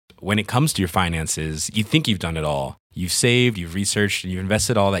when it comes to your finances, you think you've done it all. You've saved, you've researched, and you've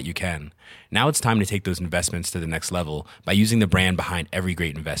invested all that you can. Now it's time to take those investments to the next level by using the brand behind every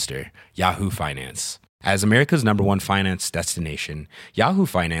great investor, Yahoo Finance. As America's #1 finance destination, Yahoo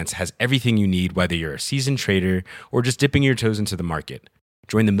Finance has everything you need, whether you're a seasoned trader or just dipping your toes into the market.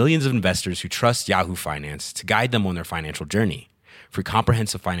 Join the millions of investors who trust Yahoo Finance to guide them on their financial journey. For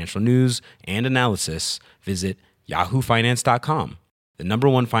comprehensive financial news and analysis, visit yahoofinance.com, the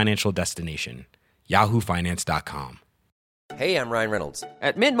 #1 financial destination, yahoofinance.com. Hey, I'm Ryan Reynolds.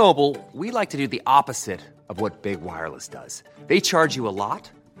 At Mint Mobile, we like to do the opposite of what Big Wireless does. They charge you a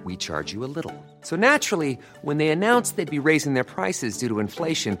lot, we charge you a little. So naturally, when they announced they'd be raising their prices due to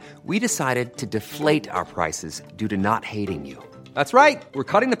inflation, we decided to deflate our prices due to not hating you. That's right. We're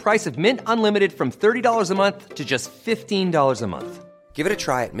cutting the price of Mint Unlimited from $30 a month to just $15 a month. Give it a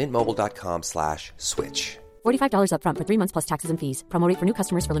try at mintmobile.com/switch. $45 up front for 3 months plus taxes and fees. Promo rate for new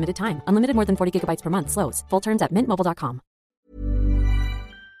customers for limited time. Unlimited more than 40 gigabytes per month. Slows full terms at mintmobile.com.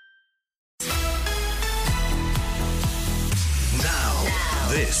 Now,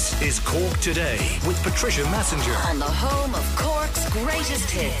 this is Cork Today with Patricia Messenger. On the home of Cork's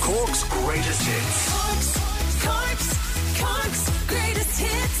greatest hits. Cork's greatest hits. Cork's greatest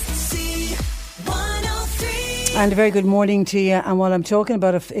hits. C103. And a very good morning to you. And while I'm talking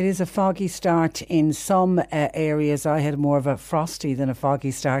about it is a foggy start in some areas. I had more of a frosty than a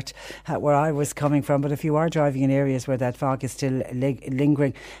foggy start where I was coming from. But if you are driving in areas where that fog is still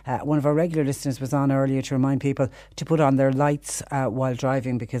lingering, one of our regular listeners was on earlier to remind people to put on their lights while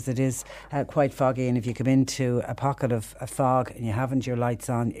driving, because it is quite foggy. And if you come into a pocket of fog and you haven't your lights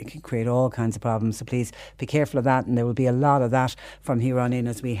on, it can create all kinds of problems. So please be careful of that. And there will be a lot of that from here on in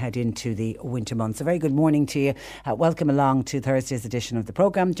as we head into the winter months. A very good morning to you. Welcome along to Thursday's edition of the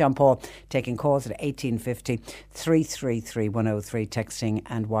programme. John Paul taking calls at 1850 333 103, texting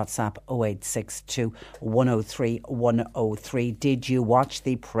and WhatsApp 0862 103 103. Did you watch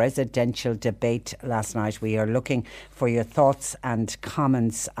the presidential debate last night? We are looking for your thoughts and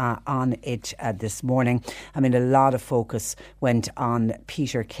comments on it this morning. I mean, a lot of focus went on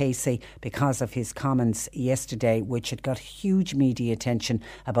Peter Casey because of his comments yesterday, which had got huge media attention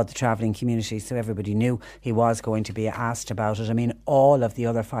about the travelling community. So everybody knew he was going to be asked about it. I mean, all of the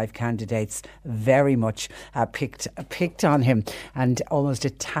other 5 candidates very much picked on him and almost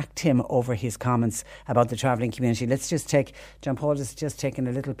attacked him over his comments about the travelling community. Let's just take, John Paul has just taken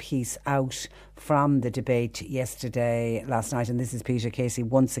a little piece out from the debate last night, and this is Peter Casey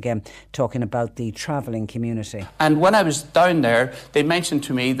once again talking about the travelling community. And when I was down there, they mentioned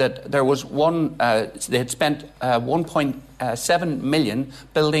to me that there was they had spent 1.7 million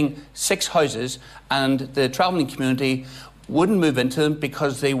building 6 houses, and the travelling community wouldn't move into them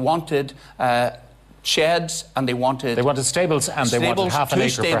because they wanted sheds, and they wanted stables, and they wanted half an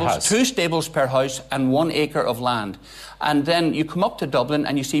acre per house. 2 stables per house and 1 acre of land. And then you come up to Dublin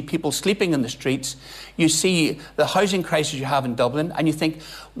and you see people sleeping in the streets. You see the housing crisis you have in Dublin, and you think,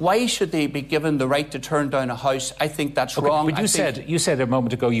 why should they be given the right to turn down a house? I think that's wrong. But you said a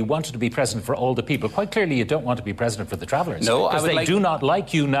moment ago you wanted to be president for all the people. Quite clearly you don't want to be president for the travellers. No, because they do not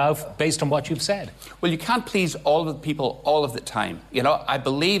like you now based on what you've said. Well, you can't please all of the people all of the time. You know, I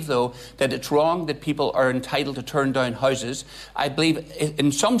believe, though, that it's wrong that people are entitled to turn down houses. I believe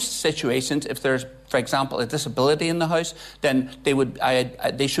in some situations, if there's, for example, a disability in the house, then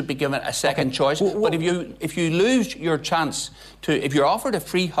they should be given a second choice. But if you lose your chance if you're offered a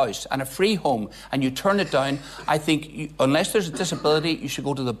free house and a free home and you turn it down, I think unless there's a disability, you should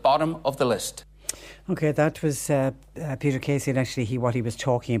go to the bottom of the list. Okay, that was Peter Casey, and actually what he was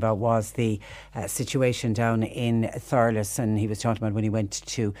talking about was the situation down in Thurles, and he was talking about when he went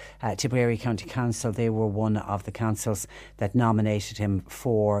to Tipperary County Council. They were one of the councils that nominated him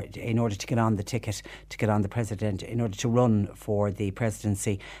in order to get on the ticket, to get on the president, in order to run for the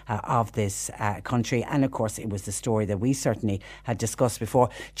presidency of this country. And of course it was the story that we certainly had discussed before.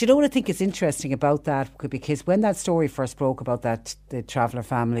 Do you know what I think is interesting about that? Because when that story first broke about that, the traveller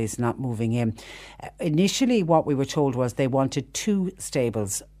families not moving in, initially what we were told was they wanted 2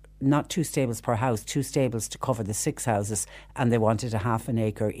 stables, not 2 stables per house, 2 stables to cover the 6 houses, and they wanted a half an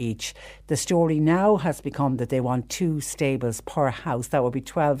acre each. The story now has become that they want 2 stables per house. That would be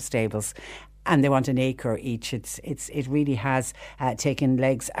 12 stables. and they want an acre each. It really has taken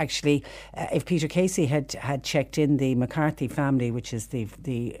legs. Actually, if Peter Casey had checked in the McCarthy family, which is the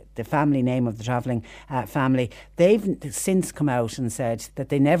family name of the travelling family, they've since come out and said that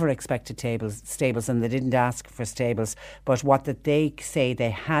they never expected stables, and they didn't ask for stables. But what that they say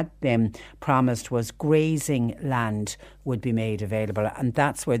they had been promised was grazing land would be made available, and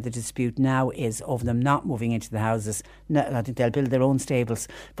that's where the dispute now is over them not moving into the houses. No, I think they'll build their own stables,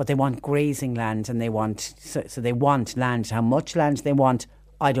 but they want grazing land, and they want they want land. How much land they want,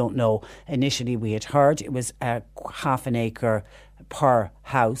 I don't know. Initially, we had heard it was half an acre per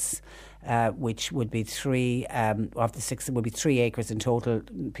house. Which would be three of the six. It would be 3 acres in total.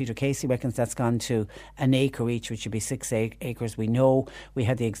 Peter Casey reckons that's gone to an acre each, which would be 6 acres. We know we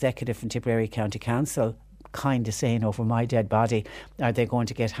had the executive from Tipperary County Council kind of saying over my dead body, are they going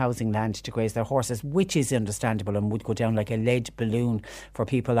to get housing land to graze their horses, which is understandable and would go down like a lead balloon for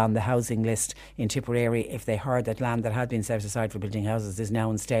people on the housing list in Tipperary if they heard that land that had been set aside for building houses is now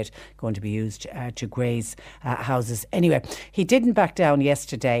instead going to be used to graze houses. Anyway, he didn't back down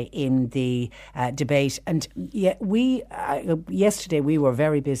yesterday in the debate, and yesterday we were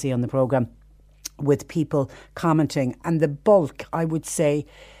very busy on the programme with people commenting, and the bulk, I would say,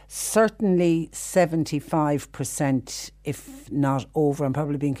 certainly 75%, if not over, I'm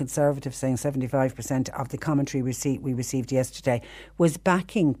probably being conservative saying 75% of the commentary we received yesterday was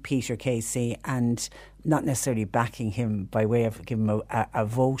backing Peter Casey, and not necessarily backing him by way of giving him a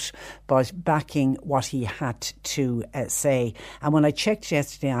vote, but backing what he had to say. And when I checked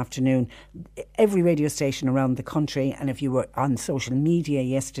yesterday afternoon, every radio station around the country, and if you were on social media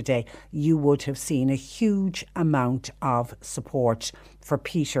yesterday, you would have seen a huge amount of support for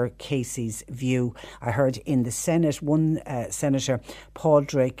Peter Casey's view. I heard in the Senate, one Senator,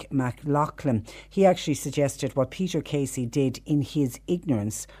 Padraig McLaughlin, he actually suggested what Peter Casey did in his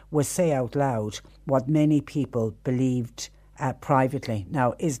ignorance was say out loud what many people believed privately.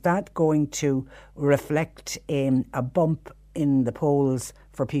 Now, is that going to reflect in a bump in the polls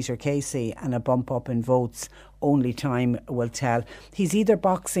for Peter Casey and a bump up in votes? Only time will tell. He's either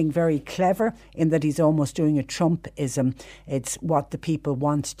boxing very clever in that he's almost doing a Trumpism. It's what the people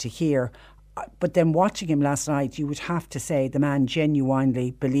want to hear. But then watching him last night, you would have to say the man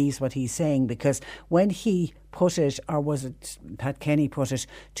genuinely believes what he's saying, because when he put it, or was it Pat Kenny put it,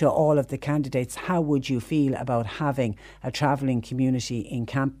 to all of the candidates, how would you feel about having a travelling community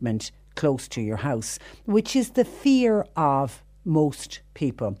encampment close to your house, which is the fear of most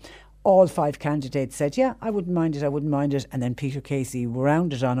people. All 5 candidates said, yeah, I wouldn't mind it. And then Peter Casey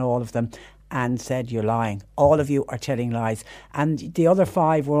rounded on all of them and said, you're lying. All of you are telling lies. And the other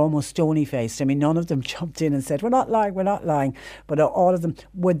 5 were almost stony-faced. I mean, none of them jumped in and said, we're not lying. But all of them,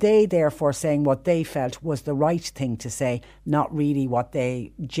 were they therefore saying what they felt was the right thing to say, not really what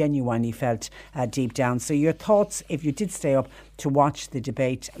they genuinely felt deep down. So your thoughts, if you did stay up to watch the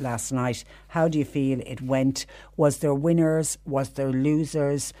debate last night, how do you feel it went? Was there winners? Was there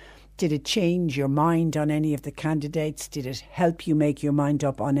losers? Did it change your mind on any of the candidates? Did it help you make your mind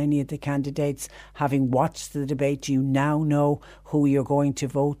up on any of the candidates? Having watched the debate, do you now know who you're going to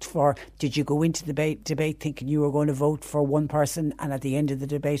vote for? Did you go into the debate thinking you were going to vote for one person, and at the end of the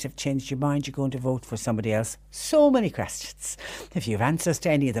debate have changed your mind, you're going to vote for somebody else? So many questions. If you have answers to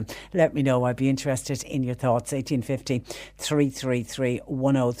any of them, let me know. I'd be interested in your thoughts. 1850 333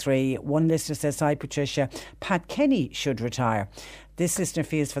 103. One listener says, hi Patricia, Pat Kenny should retire. This listener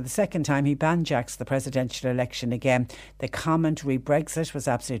feels for the second time he banjacks the presidential election again. The comment re-Brexit was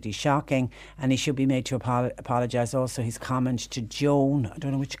absolutely shocking, and he should be made to apologise. Also, his comment to Joan, I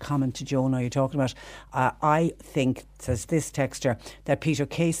don't know which comment to Joan are you talking about. I think, says this texter, that Peter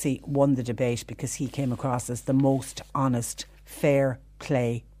Casey won the debate because he came across as the most honest, fair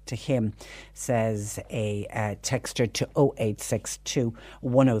play to him, says a texter to 0862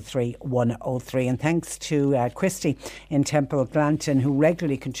 103 103. And thanks to Christy in Temple Glanton, who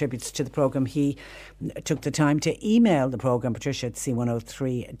regularly contributes to the programme. He took the time to email the programme, Patricia at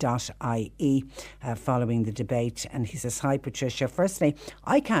c103.ie, following the debate. And he says, hi Patricia, firstly,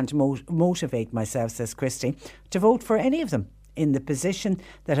 I can't motivate myself, says Christy, to vote for any of them in the position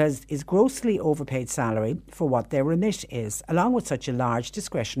that is grossly overpaid salary for what their remit is, along with such a large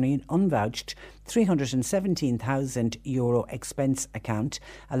discretionary and unvouched €317,000 expense account,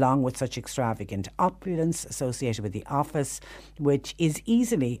 along with such extravagant opulence associated with the office, which is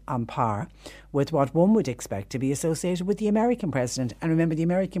easily on par with what one would expect to be associated with the American president. And remember, the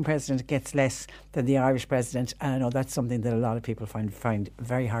American president gets less than the Irish president, and I know that's something that a lot of people find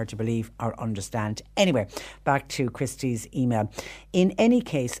very hard to believe or understand. Anyway, back to Christie's email. In any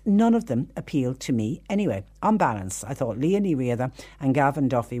case, none of them appeal to me anyway. on balance, I thought Leah Ní Riada and Gavin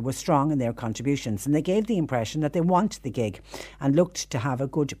Duffy were strong in their contributions, and they gave the impression that they wanted the gig and looked to have a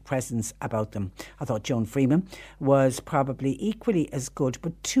good presence about them. I thought Joan Freeman was probably equally as good,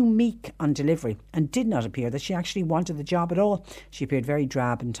 but too meek on delivery, and did not appear that she actually wanted the job at all. She appeared very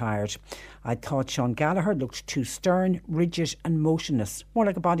drab and tired. I thought Sean Gallagher looked too stern, rigid and motionless, more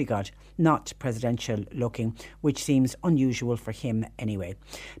like a bodyguard, not presidential looking, which seems unusual for him anyway.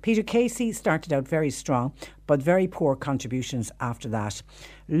 Peter Casey started out very strong, but very poor contributions after that.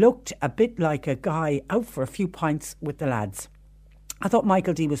 Looked a bit like a guy out for a few pints with the lads. I thought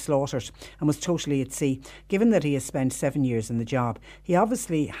Michael D was slaughtered and was totally at sea, given that he has spent 7 years in the job. He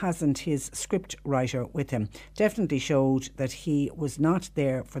obviously hasn't his script writer with him. Definitely showed that he was not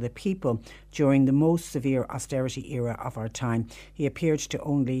there for the people during the most severe austerity era of our time. He appeared to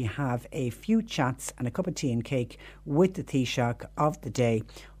only have a few chats and a cup of tea and cake with the Taoiseach of the day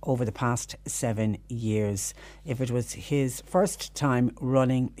over the past 7 years. If it was his first time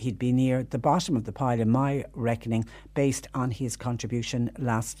running, he'd be near the bottom of the pile in my reckoning, based on his contribution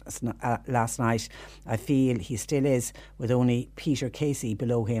last night. I feel he still is, with only Peter Casey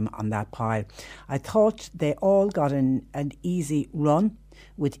below him on that pile. I thought they all got an easy run,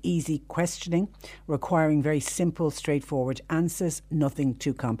 with easy questioning, requiring very simple, straightforward answers, nothing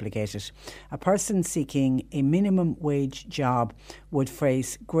too complicated. A person seeking a minimum wage job would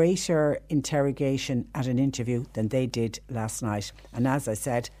face greater interrogation at an interview than they did last night. And as I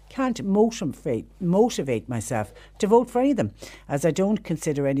said, can't motivate myself to vote for any of them, as I don't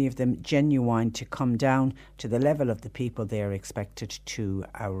consider any of them genuine to come down to the level of the people they are expected to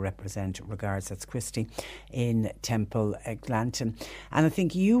represent. Regards, that's Christy in Temple Glanton. And I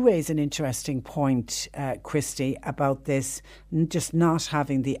think you raise an interesting point, Christy, about this just not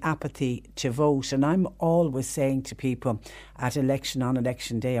having the apathy to vote. And I'm always saying to people on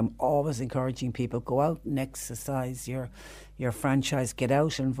election day, I'm always encouraging people, go out and exercise your franchise, get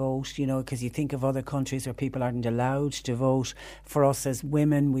out and vote, because you think of other countries where people aren't allowed to vote. For us as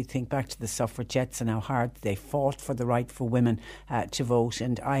women, we think back to the suffragettes and how hard they fought for the right for women to vote.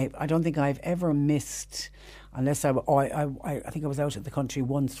 And I don't think I've ever missed, unless I think I was out of the country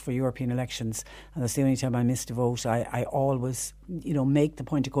once for European elections, and that's the only time I missed a vote. I always, make the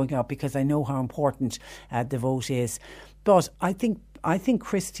point of going out because I know how important the vote is. But I think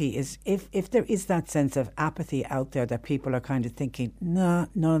Christy is, if there is that sense of apathy out there that people are kind of thinking, nah,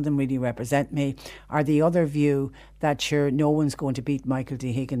 none of them really represent me, or the other view that sure, no one's going to beat Michael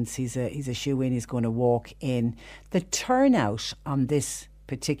D Higgins, he's a shoe-in, he's going to walk in. The turnout on this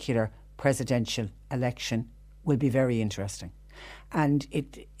particular presidential election will be very interesting. And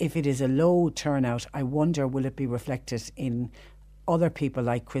if it is a low turnout, I wonder will it be reflected in other people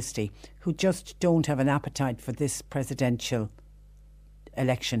like Christy, who just don't have an appetite for this presidential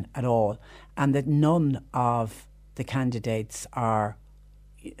election at all, and that none of the candidates are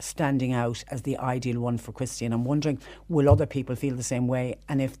standing out as the ideal one for Christy. And I'm wondering, will other people feel the same way?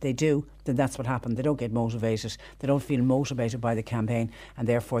 And if they do, then that's what happened. They don't get motivated. They don't feel motivated by the campaign, and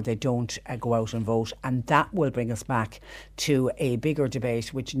therefore they don't go out and vote. And that will bring us back to a bigger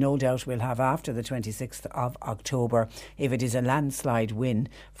debate, which no doubt we'll have after the 26th of October. If it is a landslide win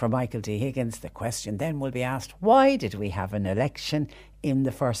for Michael D Higgins, the question then will be asked, why did we have an election in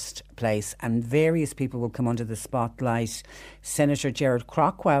the first place? And various people will come under the spotlight. Senator Gerard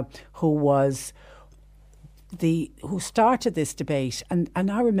Craughwell, who started this debate, and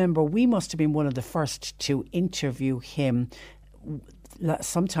I remember we must have been one of the first to interview him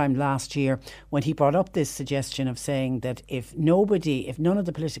sometime last year, when he brought up this suggestion of saying that if none of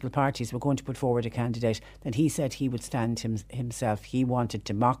the political parties were going to put forward a candidate, then he said he would stand himself. He wanted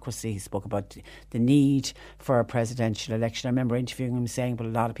democracy. He spoke about the need for a presidential election. I remember interviewing him saying, but a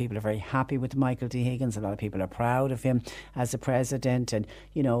lot of people are very happy with Michael D Higgins. A lot of people are proud of him as a president, and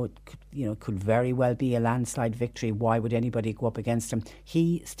it could very well be a landslide victory. Why would anybody go up against him?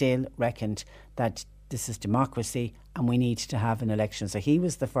 He still reckoned that this is democracy and we need to have an election. So he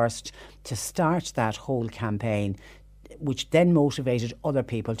was the first to start that whole campaign, which then motivated other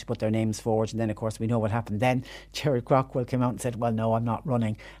people to put their names forward. And then, of course, we know what happened then. Gerard Craughwell came out and said, well, no, I'm not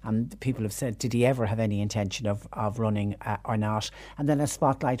running. And people have said, did he ever have any intention of running or not? And then a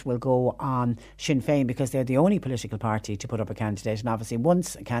spotlight will go on Sinn Féin, because they're the only political party to put up a candidate. And obviously,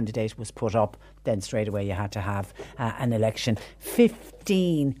 once a candidate was put up, then straight away you had to have an election.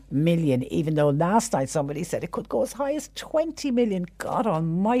 15 million, even though last night somebody said it could go as high as 20 million. God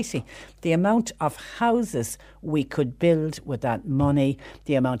almighty, the amount of houses we could build with that money,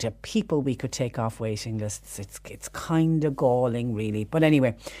 the amount of people we could take off waiting lists. It's kind of galling, really. But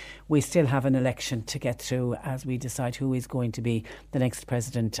anyway, we still have an election to get through as we decide who is going to be the next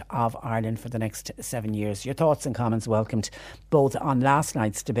president of Ireland for the next 7 years. Your thoughts and comments welcomed, both on last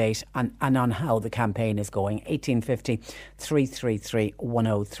night's debate and on how the campaign is going. 1850 333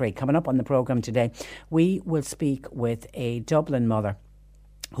 103. Coming up on the programme today, we will speak with a Dublin mother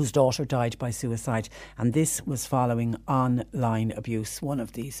whose daughter died by suicide, and this was following online abuse. One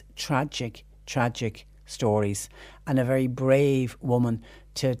of these tragic stories, and a very brave woman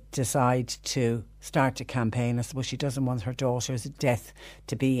to decide to start a campaign. I suppose she doesn't want her daughter's death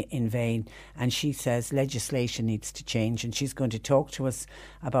to be in vain, and she says legislation needs to change, and she's going to talk to us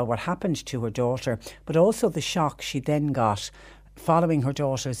about what happened to her daughter, but also the shock she then got following her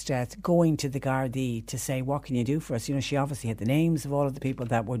daughter's death, going to the Gardaí to say, what can you do for us? You know, she obviously had the names of all of the people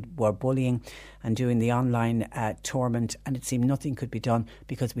that were bullying and doing the online torment, and it seemed nothing could be done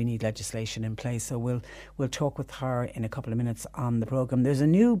because we need legislation in place. So we'll talk with her in a couple of minutes on the programme. There's a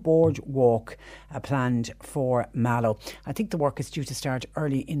new board walk planned for Mallow. I think the work is due to start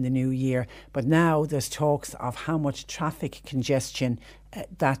early in the new year, but now there's talks of how much traffic congestion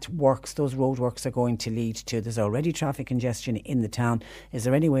those roadworks are going to lead to. There's already traffic congestion in the town. Is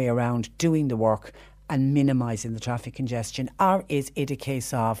there any way around doing the work and minimising the traffic congestion? Or is it a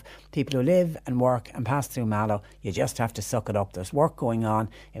case of people who live and work and pass through Mallow, you just have to suck it up? There's work going on.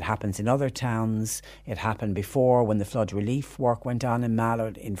 It happens in other towns. It happened before when the flood relief work went on in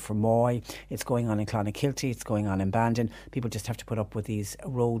Mallow, in Fermoy. It's going on in Clonakilty. It's going on in Bandon. People just have to put up with these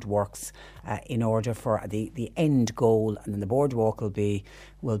road works in order for the end goal, and then the boardwalk will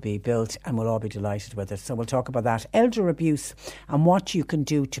be built, and we'll all be delighted with it. So we'll talk about that. Elder abuse and what you can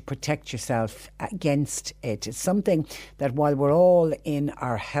do to protect yourself against it. It's something that, while we're all in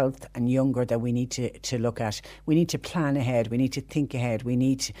our health and younger, that we need to look at. We need to plan ahead. We need to think ahead. We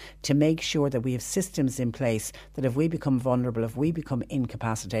need to make sure that we have systems in place that if we become vulnerable, if we become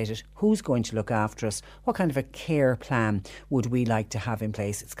incapacitated, who's going to look after us? What kind of a care plan would we like to have in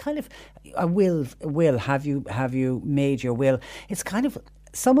place? It's kind of a will. Have you made your will? It's kind of,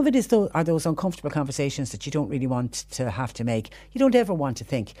 some of it are those uncomfortable conversations that you don't really want to have to make. You don't ever want to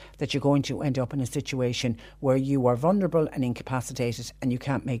think that you're going to end up in a situation where you are vulnerable and incapacitated and you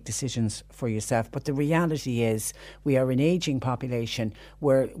can't make decisions for yourself. But the reality is we are an ageing population.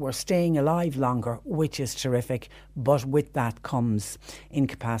 We're staying alive longer, which is terrific. But with that comes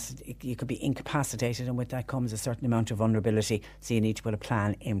incapacity. You could be incapacitated, and with that comes a certain amount of vulnerability. So you need to put a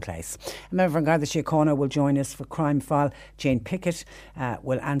plan in place. A member from Garda Síochána will join us for Crime File. Jane Pickett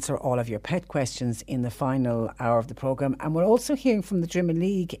will answer all of your pet questions in the final hour of the programme. And we're also hearing from the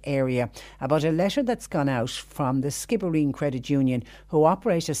Drimoleague area about a letter that's gone out from the Skibbereen Credit Union, who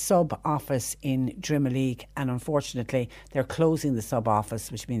operate a sub-office in Drimoleague, and unfortunately they're closing the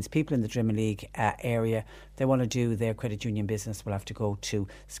sub-office, which means people in the Drimoleague area, they want to do their credit union business, will have to go to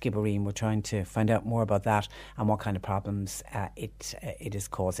Skibbereen. We're trying to find out more about that and what kind of problems it is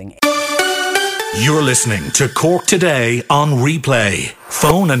causing. You're listening to Cork Today on replay.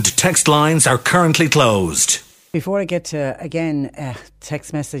 Phone and text lines are currently closed. Before I get to, again,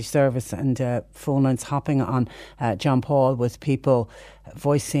 text message service and phone lines hopping on John Paul, with people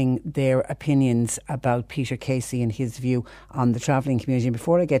voicing their opinions about Peter Casey and his view on the travelling community. And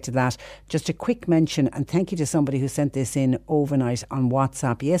before I get to that, just a quick mention, and thank you to somebody who sent this in overnight on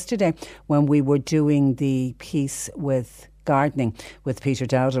WhatsApp. Yesterday, when we were doing the piece with gardening with Peter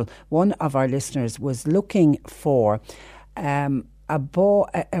Dowdall, one of our listeners was looking for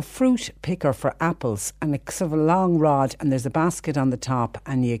a fruit picker for apples, and a sort of a long rod, and there's a basket on the top,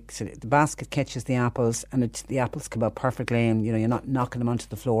 and the basket catches the apples, and the apples come out perfectly, and you're not knocking them onto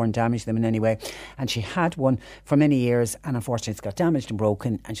the floor and damage them in any way. And she had one for many years, and unfortunately it's got damaged and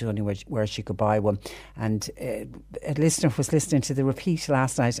broken, and she's only where she could buy one. And a listener was listening to the repeat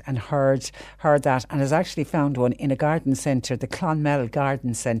last night and heard that, and has actually found one in a garden centre, the Clonmel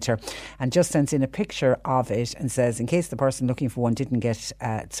Garden Centre, and just sends in a picture of it and says, in case the person looking for one didn't get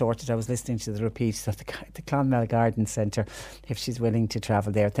sorted, I was listening to the repeat. So the Clonmel Garden Centre, if she's willing to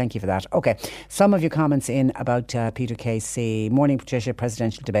travel there. Thank you for that. Okay, some of your comments in about Peter Casey. Morning, Patricia,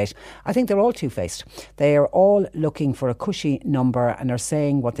 presidential debate. I think they're all two-faced. They are all looking for a cushy number and are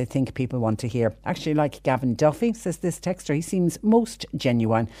saying what they think people want to hear. Actually, like Gavin Duffy, says this texter, he seems most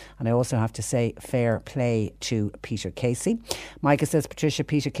genuine. And I also have to say fair play to Peter Casey. Micah says, Patricia,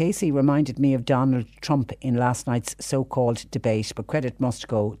 Peter Casey reminded me of Donald Trump in last night's so-called debate. right, but credit must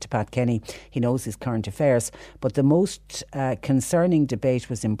go to Pat Kenny. He knows his current affairs. But the most concerning debate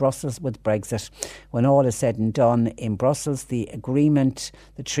was in Brussels with Brexit. When all is said and done in Brussels, the agreement,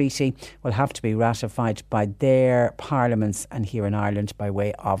 the treaty, will have to be ratified by their parliaments and here in Ireland by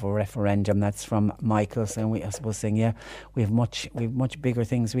way of a referendum. That's from Michael. And I suppose saying, yeah, we have much bigger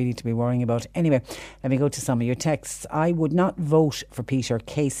things really to be worrying about. Anyway, let me go to some of your texts. I would not vote for Peter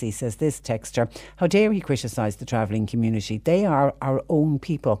Casey, says this texter. How dare he criticise the travelling community? They are our own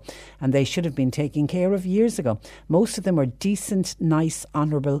people and they should have been taken care of years ago. Most of them are decent, nice,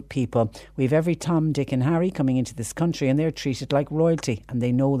 honourable people. We have every Tom, Dick and Harry coming into this country and they're treated like royalty and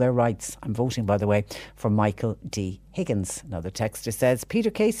they know their rights. I'm voting, by the way, for Michael D. Higgins. Another texter says, Peter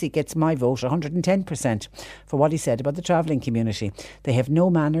Casey gets my vote 110% for what he said about the travelling community. They have no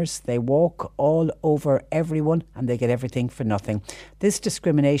manners, they walk all over everyone and they get everything for nothing. This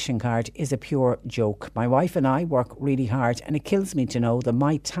discrimination card is a pure joke. My wife and I work really hard and it kills me to know that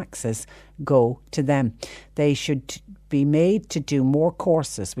my taxes go to them. They should be made to do more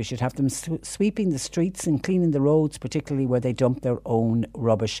courses. We should have them sweeping the streets and cleaning the roads, particularly where they dump their own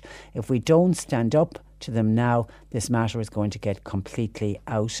rubbish. If we don't stand up to them now, this matter is going to get completely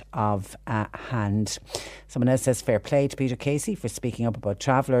out of hand. Someone else says, fair play to Peter Casey for speaking up about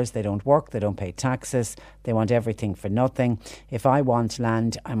travellers. They don't work, they don't pay taxes, they want everything for nothing. If I want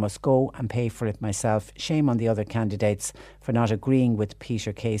land, I must go and pay for it myself. Shame on the other candidates for not agreeing with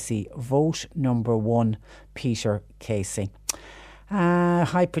Peter Casey. Vote number 1, Peter Casey.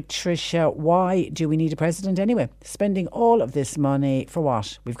 Hi Patricia, why do we need a president anyway? Spending all of this money for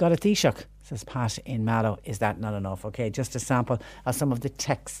what? We've got a Taoiseach, says Pat in Mallow. Is that not enough? Okay, just a sample of some of the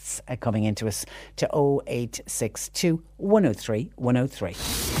texts coming into us to 0862 103 103.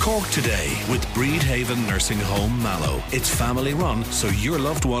 Cork Today with Breedhaven Nursing Home Mallow. It's family run, so your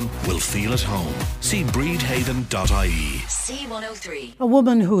loved one will feel at home. See breedhaven.ie. C103. A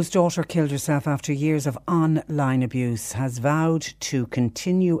woman whose daughter killed herself after years of online abuse has vowed to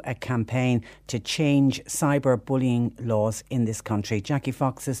continue a campaign to change cyberbullying laws in this country. Jackie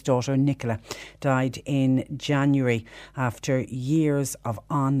Fox's daughter Nicola died in January after years of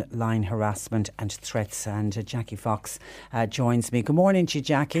online harassment and threats. And Jackie Fox joins me. Good morning to you,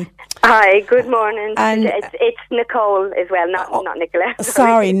 Jackie. Hi, good morning. And it's Nicole as well, not Nicola.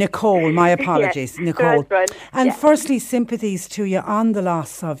 Sorry, Nicole. My apologies, yeah, Nicole. right. And firstly, sympathies to you on the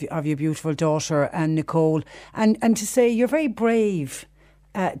loss of your beautiful daughter and Nicole, and to say you're very brave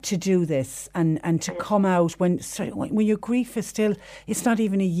to do this and to come out when your grief is still, it's not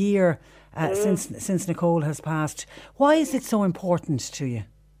even a year since Nicole has passed. Why is it so important to you?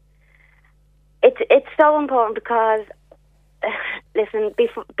 It's so important because, listen,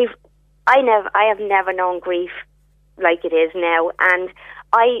 I have never known grief like it is now, and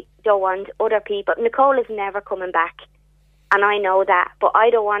I don't want other people. Nicole is never coming back, and I know that, but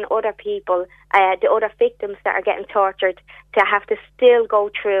I don't want other people, the other victims that are getting tortured, to have to still go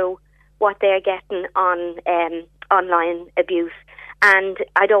through what they're getting on online abuse, and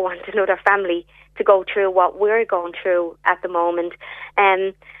I don't want another family to go through what we're going through at the moment.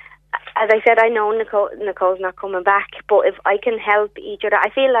 As I said, I know Nicole's not coming back, but if I can help each other, I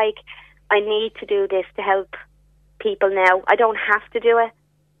feel like I need to do this to help people now. I don't have to do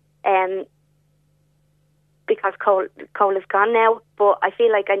it because Cole is gone now, but I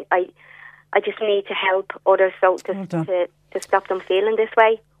feel like I just need to help others to stop them feeling this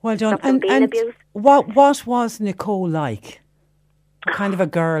way. Well done. Stop them being abused. What was Nicole like? What kind of a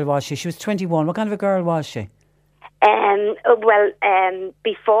girl was she? She was 21. What kind of a girl was she?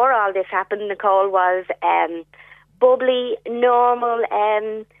 Before all this happened, Nicole was bubbly, normal,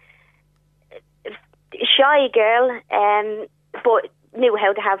 shy girl, but knew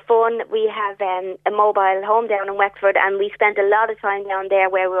how to have fun. We have a mobile home down in Wexford, and we spent a lot of time down there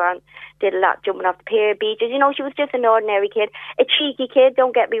where we did a lot jumping off the pier, beaches. You know, she was just an ordinary kid, a cheeky kid,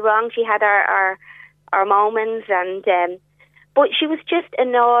 don't get me wrong. She had our moments, and but she was just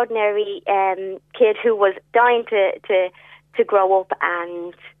an ordinary kid who was dying to grow up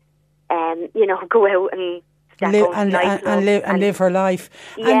and go out and live her life.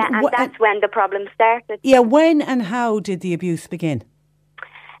 Yeah, and that's when the problem started. Yeah, when and how did the abuse begin?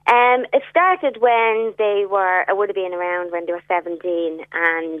 It started when it would have been around when they were 17,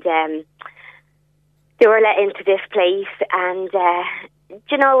 and they were let into this place, and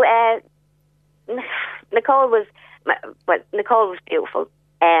Nicole was beautiful.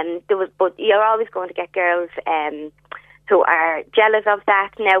 But you're always going to get girls who are jealous of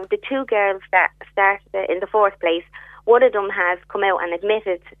that. Now, the two girls that started it in the fourth place, one of them has come out and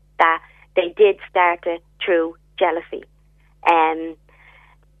admitted that they did start it through jealousy.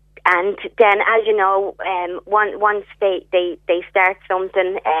 And then, as you know, once they start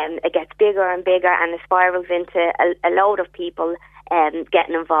something, it gets bigger and bigger, and it spirals into a load of people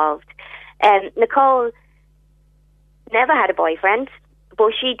getting involved. Nicole never had a boyfriend,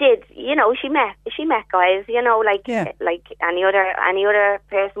 but she did. You know, she met guys. You know, like any other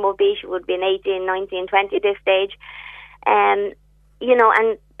person would be. She would be 18, 19, 20 at this stage. You know,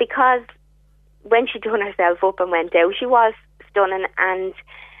 and because when she done herself up and went out, she was stunning, and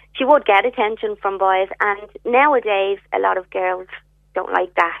she would get attention from boys. And nowadays, a lot of girls don't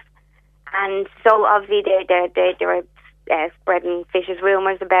like that, and so obviously they were spreading vicious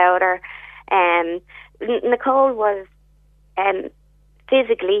rumours about her. Nicole was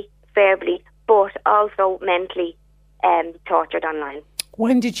physically, verbally, but also mentally tortured online.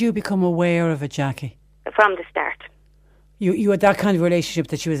 When did you become aware of it, Jackie? From the start. You had that kind of relationship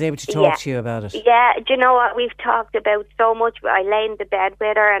that she was able to talk to you about it? Yeah, do you know what? We've talked about so much. I lay in the bed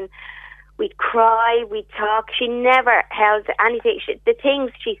with her and we'd cry, we'd talk. She never held anything. The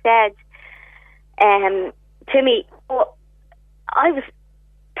things she said to me, I was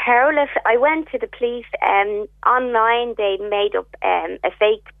powerless. I went to the police. Online, they made up a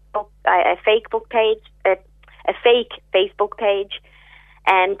fake Facebook page.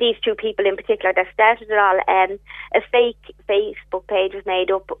 And these two people in particular that started it all, a fake Facebook page was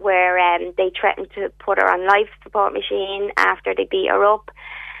made up where they threatened to put her on life support machine after they beat her up.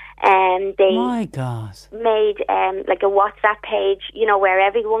 And they My God. made like a WhatsApp page, you know, where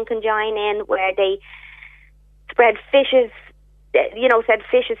everyone can join in, where they spread vicious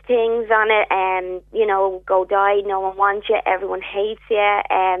things on it, and you know, go die, no one wants you, everyone hates you,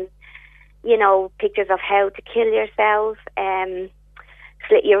 you know, pictures of how to kill yourself,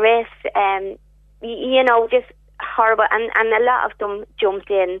 slit your wrist, you know, just horrible. And a lot of them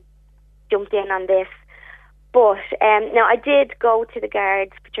jumped in on this. But now I did go to the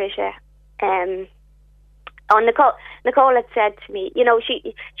guards, Patricia. Nicole had said to me, you know,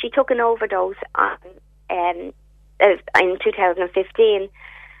 she took an overdose in 2015,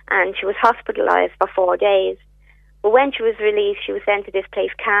 and she was hospitalised for 4 days. But when she was released, she was sent to this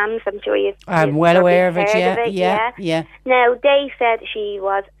place, CAMS. I'm sure I'm well aware of it, yeah. Now, they said she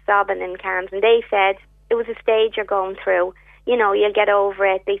was sobbing in CAMS, and they said it was a stage you're going through. You know, you'll get over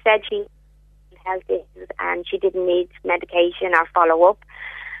it. They said she had health issues and she didn't need medication or follow-up.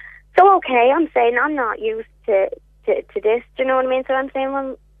 So, okay, I'm saying I'm not used to this, do you know what I mean? So I'm saying,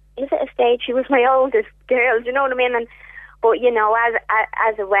 well, is it a stage? She was my oldest girl, do you know what I mean? But, you know, as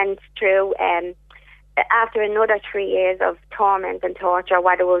it went through... after another 3 years of torment and torture,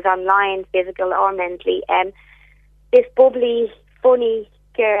 whether it was online, physical or mentally, this bubbly, funny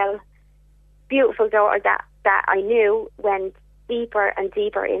girl, beautiful daughter that I knew went deeper and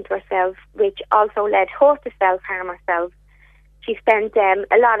deeper into herself, which also led her to self-harm herself. She spent a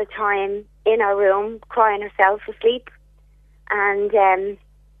lot of time in her room crying herself to sleep, and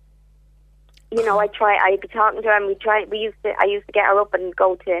you know, I'd be talking to her, and I used to get her up and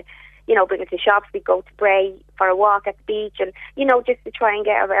go to, you know, bring her to shops. We'd go to Bray for a walk at the beach, and, you know, just to try and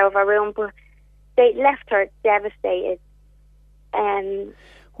get her out of her room. But they left her devastated.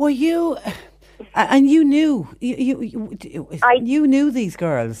 Well, you... And you knew... You knew these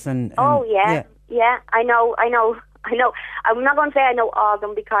girls. And oh, yeah. I know. I'm not going to say I know all of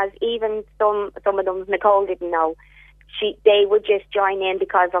them, because even some of them Nicole didn't know. They would just join in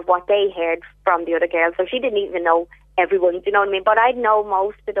because of what they heard from the other girls. So she didn't even know everyone, do you know what I mean? But I know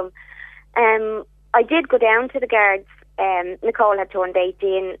most of them. I did go down to the guards. Nicole had turned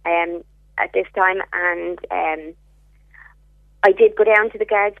 18 at this time, and I did go down to the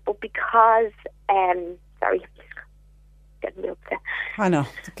guards, but because sorry, getting me upset. I know.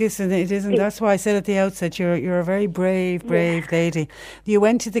 Listen, it isn't. That's why I said at the outset, you're a very brave lady. You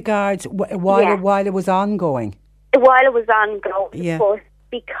went to the guards while it was ongoing. While it was ongoing, yeah. But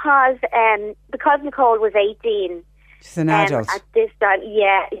because Nicole was 18. She's an adult. At this time,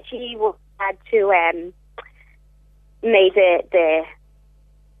 yeah, she had to make the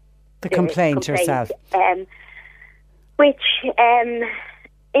complaint herself. Which, in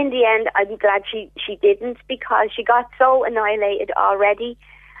the end, I'm glad she didn't, because she got so annihilated already.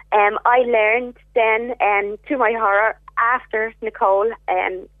 I learned then, to my horror, after Nicole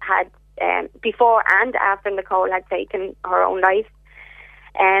had, before and after Nicole had taken her own life,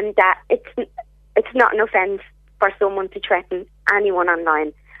 that it's not an offence for someone to threaten anyone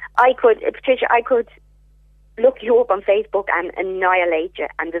online. Patricia, I could look you up on Facebook and annihilate you,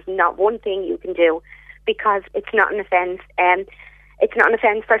 and there's not one thing you can do, because it's not an offence. It's not an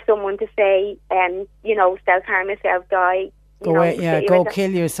offence for someone to say, you know, self-harm yourself, die. Go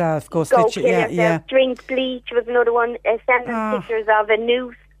kill yourself. Go kill yourself. Drink bleach was another one. Sending pictures of a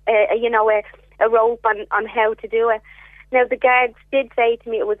noose a rope on how to do it. Now, the guards did say to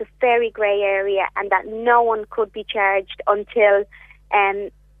me it was a very grey area and that no one could be charged until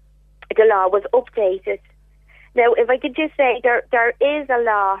the law was updated. Now, if I could just say, there is a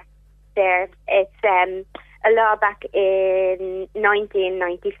law there. It's a law back in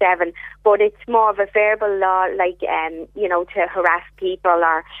 1997, but it's more of a verbal law, like, to harass people,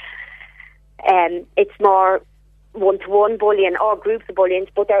 or it's more one-to-one bullying or groups of bullying,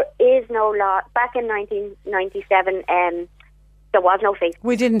 but there is no law. Back in 1997, there was no Facebook.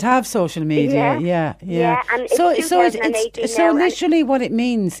 We didn't have social media. Yeah. And it's so literally what it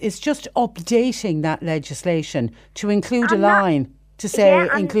means is just updating that legislation to include a line to say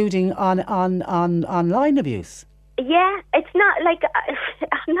including on online abuse. Yeah, it's not like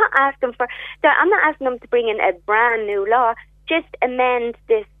I'm not asking them to bring in a brand new law. Just amend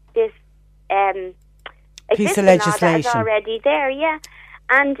this piece of legislation that is already there. Yeah,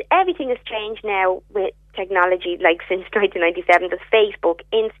 and everything has changed now with technology. Like since 1997, there's Facebook,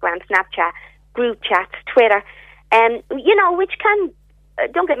 Instagram, Snapchat, group chats, Twitter, which can.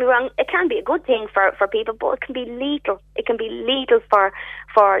 Don't get me wrong, it can be a good thing for people, but it can be lethal. It can be lethal for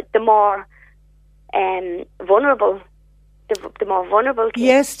the more vulnerable, the more vulnerable kids.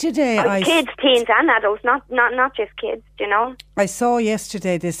 Yesterday, kids, teens, and adults, not just kids. I saw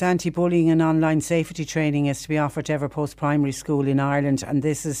yesterday this anti-bullying and online safety training is to be offered to every post-primary school in Ireland, and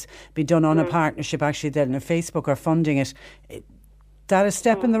this has been done on a partnership. Actually, that Facebook are funding it. That a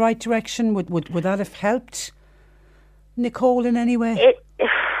step in the right direction? Would that have helped Nicole in any way?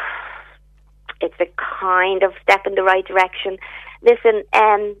 It's a kind of step in the right direction. Listen,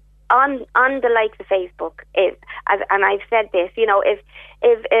 on the likes of Facebook, and I've said this,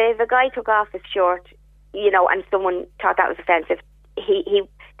 if a guy took off his shirt, and someone thought that was offensive,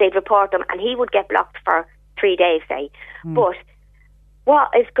 they'd report him, and he would get blocked for 3 days, say. But what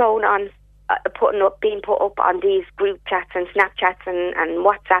is going on, being put up on these group chats and Snapchats and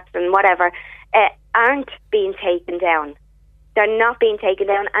WhatsApps and whatever, aren't being taken down. They're not being taken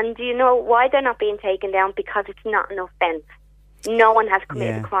down. And do you know why they're not being taken down? Because it's not an offence. No one has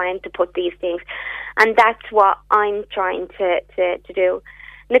committed a crime to put these things. And that's what I'm trying to do.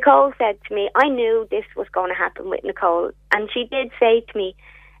 Nicole said to me, I knew this was going to happen with Nicole. And she did say to me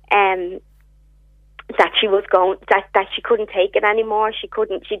that she was that she couldn't take it anymore. She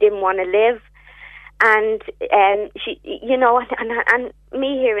didn't want to live. And she, and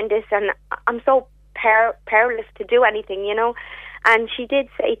me hearing this, and I'm so powerless to do anything, And she did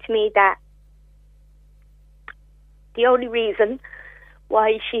say to me that the only reason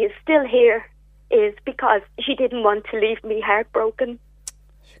why she is still here is because she didn't want to leave me heartbroken.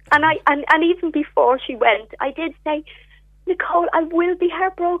 And even before she went, I did say, Nicole, I will be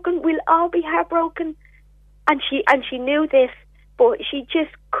heartbroken. We'll all be heartbroken. And she knew this, but she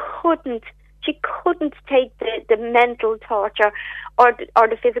just couldn't. She couldn't take the mental torture or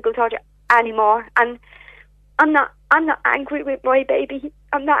the physical torture anymore. And I'm not angry with my baby.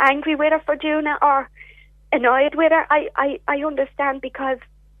 I'm not angry with her for doing it or annoyed with her. I understand, because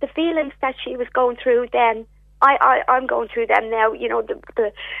the feelings that she was going through then, I'm going through them now.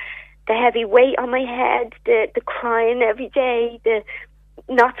 The heavy weight on my head, the crying every day, the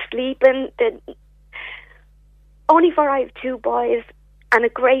not sleeping. Only for I have 2 boys and a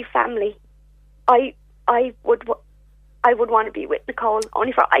great family. I would want to be with Nicole,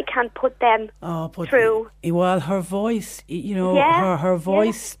 only for I can't put them through. Well, her voice, her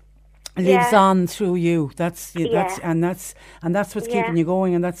voice lives on through you. That's what's keeping you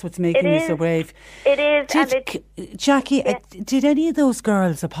going, and that's what's making you so brave. It is. Jackie, did any of those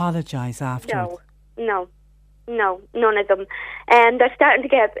girls apologise afterwards? No, none of them. And they're starting to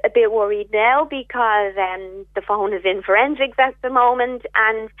get a bit worried now, because the phone is in forensics at the moment.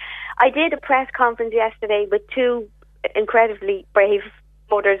 And I did a press conference yesterday with 2 incredibly brave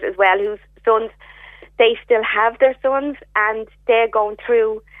mothers as well, whose sons, they still have their sons, and they're going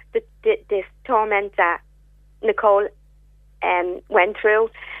through this torment that Nicole went through.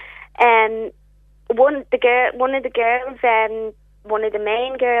 One of the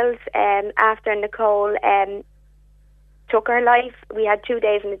main girls, after Nicole took her life, we had 2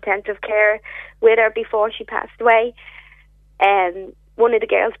 days in intensive care with her before she passed away. One of the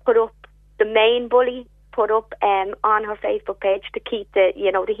girls the main bully put up on her Facebook page to keep the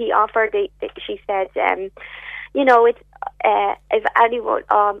heat off her. She said, it's if anyone,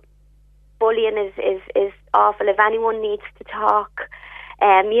 bullying is awful. If anyone needs to talk,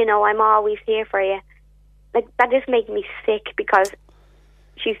 I'm always here for you. Like, that just made me sick, because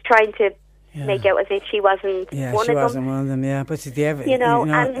she's trying to make out as if she wasn't one of them. Yeah, but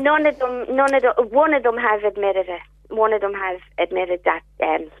and none of them has admitted it. one of them has admitted that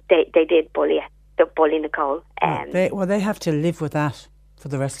they did bully Nicole. They have to live with that for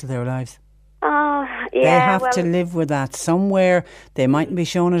the rest of their lives. Oh, yeah. They have to live with that somewhere. They mightn't be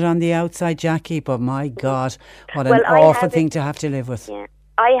showing it on the outside, Jackie, but my God, what an awful thing to have to live with. Yeah.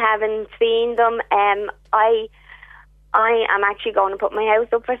 I haven't seen them. I am actually going to put my house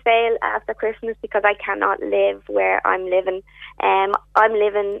up for sale after Christmas because I cannot live where I'm living. I'm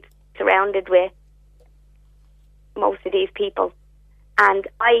living surrounded with most of these people, and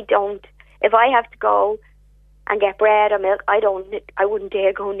if I have to go and get bread or milk, I wouldn't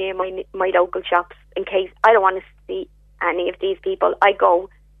dare go near my local shops in case I don't want to see any of these people. I go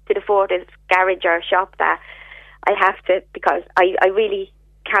to the Fortis garage or shop that I have to, because I really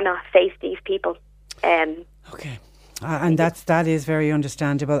cannot face these people. Okay. And that is very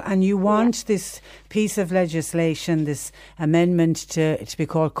understandable. And you want this piece of legislation, this amendment to be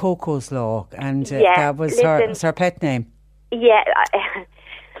called Coco's Law, and that was her pet name. Yeah,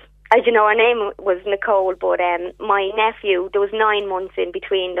 as you know, her name was Nicole, but my nephew, there was 9 months in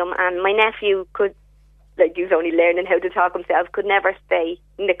between them, and my nephew he was only learning how to talk himself, could never say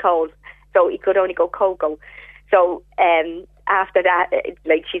Nicole, so he could only go Coco. So after that,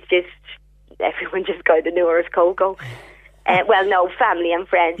 everyone just kind of knew her as Coco. Well, no, family and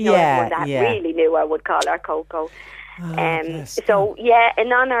friends. Everyone that really knew her would call her Coco. So,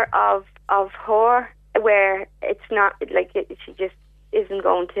 in honour of her, where it's not she just isn't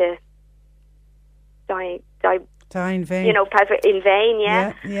going to die in vain. Pass in vain.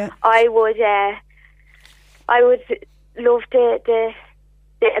 Yeah. I would love the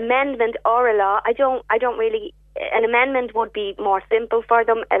amendment or a law. I don't really. An amendment would be more simple for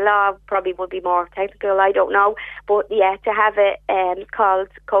them. A law probably would be more technical. I don't know, but to have it called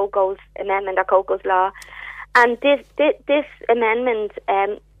Coco's Amendment or Coco's Law, and this amendment,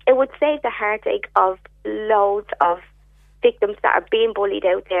 it would save the heartache of loads of victims that are being bullied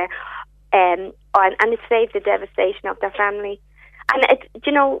out there, and it saves the devastation of their family.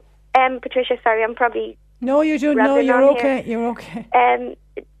 And Patricia, sorry, I'm probably no, you don't. No, you're okay. You're okay.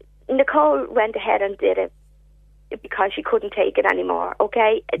 Nicole went ahead and did it because she couldn't take it anymore.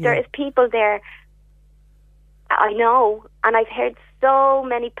 Okay, there is people there. I know, and I've heard so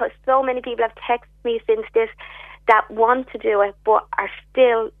many people have texted me since this that want to do it, but are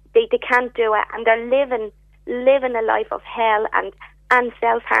still they can't do it, and they're living a life of hell and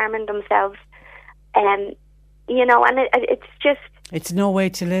self-harming themselves. And it's just, it's no way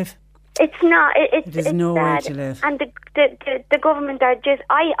to live. It's not. It's no sad. way to live. And the government are just.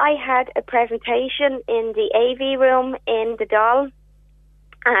 I had a presentation in the AV room in the Dáil,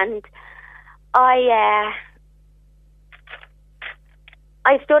 and I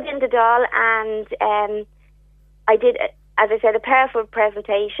stood in the Dáil, and I did, as I said, a powerful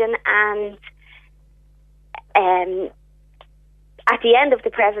presentation. And at the end of the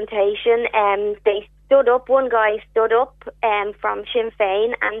presentation, they stood up. One guy stood up from Sinn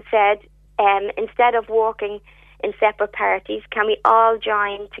Féin and said, instead of working in separate parties, can we all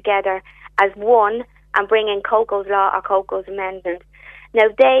join together as one and bring in Coco's Law or Coco's Amendment? Now,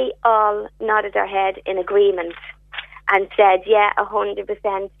 they all nodded their head in agreement and said,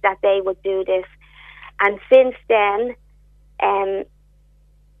 100% that they would do this. And since then,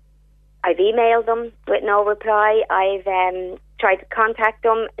 I've emailed them with no reply. I've tried to contact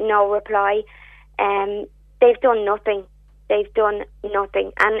them, no reply. They've done nothing.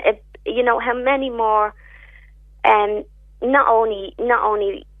 And how many more? Not only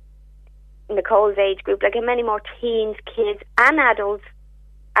Nicole's age group, how many more teens, kids, and adults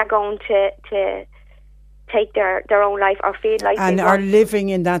are going to take their own life or feel like and are living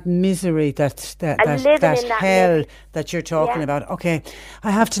in that misery, that hell that you're talking about. Okay,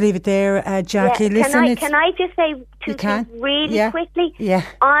 I have to leave it there, Jackie. Listen, can I just say two things really quickly? Yeah.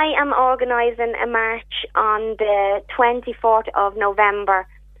 I am organising a march on the 24th of November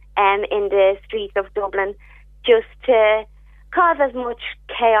in the streets of Dublin, just to cause as much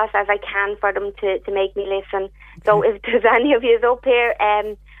chaos as I can for them to make me listen. Okay. So if there's any of you up here,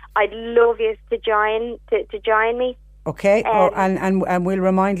 I'd love you to join me. Okay, and we'll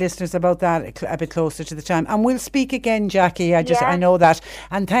remind listeners about that a bit closer to the time. And we'll speak again, Jackie. I know that.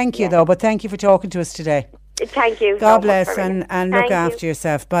 And thank you, though. But thank you for talking to us today. Thank you. God bless, and look after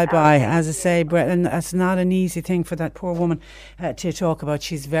yourself. Bye. As I say, and it's not an easy thing for that poor woman to talk about.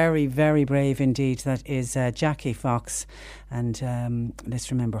 She's very, very brave indeed. That is Jackie Fox. And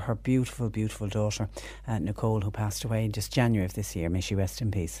let's remember her beautiful, beautiful daughter, Nicole, who passed away in just January of this year. May she rest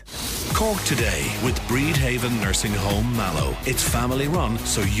in peace. Cork Today with Breedhaven Nursing Home Mallow. It's family run,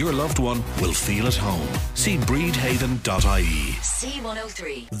 so your loved one will feel at home. See breedhaven.ie.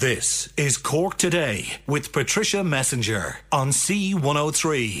 C103. This is Cork Today with Patricia Messenger on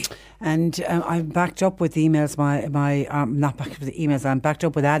C103. And I'm backed up with emails. Not backed up with emails. I'm backed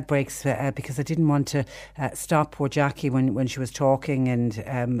up with ad breaks because I didn't want to stop poor Jackie when she was talking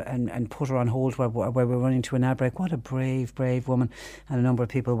and put her on hold while we were running to an ad break. What a brave woman, and a number of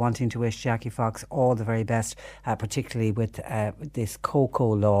people wanting to wish Jackie Fox all the very best, particularly with this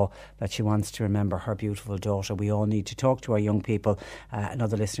COCO law that she wants to remember her beautiful daughter. We all need to talk to our young people.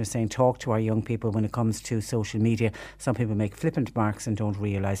 Another listener saying talk to our young people when it comes to social media. Some people make flippant marks and don't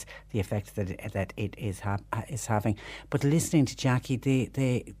realise the effect that it is having. But listening to Jackie,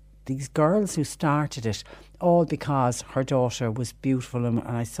 these girls who started it, all because her daughter was beautiful, and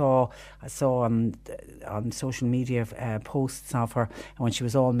I saw on social media posts of her when she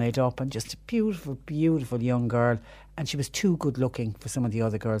was all made up, and just a beautiful young girl, and she was too good looking for some of the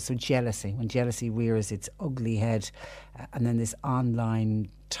other girls. So when jealousy rears its ugly head, and then this online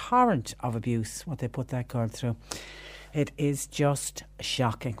torrent of abuse, what they put that girl through. It is just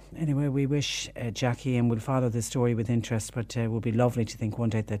shocking. Anyway, we wish Jackie, and we'll follow the story with interest, but it will be lovely to think one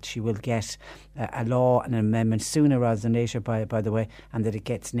day that she will get a law and an amendment sooner rather than later, by the way, and that it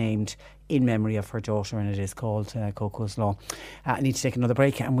gets named in memory of her daughter, and it is called COCO's Law. I need to take another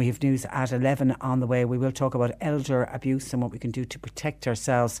break, and we have news at 11 on the way. We will talk about elder abuse and what we can do to protect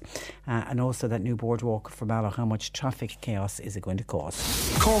ourselves, and also that new boardwalk for Mallow. How much traffic chaos is it going to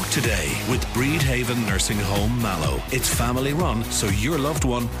cause? Cork Today with Breedhaven Nursing Home Mallow. It's family run, so your loved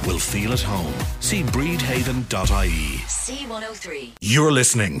one will feel at home. See breedhaven.ie. C103. You're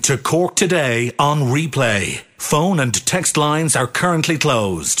listening to Cork Today on replay. Phone and text lines are currently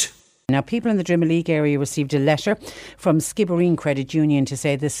closed. Now, people in the Drimoleague area received a letter from Skibbereen Credit Union to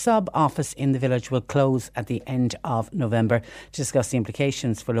say the sub-office in the village will close at the end of November. To discuss the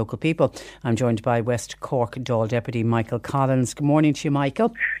implications for local people, I'm joined by West Cork Dáil Deputy Michael Collins. Good morning to you,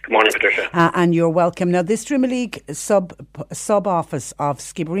 Michael. Good morning, Patricia. And you're welcome. Now, this Drimoleague sub-office of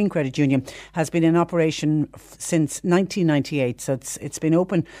Skibbereen Credit Union has been in operation since 1998, so it's been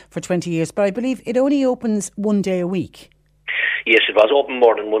open for 20 years, but I believe it only opens one day a week. Yes, it was open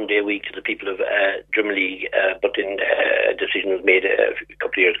more than one day a week to the people of Drimoleague, but then a decision was made a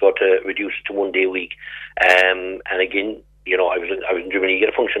couple of years ago to reduce it to one day a week. And again, you know, I was in Drimoleague at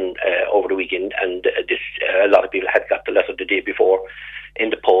a function over the weekend, and a lot of people had got the letter the day before in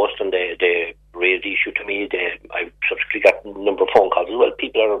the post, and they raised the issue to me. I subsequently got a number of phone calls as well.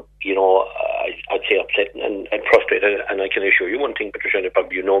 People are, you know, I'd say upset and frustrated, and I can assure you one thing, Patricia, and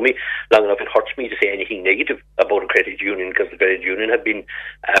probably you know me long enough, it hurts me to say anything negative about a credit union, because the credit union have been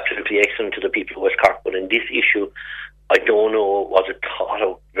absolutely excellent to the people of West Cork. But in this issue, I don't know, was it thought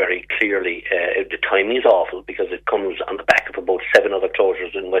out very clearly? The timing is awful, because it comes on the back of about 7 other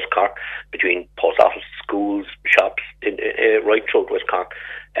closures in West Cork, between post office, schools, shops, right throughout West Cork.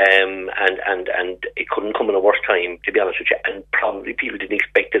 And it couldn't come at a worse time, to be honest with you. And probably people didn't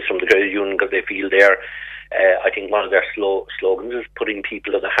expect this from the credit union, because they feel I think one of their slogans is putting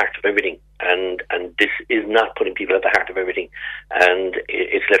people at the heart of everything, and this is not putting people at the heart of everything, and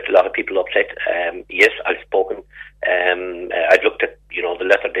it's left a lot of people upset. Yes, I've spoken. I've looked at, you know, the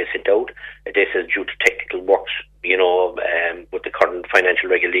letter they sent out. They said due to technical works, you know, with the current financial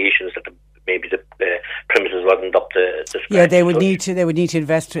regulations, that maybe the premises wasn't up to scratch. Yeah, they would need to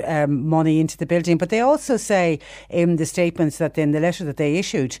invest money into the building. But they also say in the statements that in the letter that they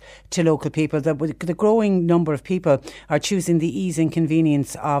issued to local people, that the growing number of people are choosing the ease and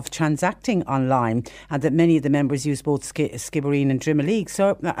convenience of transacting online, and that many of the members use both Skibbereen and Drimoleague.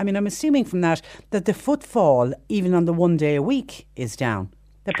 So, I mean, I'm assuming from that the footfall, even on the one day a week, is down.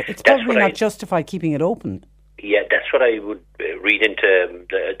 It's probably not justified keeping it open. Yeah, that's what I would read into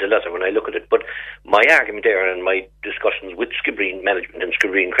the letter when I look at it. But my argument there, and my discussions with Skibbereen Management and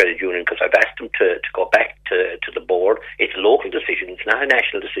Skibbereen Credit Union, because I've asked them to go back to the board. It's a local decision, it's not a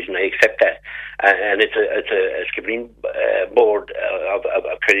national decision, I accept that. And it's a Skibbereen board of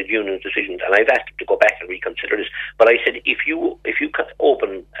credit union decisions, and I've asked them to go back and reconsider this. But I said, if you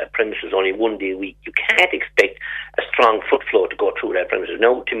open premises only one day a week, you can't expect a strong foot flow to go through that premises.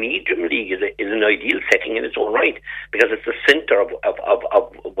 Now, to me, Drimoleague is an ideal setting in its own right, because it's the centre of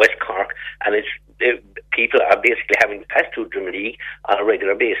West Cork, and it's people are basically having to pass through Drimmen League on a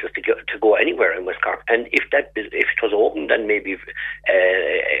regular basis to go anywhere in West Cork. And if it was open, then maybe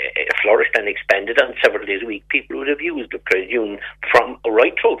flourished and expanded on several days a week, people would have used the credit union from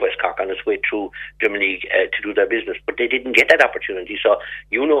right through West Cork on its way through Drimmen League to do their business. But they didn't get that opportunity. So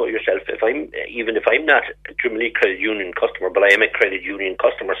you know yourself, even if I'm not a Drimmen League credit union customer, but I am a credit union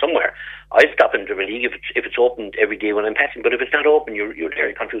customer somewhere, I'll stop in Drimmen League if it's open every day when I'm passing. But if it's not open, you're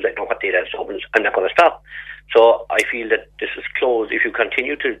very confused. I don't know what day that's open. I'm not going to stop. So I feel that this is closed. If you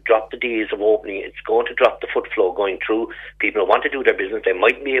continue to drop the days of opening, it's going to drop the foot flow going through. People want to do their business. They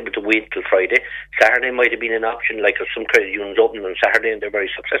might be able to wait till Friday. Saturday might have been an option, like some credit unions open on Saturday and they're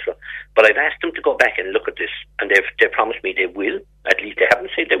very successful. But I've asked them to go back and look at this, and they promised me they will. At least they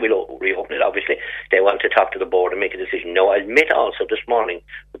haven't said they will reopen it. Obviously, they want to talk to the board and make a decision. Now, I met also this morning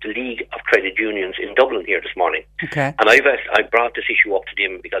with the League of Credit Unions in Dublin here this morning. Okay. And I brought this issue up to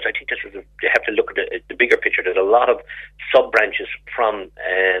them because I think they have to look at the bigger picture. There's a lot of sub-branches from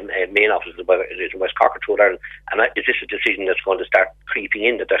main offices in West Cork and Ireland, and is this a decision that's going to start creeping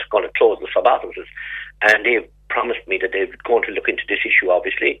in, that they're going to close the sub-offices? And they've promised me that they're going to look into this issue,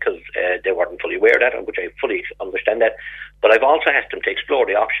 obviously, because they weren't fully aware of that, which I fully understand that. But I've also asked them to explore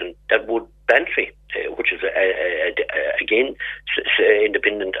the option that would Bantry, which is again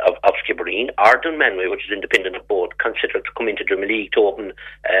independent of Skibbereen, or Dunmanway, which is independent of both, consider to come into Drimmen League to open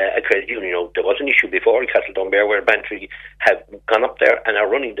a credit union. You know, there was an issue before in Castletownbere where Bantry have gone up there and are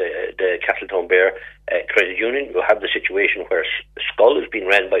running the Castletownbere credit union. You have the situation where Skull is being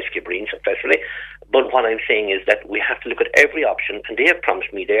ran by Skibbereen successfully. But what I'm saying is that we have to look at every option, and they have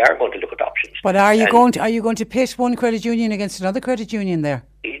promised me they are going to look at options. But are you going to pit one credit union against another credit union there?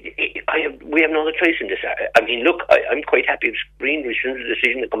 We have no other choice in this. I mean, look, I'm quite happy if Green rescinds the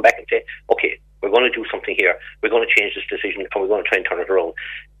decision to come back and say, okay, we're going to do something here. We're going to change this decision and we're going to try and turn it around.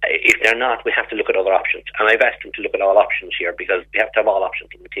 If they're not, we have to look at other options. And I've asked them to look at all options here because we have to have all options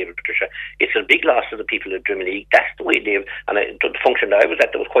on the table, Patricia. It's a big loss to the people of Drimmen League. That's the way they've, and the function that I was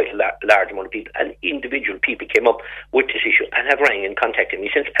at, there was quite a large amount of people, and individual people came up with this issue and have rang and contacted me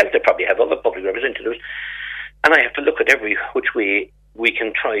since, as they probably have other public representatives. And I have to look at every which way we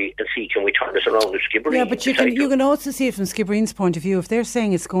can try and see, can we turn this around with Skibbereen? Yeah, but you can also see it from Skibbereen's point of view. If they're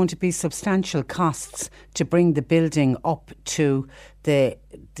saying it's going to be substantial costs to bring the building up to the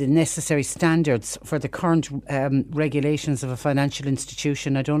necessary standards for the current regulations of a financial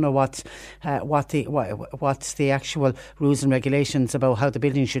institution. I don't know what's the actual rules and regulations about how the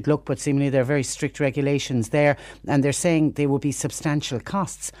building should look, but seemingly there are very strict regulations there, and they're saying there will be substantial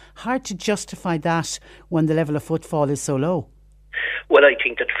costs. Hard to justify that when the level of footfall is so low. Well, I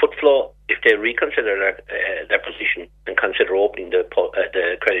think that footflow, if they reconsider their position and consider opening the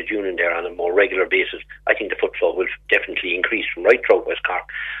credit union there on a more regular basis, I think the footflow will definitely increase from right throughout West Cork.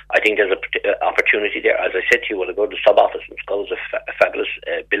 I think there's an opportunity there. As I said to you a while ago, the sub-office in Skull is a fabulous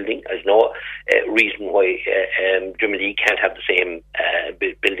building. There's no reason why Drimmen League can't have the same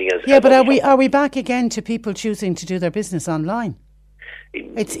building as... Yeah, but are we back again to people choosing to do their business online?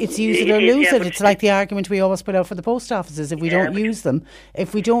 It's use it or lose it. It's like the argument we always put out for the post offices. If we don't use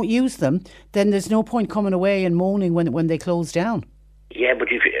them, then there's no point coming away and moaning when they close down. Yeah, but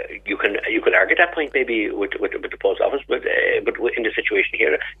you could argue that point maybe with the post office, but in the situation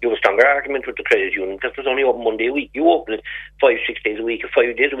here, you have a stronger argument with the credit union because there's only open 1 day a week. You open it 5-6 days a week,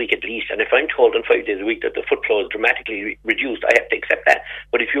 5 days a week at least. And if I'm told in 5 days a week that the foot flow is dramatically reduced, I have to accept that.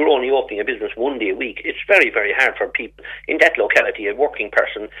 But if you're only opening a business 1 day a week, it's very, very hard for people in that locality, a working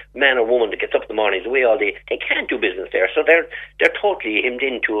person, man or woman that gets up in the mornings away all day, they can't do business there. So they're totally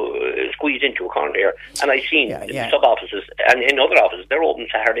squeezed into a corner there. And I've seen sub offices and in other offices, they're open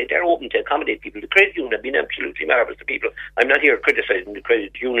Saturday, they're open to accommodate people. The credit union have been absolutely marvellous to people. I'm not here criticising the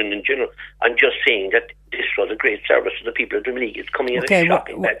credit union in general. I'm just saying that this was a great service to the people of Drimmen League. It's coming in a shock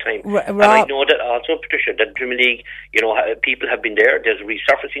in that time. And I know that also, Patricia, that Drimmen League, people have been there. There's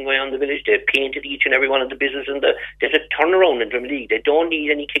resurfacing going on in the village. They've painted each and every one of the businesses. There's a turnaround in Drimmen League. They don't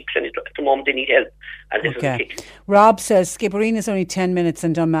need any kicks at the moment. They need help. And this is a kick. Rob says Skibbereen is only 10 minutes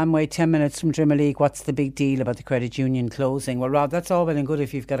and Dunmanway 10 minutes from Drimmen League. What's the big deal about the credit union closing? Well, Rob, that's all well and good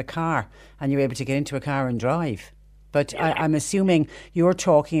if you've got a car and you're able to get into a car and drive. But I'm assuming you're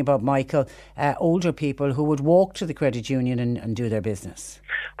talking about, Michael, older people who would walk to the credit union and do their business.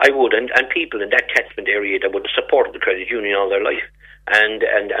 I would, and people in that catchment area that would have supported the credit union all their life. And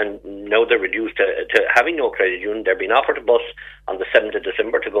now they're reduced to having no credit union. They're being offered a bus on the 7th of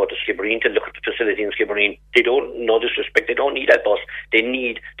December to go to Skibbereen to look at the facility in Skibbereen. They don't, no disrespect, they don't need that bus. They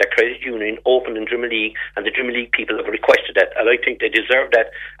need their credit union open in Drimmen League, and the Drimmen League people have requested that, and I think they deserve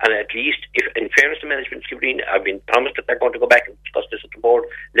that. And at least, if in fairness to management in Skibbereen, I've been promised that they're going to go back and discuss this at the board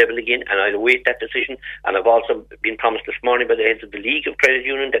level again, and I'll await that decision. And I've also been promised this morning by the heads of the League of Credit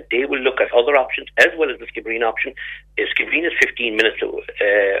Union that they will look at other options as well as the Skibbereen option. Skibbereen is 15 minutes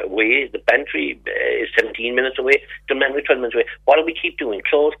away. The Bantry is 17 minutes away. Dunmanway 12 minutes away. What do we keep doing?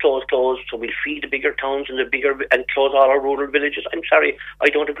 Close, so we'll feed the bigger towns and close all our rural villages. I'm sorry, I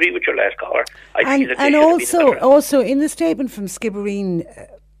don't agree with your last caller. Also in the statement from Skibbereen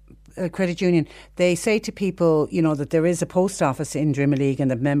Credit Union, they say to people, that there is a post office in Drimoleague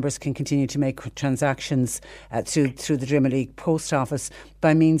and that members can continue to make transactions through the Drimoleague post office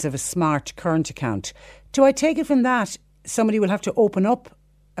by means of a smart current account. Do I take it from that somebody will have to open up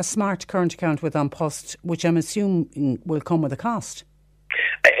a smart current account with An Post, which I'm assuming will come with a cost?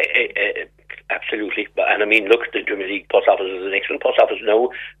 Absolutely. And I mean, look, the Drimoleague post office is an excellent post office now.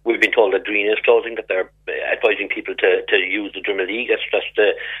 We've been told that Drina is closing, that they're advising people to use the Drimoleague.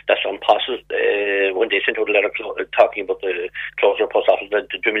 That's An Post. When they sent out a letter talking about the closure of post office,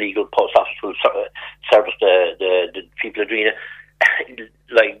 the Drimoleague post office will service the people of Drina.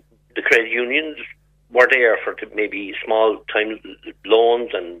 Like the credit unions were there for maybe small time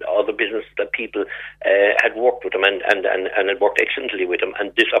loans and other businesses that people had worked with them and had worked excellently with them,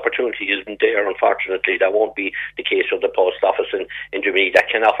 and this opportunity isn't there, unfortunately. That won't be the case of the post office in Germany. That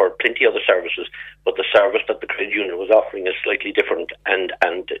can offer plenty of other services, but the service that the credit union was offering is slightly different, and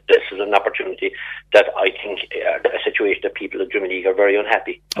this is an opportunity that I think a situation that people in Germany are very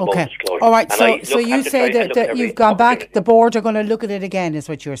unhappy about this closure. All right, so you say that you've gone back, the board are going to look at it again, is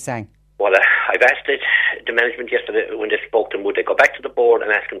what you're saying? Well, I've asked the management yesterday when they spoke to them, would they go back to the board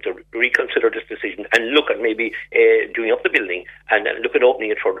and ask them to reconsider this decision and look at maybe doing up the building and look at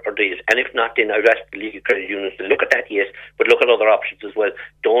opening it for days. And if not, then I've asked the League of Credit Unions to look at that, yes, but look at other options as well.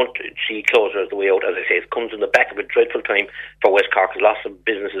 Don't see closure as the way out. As I say, it comes in the back of a dreadful time for West Cork. There's lots of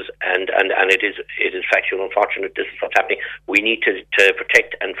businesses and it is factual, unfortunate. This is what's happening. We need to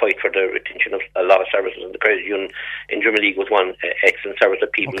protect and fight for the retention of a lot of services, and the Credit Union in Drimoleague was one excellent service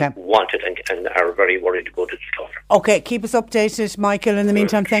that people wanted and are very worried to go to this closure. Okay, keep us updated, Michael. In the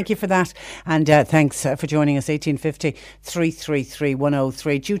meantime, thank you for that, and thanks for joining us. 1850 333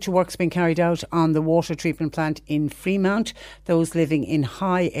 103. Due to works being carried out on the water treatment plant in Fremont, those living in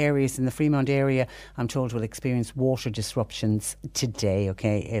high areas in the Fremont area, I'm told, will experience water disruptions today.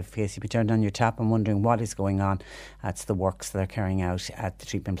 Okay, in case you've turned on your tap and wondering what is going on, that's the works they're carrying out at the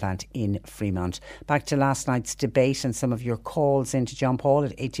treatment plant in Fremont. Back to last night's debate and some of your calls into John Paul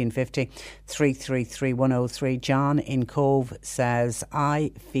at 1850 333 103. John in Cove says,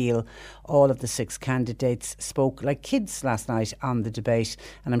 I feel all of the 6 candidates spoke like kids last night on the debate,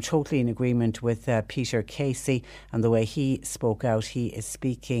 and I'm totally in agreement with Peter Casey and the way he spoke out. He is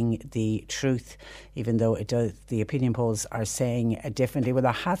speaking the truth, even though the opinion polls are saying differently. Well,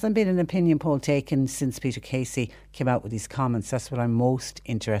 there hasn't been an opinion poll taken since Peter Casey came out with these comments. That's what I'm most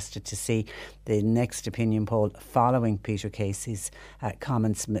interested to see, the next opinion poll following Peter Casey's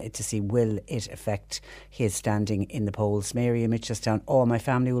comments, to see will it affect his standing in the polls. Mary in Mitchelstown, all my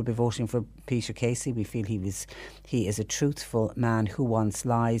family will be voting for Peter Casey. We feel he is a truthful man who wants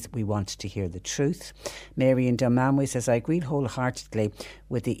lies. We want to hear the truth. Mary in Dunmanway says, I agree wholeheartedly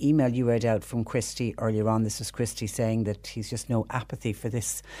with the email you read out from Christy earlier on. This was Christy saying that he's just no apathy for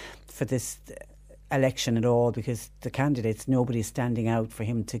this election at all, because the candidates, nobody's standing out for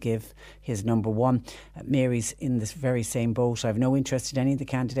him to give his number one. Mary's in this very same boat. I have no interest in any of the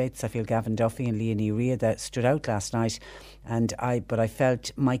candidates. I feel Gavin Duffy and Leonie Ria that stood out last night, but I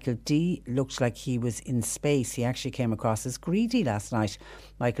felt Michael D looked like he was in space. He actually came across as greedy last night.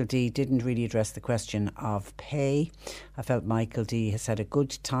 Michael D didn't really address the question of pay. I felt Michael D has had a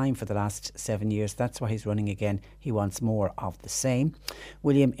good time for the last 7 years. That's why he's running again. He wants more of the same.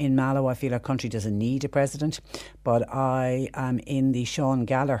 William in Mallow, I feel our country doesn't need a president, but I am in the Sean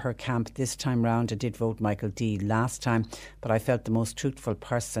Gallagher camp this time round. I did vote Michael D last time, but I felt the most truthful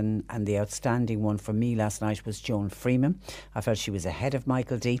person and the outstanding one for me last night was Joan Freeman. I felt she was ahead of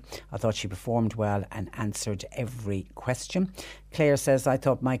Michael D. I thought she performed well and answered every question. Claire says, I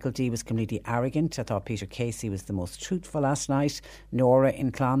thought Michael D was completely arrogant. I thought Peter Casey was the most truthful last night. Nora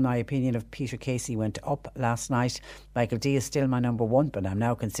in Clon, my opinion of Peter Casey went up last night. Michael D is still my number one, but I'm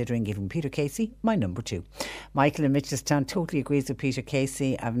now considering giving Peter Casey my number two. Michael in Mitchelstown totally agrees with Peter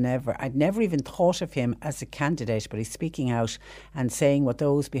Casey. I'd never even thought of him as a candidate, but he's speaking out and saying what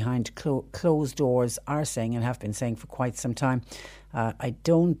those behind closed doors are saying and have been saying for quite some time. I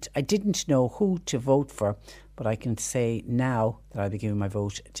didn't know who to vote for, but I can say now that I'll be giving my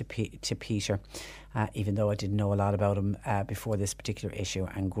vote to Peter, even though I didn't know a lot about him before this particular issue.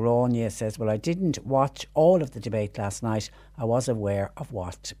 And Grania says, well, I didn't watch all of the debate last night. I was aware of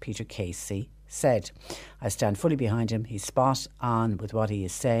what Peter Casey said. I stand fully behind him. He's spot on with what he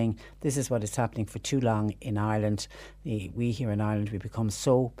is saying. This is what is happening for too long in Ireland. We here in Ireland, we become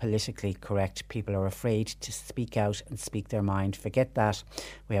so politically correct. People are afraid to speak out and speak their mind. Forget that.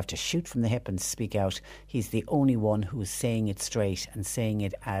 We have to shoot from the hip and speak out. He's the only one who is saying it straight and saying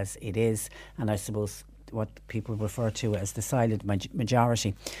it as it is. And I suppose what people refer to as the silent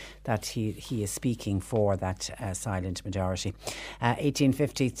majority, that he is speaking for that silent majority.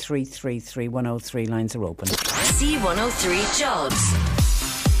 1850 333 103, lines are open. C103 Jobs.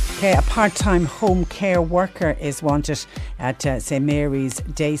 Okay, a part-time home care worker is wanted at St Mary's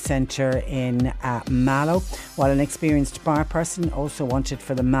Day Centre in Mallow, while an experienced bar person also wanted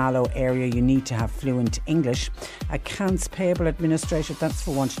for the Mallow area. You need to have fluent English. Accounts payable administrator, that's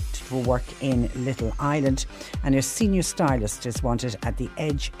for wanted for work in Little Island, and your senior stylist is wanted at the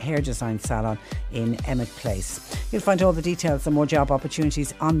Edge Hair Design Salon in Emmett Place. You'll find all the details and more job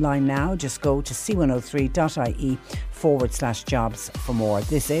opportunities online now. Just go to c103.ie/jobs for more.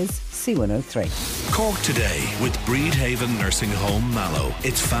 This is C103. Cork Today with Breedhaven Nursing Home Mallow.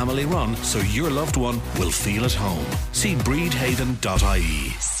 It's family run, so your loved one will feel at home. See breedhaven.ie.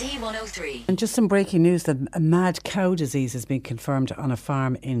 C103. And just some breaking news that a mad cow disease has been confirmed on a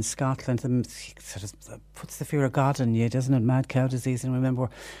farm in Scotland. It sort of puts the fear of God in you, doesn't it? Mad cow disease. And remember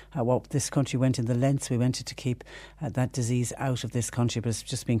what this country went in the lengths we went to keep that disease out of this country, but it's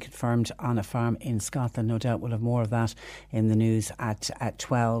just been confirmed on a farm in Scotland. No doubt we'll have more of that in the news at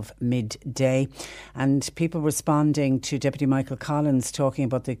 12 midday. And people responding to Deputy Michael Collins talking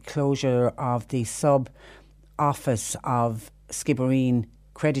about the closure of the sub-office of Skibbereen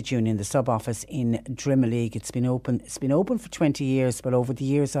Credit Union, the sub-office in Drimoleague. It's been open for 20 years, but over the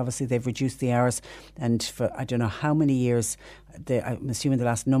years, obviously, they've reduced the hours. And for I don't know how many years, I'm assuming the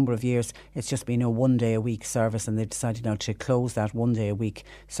last number of years, it's just been a 1 day a week service, and they've decided now to close that 1 day a week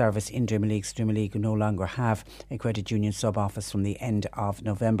service in Drimoleague. So Drimoleague will no longer have a credit union sub-office from the end of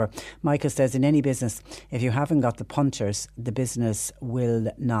November. Michael says, in any business, if you haven't got the punters, the business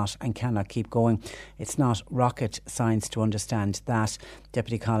will not and cannot keep going. It's not rocket science to understand that.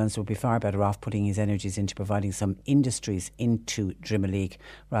 Deputy Collins would be far better off putting his energies into providing some industries into Drimoleague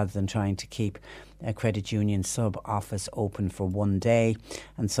rather than trying to keep a credit union sub-office open for 1 day.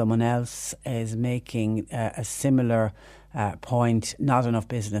 And someone else is making a similar point, not enough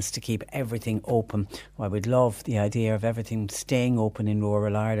business to keep everything open. Well, we'd love the idea of everything staying open in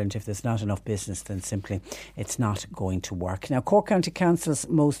rural Ireland. If there's not enough business, then simply it's not going to work. Now, Cork County Council's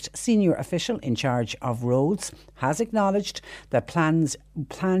most senior official in charge of roads has acknowledged that planned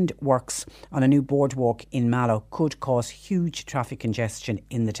works on a new boardwalk in Mallow could cause huge traffic congestion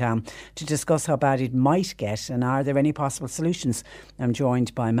in the town. To discuss how bad it might get and are there any possible solutions, I'm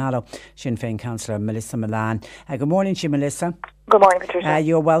joined by Mallow Sinn Féin councillor Melissa Milan. Good morning to you, Melissa. Good morning, Patricia.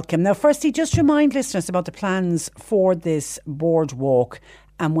 You're welcome. Now, firstly, just remind listeners about the plans for this boardwalk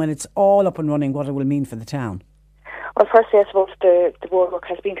and when it's all up and running, what it will mean for the town. Well, firstly, I suppose the boardwalk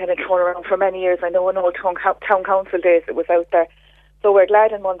has been kind of thrown around for many years. I know in old town council days it was out there. So we're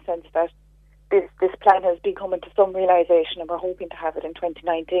glad in one sense that this plan has been coming to some realisation, and we're hoping to have it in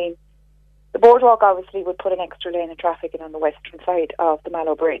 2019. The boardwalk obviously would put an extra lane of traffic in on the western side of the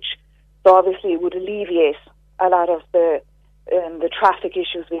Mallow Bridge. So obviously it would alleviate a lot of the traffic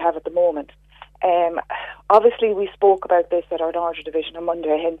issues we have at the moment. Obviously we spoke about this at our Northern Division on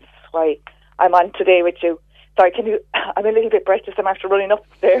Monday, hence why I'm on today with you. Sorry, I'm a little bit breathless. I'm after running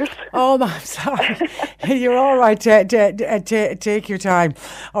upstairs. Oh, I'm sorry. You're all right. Take your time.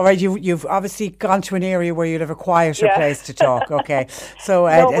 All right, you've obviously gone to an area where you'd have a quieter place to talk. Okay, so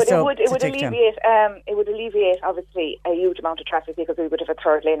it would alleviate obviously a huge amount of traffic because we would have a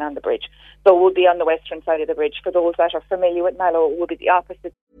third lane on the bridge. So it would be on the western side of the bridge. For those that are familiar with Mallow, it would be the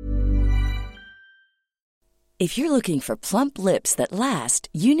opposite. If you're looking for plump lips that last,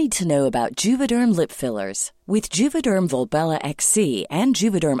 you need to know about Juvederm lip fillers. With Juvederm Volbella XC and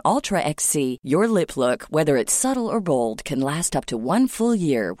Juvederm Ultra XC, your lip look, whether it's subtle or bold, can last up to 1 full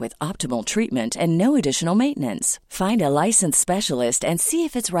year with optimal treatment and no additional maintenance. Find a licensed specialist and see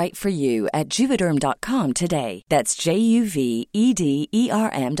if it's right for you at Juvederm.com today. That's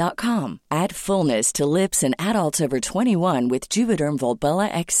JUVEDERM.com. Add fullness to lips in adults over 21 with Juvederm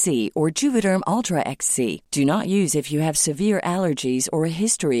Volbella XC or Juvederm Ultra XC. Do not use if you have severe allergies or a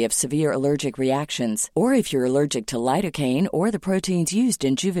history of severe allergic reactions, or if you're you're allergic to lidocaine or the proteins used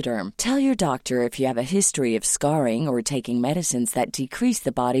in Juvederm. Tell your doctor if you have a history of scarring or taking medicines that decrease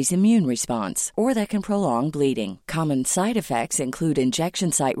the body's immune response or that can prolong bleeding. Common side effects include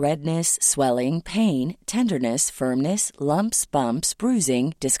injection site redness, swelling, pain, tenderness, firmness, lumps, bumps,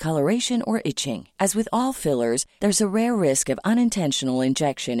 bruising, discoloration, or itching. As with all fillers, there's a rare risk of unintentional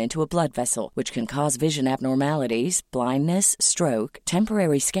injection into a blood vessel, which can cause vision abnormalities, blindness, stroke,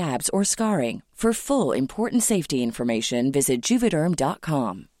 temporary scabs, or scarring. For full, important safety information, visit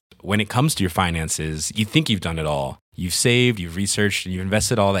Juvederm.com. When it comes to your finances, you think you've done it all. You've saved, you've researched, and you've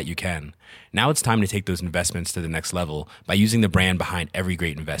invested all that you can. Now it's time to take those investments to the next level by using the brand behind every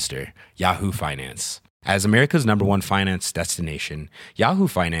great investor, Yahoo Finance. As America's #1 finance destination, Yahoo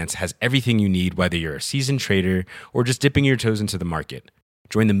Finance has everything you need, whether you're a seasoned trader or just dipping your toes into the market.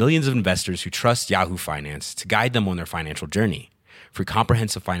 Join the millions of investors who trust Yahoo Finance to guide them on their financial journey. For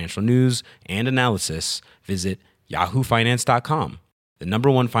comprehensive financial news and analysis, visit yahoofinance.com, the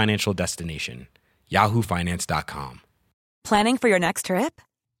 #1 financial destination, yahoofinance.com. Planning for your next trip?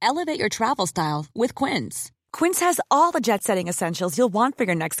 Elevate your travel style with Quince. Quince has all the jet-setting essentials you'll want for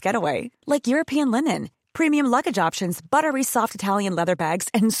your next getaway, like European linen, premium luggage options, buttery soft Italian leather bags,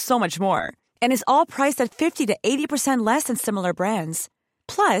 and so much more. And is all priced at 50 to 80% less than similar brands.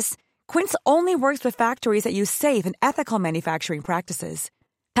 Plus, Quince only works with factories that use safe and ethical manufacturing practices.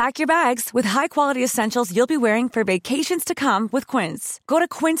 Pack your bags with high-quality essentials you'll be wearing for vacations to come with Quince. Go to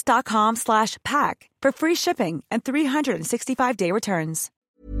quince.com/pack for free shipping and 365-day returns.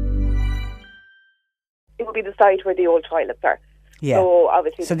 It will be the site where the old toilets are. Yeah. So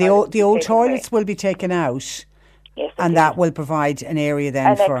obviously, the old toilets will be taken out. Yes, and that will provide an area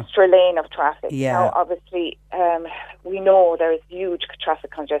then for an extra lane of traffic. Yeah. Now, obviously, we know there is huge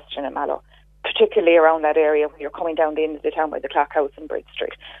traffic congestion in Mallow, particularly around that area where you're coming down the end of the town by the Clock House and Bridge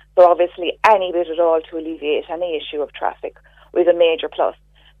Street. So obviously, any bit at all to alleviate any issue of traffic was a major plus.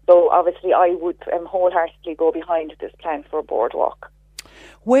 So obviously, I would wholeheartedly go behind this plan for a boardwalk.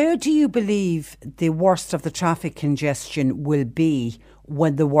 Where do you believe the worst of the traffic congestion will be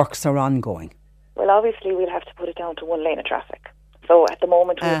when the works are ongoing? Well, obviously, we'll have to put it down to one lane of traffic. So at the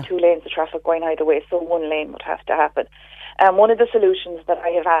moment, we have 2 lanes of traffic going either way, so one lane would have to happen. One of the solutions that I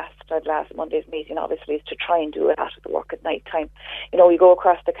have asked at last Monday's meeting, obviously, is to try and do a lot of the work at night time. You know, you go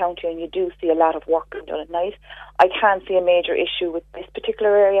across the county and you do see a lot of work being done at night. I can't see a major issue with this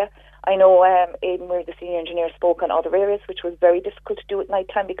particular area. I know Aidan Weir, the senior engineer, spoke on other areas, which was very difficult to do at night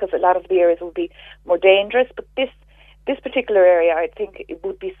time because a lot of the areas would be more dangerous. But this particular area, I think it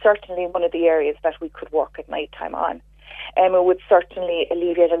would be certainly one of the areas that we could work at night time on. It would certainly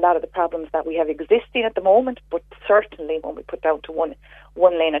alleviate a lot of the problems that we have existing at the moment, but certainly when we put down to one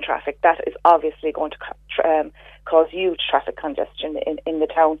lane of traffic, that is obviously going to cause huge traffic congestion in the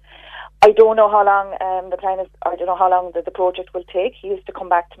town. I don't know how long the plan is. I don't know how long the project will take. He used to come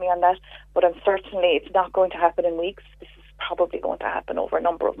back to me on that, but certainly it's not going to happen in weeks. This is probably going to happen over a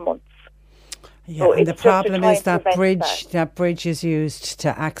number of months. Yeah, so and the problem is that bridge is used to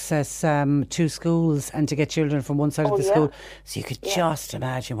access 2 schools and to get children from one side of the school. So you could just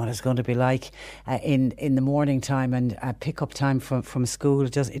imagine what it's going to be like in the morning time and pick up time from school.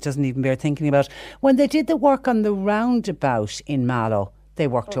 It doesn't even bear thinking about. When they did the work on the roundabout in Mallow, they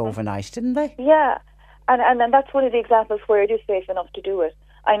worked overnight, didn't they? Yeah, and that's one of the examples where it is safe enough to do it.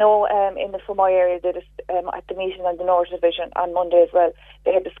 I know in the Fermoy area, at the meeting on the North Division on Monday as well,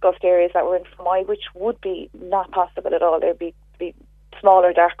 they had discussed areas that were in Fermoy which would be not possible at all. There'd be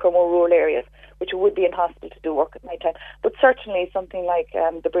smaller, darker, more rural areas which would be impossible to do work at night time. But certainly something like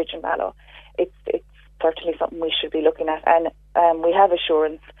the bridge in Mallow, it's certainly something we should be looking at. And we have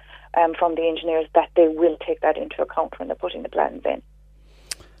assurance from the engineers that they will take that into account when they're putting the plans in.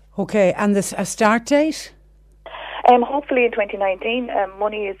 Okay, and a start date? Hopefully in 2019.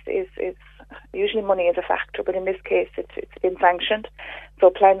 Money is usually money is a factor, but in this case it's been sanctioned, so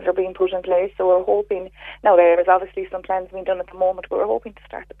plans are being put in place. So we're hoping. Now there is obviously some plans being done at the moment, but we're hoping to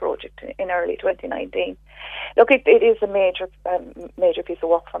start the project in early 2019. Look, it is a major piece of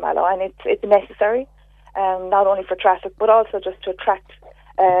work for Mallow, and it's necessary, not only for traffic but also just to attract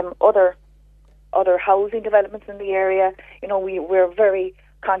other housing developments in the area. You know, we're very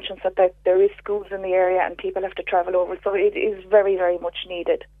conscious that there is schools in the area and people have to travel over, so it is very, very much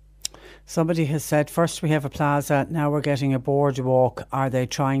needed. Somebody has said, first we have a plaza, now we're getting a boardwalk. Are they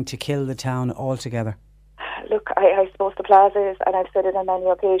trying to kill the town altogether? Look, I suppose the plaza is, and I've said it on many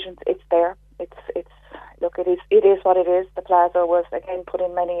occasions, it's there. It is what it is. The plaza was again put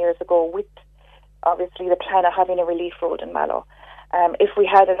in many years ago with obviously the plan of having a relief road in Mallow. If we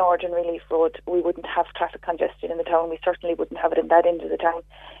had a Northern Relief Road, we wouldn't have traffic congestion in the town. We certainly wouldn't have it in that end of the town.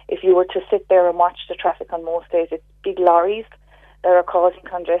 If you were to sit there and watch the traffic on most days, it's big lorries that are causing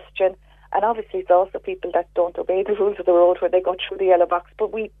congestion. And obviously it's also people that don't obey the rules of the road where they go through the yellow box.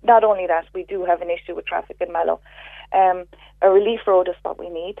 But not only that, we do have an issue with traffic in Mallow. A relief road is what we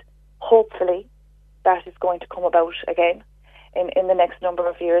need. Hopefully that is going to come about again in the next number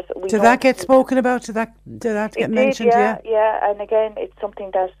of years. Did that get spoken about? Did that get mentioned? Yeah. And again, it's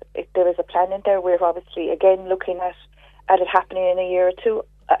something that there is a plan in there. We're obviously again looking at it happening in a year or two.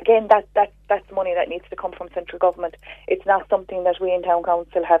 Again, that's money that needs to come from central government. It's not something that we in town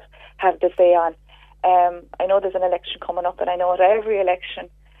council have to say on. I know there's an election coming up, and I know at every election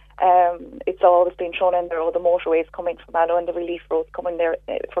it's always been thrown in there, the motorways coming from Mallow and the relief roads coming there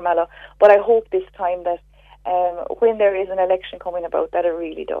from Mallow. But I hope this time that when there is an election coming about, that it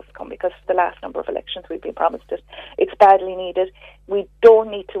really does come, because for the last number of elections we've been promised it. It's badly needed. We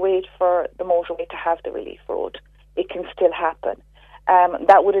don't need to wait for the motorway to have the relief road. It can still happen.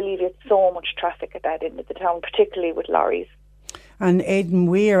 That would alleviate so much traffic at that end of the town, particularly with lorries. And Aidan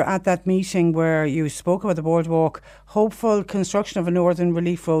Weir, at that meeting where you spoke about the boardwalk, hopeful construction of a Northern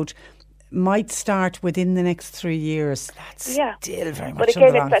Relief Road might start within the next 3 years. That's still very much but again,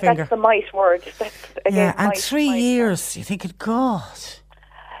 on the wrong finger. That's the might word. And 3 years, you think, God.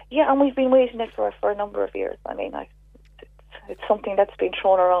 Yeah, and we've been waiting it for a number of years. I mean, it's something that's been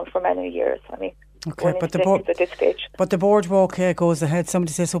thrown around for many years. I mean, okay, but the boardwalk goes ahead.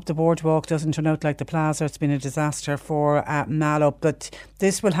 Somebody says, hope the boardwalk doesn't turn out like the plaza. It's been a disaster for Mallow, but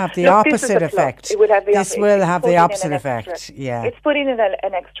this will have the opposite effect. It will have the this will have the opposite effect. Yeah, it's putting in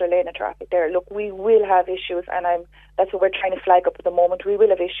an extra lane of traffic there. Look, we will have issues, and that's what we're trying to flag up at the moment. We will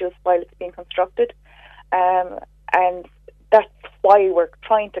have issues while it's being constructed, and that's why we're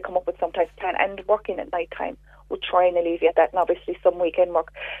trying to come up with some type of plan, and working at night time will try and alleviate that, and obviously some weekend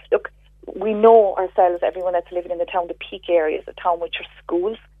work. Look, we know ourselves, everyone that's living in the town, the peak areas of town, which are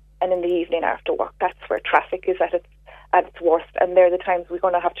schools, and in the evening after work, that's where traffic is at its worst, and they're the times we're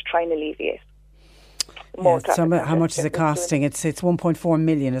going to have to try and alleviate. How much is it costing? It's 1.4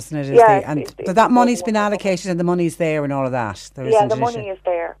 million, isn't it? That money's been allocated, and the money's there and all of that. The money is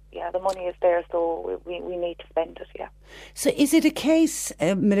there. Yeah, the money is there, so we need to spend it, yeah. So is it a case,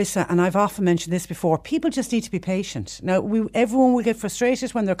 Melissa, and I've often mentioned this before, people just need to be patient. Now, everyone will get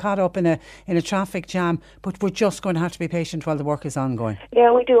frustrated when they're caught up in a traffic jam, but we're just going to have to be patient while the work is ongoing.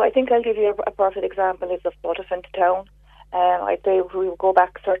 Yeah, we do. I think I'll give you a perfect example is of Butterfint town. I'd say we will go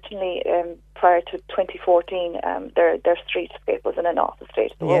back certainly prior to 2014. Their streetscape was in an awful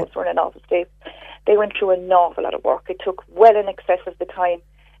state. The roads were in an awful state. They went through an awful lot of work. It took well in excess of the time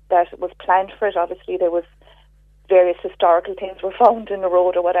that was planned for it. Obviously, there was various historical things were found in the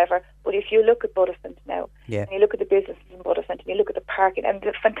road or whatever. But if you look at Butterfint now, and you look at the businesses in Butterfint, and you look at the parking and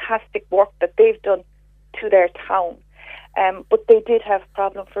the fantastic work that they've done to their town, but they did have a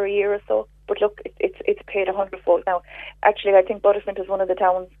problem for a year or so. But look, it's paid 100-fold now. Actually, I think Butterfint is one of the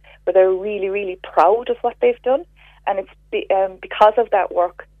towns where they're really, really proud of what they've done, and it's because of that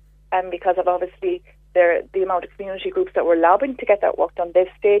work, and because of obviously the amount of community groups that were lobbying to get that work done. They've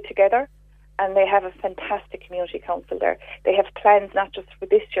stayed together, and they have a fantastic community council there. They have plans not just for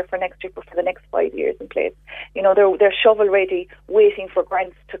this year, for next year, but for the next 5 years in place. You know, they're shovel ready, waiting for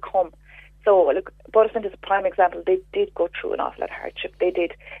grants to come. So, look, Butterfint is a prime example. They did go through an awful lot of hardship. They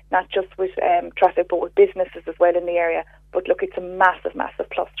did, not just with traffic, but with businesses as well in the area. But look, it's a massive, massive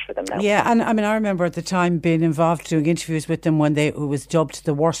plus for them now. Yeah, and I mean, I remember at the time being involved doing interviews with them when it was dubbed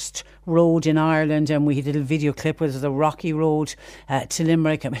the worst road in Ireland, and we did a video clip with the rocky road to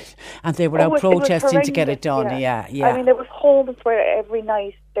Limerick, and they were out protesting to get it done. Yeah. I mean, there was homes where every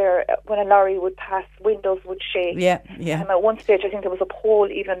night there, when a lorry would pass, windows would shake. Yeah. And at one stage, I think there was a pole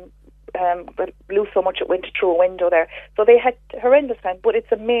even blew so much it went through a window there. So they had horrendous time, but it's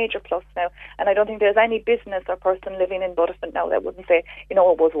a major plus now. And I don't think there's any business or person living in Butterfint now that wouldn't say, you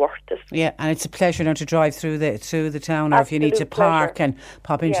know, it was worth it. Yeah, and it's a pleasure now to drive through the town, or if you need to park and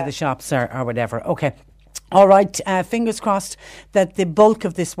pop into the shops or whatever. Okay. All right, fingers crossed that the bulk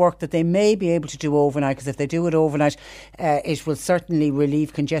of this work that they may be able to do overnight, because if they do it overnight, it will certainly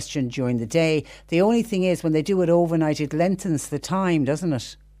relieve congestion during the day. The only thing is, when they do it overnight, it lengthens the time, doesn't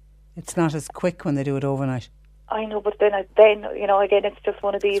it? It's not as quick when they do it overnight. I know, but then you know, again, it's just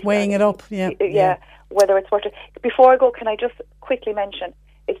one of these. It's weighing it up, yeah. Whether it's worth it. Before I go, can I just quickly mention,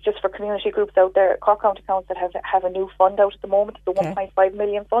 it's just for community groups out there. Cork County Council have a new fund out at the moment. It's a 1.5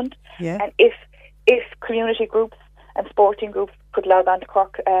 million fund. Yeah. And if community groups and sporting groups could log on to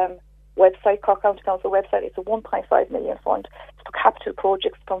Cork website, Cork County Council website, it's a 1.5 million fund to for capital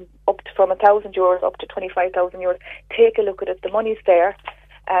projects from €1,000 up to €25,000. Take a look at it. The money's there.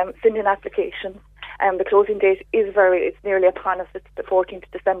 Send in applications. The closing date is it's nearly upon us. It's the 14th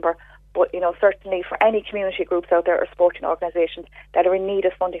of December. But, certainly for any community groups out there or sporting organisations that are in need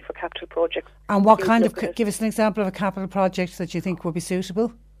of funding for capital projects. And what kind of, give us an example of a capital project that you think would be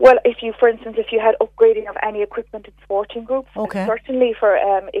suitable? Well, for instance, if you had upgrading of any equipment in sporting groups, okay. Certainly for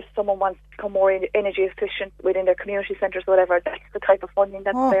if someone wants to become more energy efficient within their community centres or whatever, that's the type of funding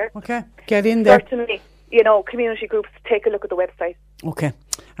that's there. Okay, get in there. Certainly, community groups, take a look at the website. Okay.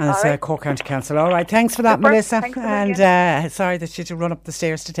 And it's Cork County Council. All right, thanks for that, Super. Melissa. And sorry that she had to run up the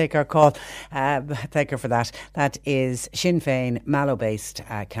stairs to take our call. Thank her for that. That is Sinn Féin Mallow-based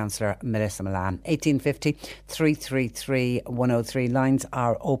councillor Melissa Milan. 1850 333 103. Lines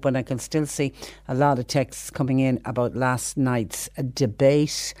are open. I can still see a lot of texts coming in about last night's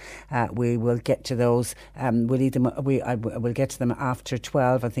debate. We will get to those. We'll get to them after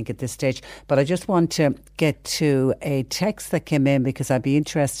 12, I think, at this stage. But I just want to get to a text that came in because I'd be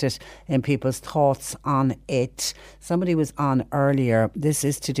interested in people's thoughts on it. Somebody was on earlier. This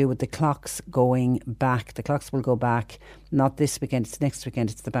is to do with the clocks going back. The clocks will go back not this weekend, it's next weekend.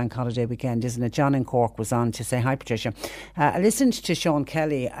 It's the bank holiday weekend, isn't it? John in Cork was on to say, hi Patricia. I listened to Sean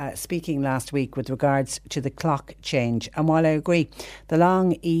Kelly speaking last week with regards to the clock change, and while I agree the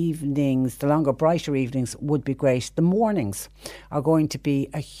long evenings, the longer brighter evenings would be great, the mornings are going to be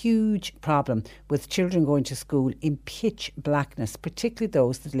a huge problem with children going to school in pitch blackness, particularly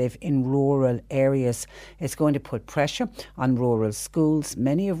those that live in rural areas. It's going to put pressure on rural schools,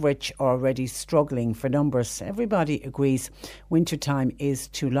 many of which are already struggling for numbers. Everybody agrees wintertime is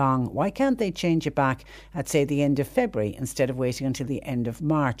too long. Why can't they change it back at, say, the end of February instead of waiting until the end of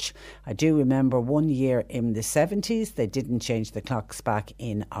March? I do remember one year in the 70s they didn't change the clocks back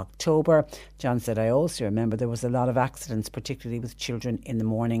in October. John said, I also remember there was a lot of accidents, particularly with children in the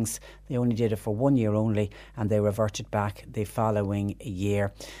mornings. They only did it for 1 year only and they reverted back the following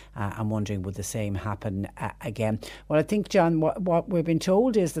year. I'm wondering, would the same happen again? Well, I think, John, what we've been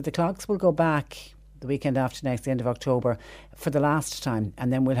told is that the clocks will go back the weekend after next, the end of October, for the last time,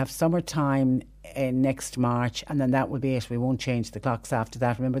 and then we'll have summertime next March, and then that will be it. We won't change the clocks after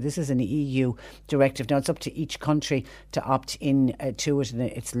that. Remember, this is an EU directive. Now, it's up to each country to opt in to it, and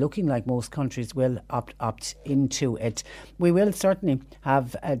it's looking like most countries will opt into it. We will certainly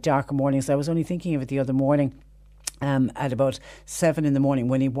have darker mornings. I was only thinking of it the other morning. At about 7 in the morning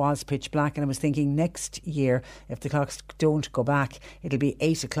when it was pitch black, and I was thinking next year, if the clocks don't go back, it'll be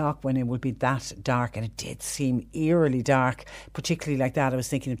 8 o'clock when it will be that dark, and it did seem eerily dark, particularly like that. I was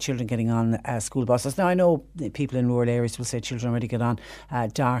thinking of children getting on school buses. Now, I know people in rural areas will say children already get on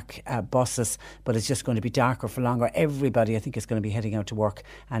dark buses, but it's just going to be darker for longer. Everybody, I think, is going to be heading out to work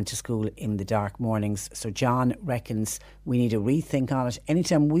and to school in the dark mornings. So John reckons we need a rethink on it.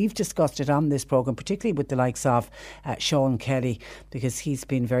 Anytime we've discussed it on this programme, particularly with the likes of Sean Kelly, because he's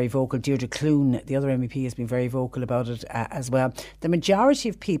been very vocal. Deirdre Clune, the other MEP, has been very vocal about it as well. The majority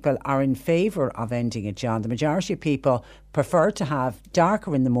of people are in favour of ending it, John. The majority of people prefer to have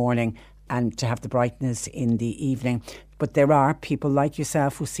darker in the morning and to have the brightness in the evening. But there are people like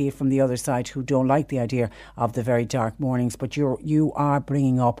yourself who see it from the other side, who don't like the idea of the very dark mornings. But you are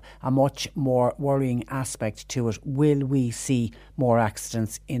bringing up a much more worrying aspect to it. Will we see more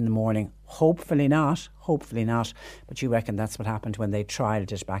accidents in the morning? Hopefully not. But you reckon that's what happened when they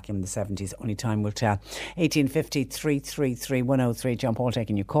trialled it back in the 70s. Only time will tell. 1850 333 103. John Paul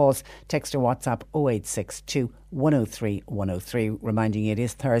taking your calls. Text or WhatsApp 0862 103 103. Reminding you it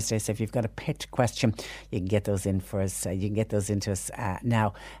is Thursday, so if you've got a pet question, you can get those in for us. You can get those into us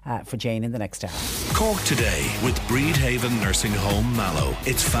now for Jane in the next hour. Cork Today with Breedhaven Nursing Home Mallow.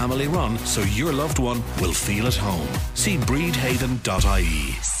 It's family run, so your loved one will feel at home. See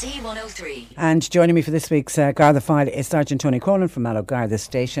breedhaven.ie. C103. And joining me for this week's Garda File is Sergeant Tony Cronin from Mallow Garda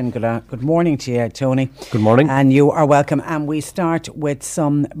Station. Good morning to you, Tony. Good morning. And you are welcome. And we start with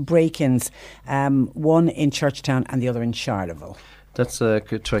some break-ins, one in Churchtown and the other in Charleville. That's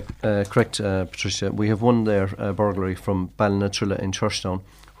correct, Patricia. We have one there, burglary from Ballinatrulla in Churchtown,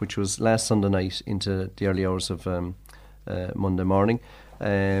 which was last Sunday night into the early hours of Monday morning,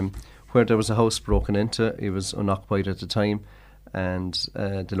 where there was a house broken into. It was unoccupied at the time, and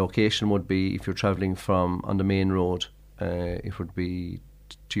the location would be, if you're travelling from on the main road, it would be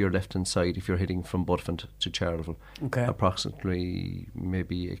to your left hand side if you're heading from Budfont to Charleville, approximately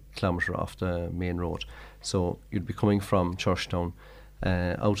maybe a kilometre off the main road. So you'd be coming from Churchtown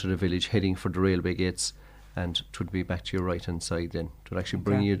out of the village, heading for the railway gates, and it would be back to your right hand side then. It would actually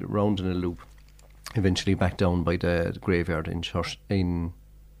bring you round in a loop, eventually back down by the graveyard in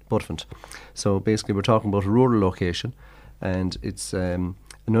Budfont. So basically we're talking about a rural location. and it's an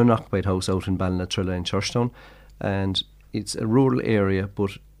unoccupied house out in Ballinatrulla in Churchtown, and it's a rural area,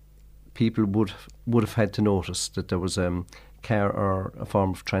 but people would have had to notice that there was car or a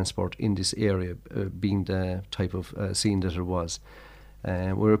form of transport in this area, being the type of scene that it was.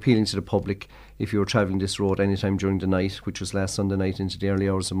 We're appealing to the public, if you were travelling this road anytime during the night, which was last Sunday night into the early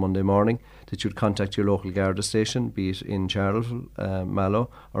hours of Monday morning, that you'd contact your local Garda station, be it in Charleville, Mallow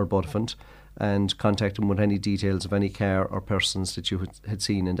or Buttevant, and contact them with any details of any car or persons that you had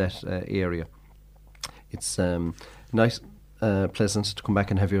seen in that area. It's nice, pleasant to come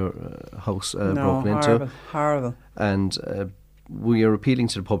back and have your house broken into. Horrible. And we are appealing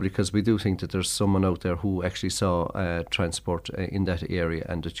to the public because we do think that there's someone out there who actually saw transport in that area,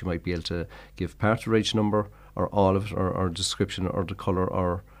 and that you might be able to give part of the reg number or all of it, or description or the colour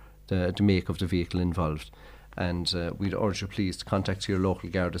or the make of the vehicle involved. And we'd urge you please to contact your local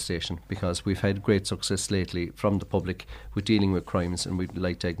Garda station, because we've had great success lately from the public with dealing with crimes, and we'd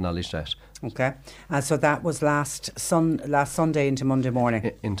like to acknowledge that. Okay. So that was last Sunday into Monday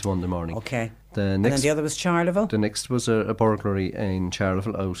morning? Into Monday morning. Okay. And then the other was Charleville? The next was a burglary in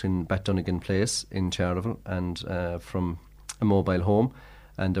Charleville, out in Batdunnigan Place in Charleville, and from a mobile home.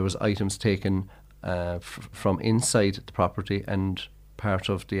 And there was items taken from inside the property and part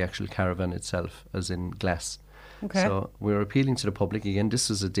of the actual caravan itself, as in glass. Okay. So we're appealing to the public again. This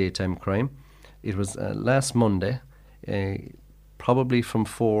is a daytime crime. It was last Monday, probably from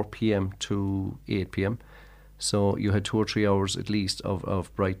 4 p.m. to 8 p.m. So you had 2 or 3 hours at least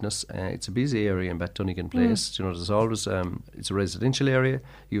of brightness. It's a busy area in Batdunnigan Place. You know, there's always it's a residential area.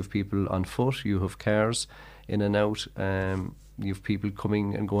 You have people on foot. You have cars in and out. You have people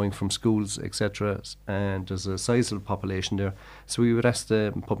coming and going from schools, etc. And there's a sizable population there. So we would ask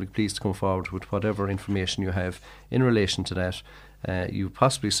the public please to come forward with whatever information you have in relation to that. You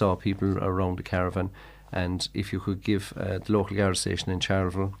possibly saw people around the caravan, and if you could give the local Garda station in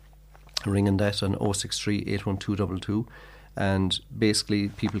Charleville a ring on that on 063 81222, and basically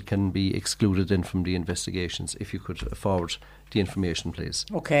people can be excluded then from the investigations if you could forward the information, please.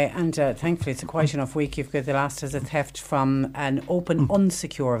 Okay, and thankfully it's a quite enough week. You've got the last as a theft from an open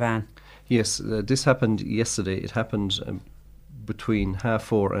unsecure van. Yes, this happened yesterday. It happened between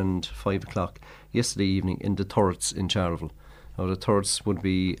 4:30 and 5 o'clock yesterday evening in the Turrets in Charleville. Now the Turrets would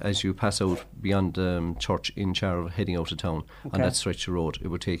be as you pass out beyond church in Charleville, heading out of town. On that stretch of road, it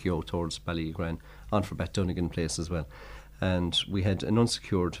would take you out towards Ballygran, on for Batdunnigan Place as well. And we had an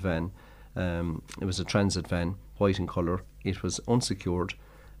unsecured van. It was a transit van, white in colour. It was unsecured,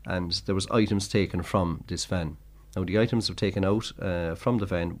 and there was items taken from this van. Now the items were taken out from the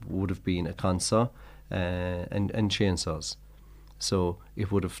van would have been a consaw and chainsaws. So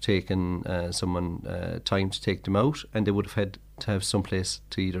it would have taken someone time to take them out, and they would have had to have some place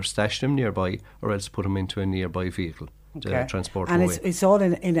to either stash them nearby or else put them into a nearby vehicle. Okay. Transport and away. It's all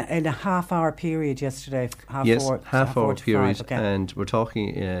in a half-hour period yesterday. Half-hour period, okay. And we're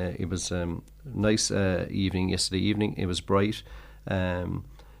talking. It was nice evening yesterday evening. It was bright.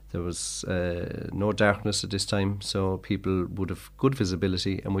 There was no darkness at this time, so people would have good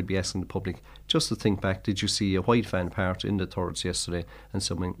visibility, and we'd be asking the public just to think back. Did you see a white van parked in the Turrets yesterday, and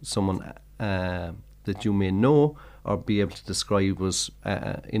someone that you may know or be able to describe was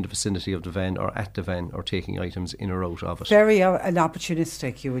in the vicinity of the van or at the van or taking items in or out of it? Very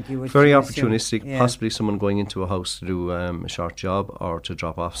opportunistic. You would very opportunistic. Yeah. Possibly someone going into a house to do a short job or to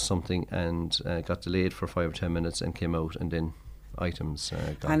drop off something, and got delayed for 5 or 10 minutes and came out, and then items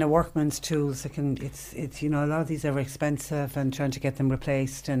gone. And a workman's tools. It's a lot of these are expensive, and trying to get them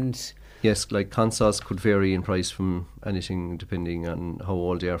replaced. And yes, like consoles could vary in price from anything depending on how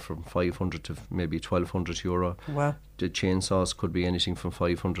old they are, from 500 to maybe €1,200. Wow. The chainsaws could be anything from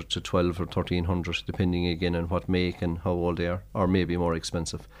 500 to 12 or 1,300, depending again on what make and how old they are, or maybe more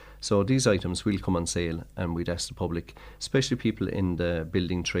expensive. So these items will come on sale, and we'd ask the public, especially people in the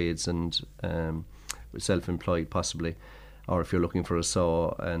building trades and self-employed possibly, or if you're looking for a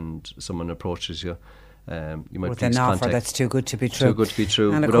saw and someone approaches you, you might with an offer that's too good to be true. Too good to be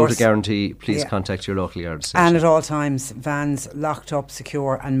true. And without a guarantee, please contact your local Garda station. And at all times, vans locked up,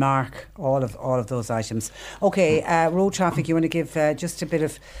 secure, and mark all of those items. Okay, road traffic. You want to give just a bit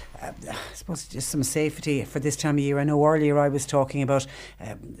of, I suppose, just some safety for this time of year. I know earlier I was talking about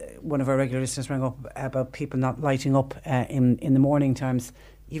one of our regular listeners rang up about people not lighting up in the morning times.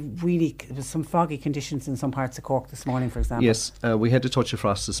 There was some foggy conditions in some parts of Cork this morning, for example. Yes, we had a touch of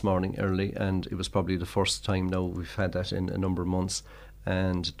frost this morning early, and it was probably the first time now we've had that in a number of months,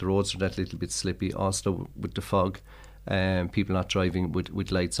 and the roads are that little bit slippy. Also with the fog, people not driving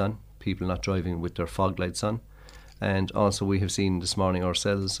with lights on, people not driving with their fog lights on, and also we have seen this morning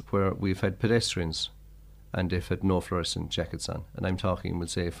ourselves where we've had pedestrians and they've had no fluorescent jackets on. And I'm talking, we'll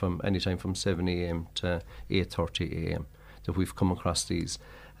say, from any time from 7 a.m. to 8:30 a.m. that we've come across these.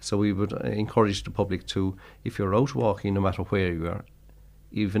 So we would encourage the public to, if you're out walking, no matter where you are,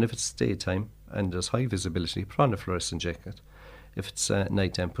 even if it's daytime and there's high visibility, put on a fluorescent jacket. If it's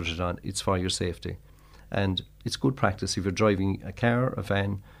night time, put it on. It's for your safety. And it's good practice if you're driving a car, a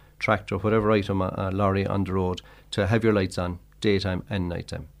van, tractor, whatever item, a lorry on the road, to have your lights on daytime and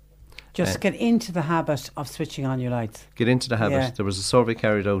nighttime. Just get into the habit of switching on your lights. Get into the habit. Yeah. There was a survey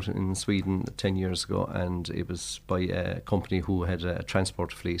carried out in Sweden 10 years ago, and it was by a company who had a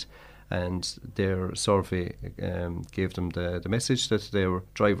transport fleet. And their survey gave them the message that their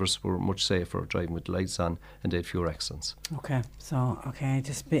drivers were much safer driving with the lights on, and they had fewer accidents. Okay,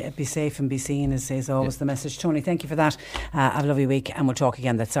 just be safe and be seen is always the message. Tony, thank you for that. Have a lovely week, and we'll talk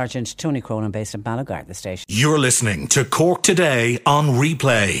again. That's Sergeant Tony Cronin, based in Ballagard, the station. You're listening to Cork Today on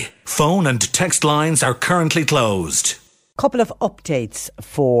replay. Phone and text lines are currently closed. Couple of updates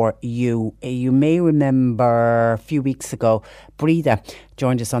for you. You may remember a few weeks ago, Breda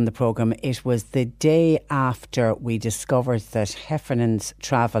joined us on the programme. It was the day after we discovered that Heffernan's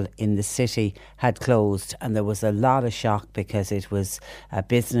Travel in the city had closed, and there was a lot of shock because it was a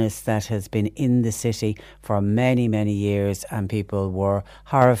business that has been in the city for many, many years, and people were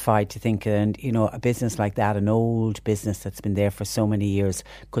horrified to think, and a business like that, an old business that's been there for so many years,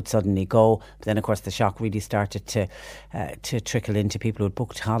 could suddenly go. But then, of course, the shock really started to trickle into people who had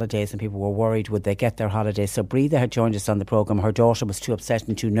booked holidays, and people were worried, would they get their holidays? So Breda had joined us on the programme. Her daughter was too upset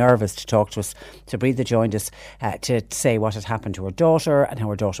and too nervous to talk to us, so Breda joined us to say what had happened to her daughter and how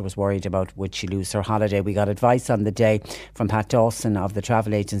her daughter was worried about would she lose her holiday. We got advice on the day from Pat Dawson of the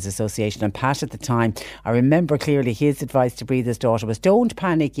Travel Agents Association, and Pat, at the time, I remember clearly his advice to Breda's daughter was don't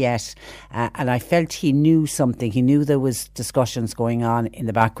panic yet, and I felt he knew something. He knew there was discussions going on in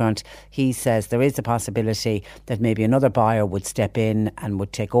the background. He says there is a possibility that maybe another buyer would step in and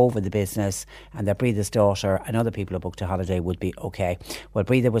would take over the business, and that Breda's daughter and other people who booked a holiday would be okay. Well,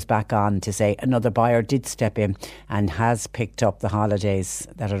 Breda was back on to say another buyer did step in and has picked up the holidays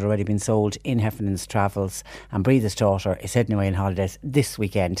that had already been sold in Heffernan's Travels, and Breda's daughter is heading away on holidays this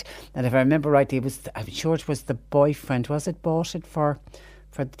weekend. And if I remember rightly, I'm sure it was the boyfriend, was it, bought it for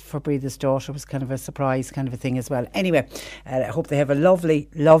Breda's daughter. It was kind of a surprise kind of a thing as well. Anyway, I hope they have a lovely,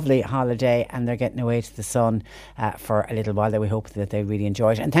 lovely holiday, and they're getting away to the sun for a little while. We hope that they really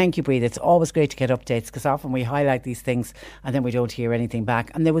enjoy it. And thank you, Breda. It's always great to get updates, because often we highlight these things and then we don't hear anything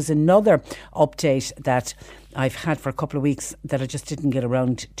back. And there was another update that I've had for a couple of weeks that I just didn't get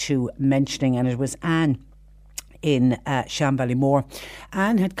around to mentioning, and it was Anne in Shanballymore.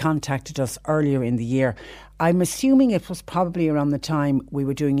 Anne had contacted us earlier in the year. I'm assuming it was probably around the time we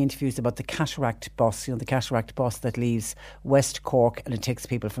were doing interviews about the Cataract bus, the Cataract bus that leaves West Cork, and it takes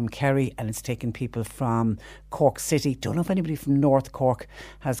people from Kerry, and it's taken people from Cork City. Don't know if anybody from North Cork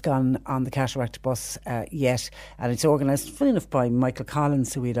has gone on the Cataract bus yet, and it's organised, funny enough, by Michael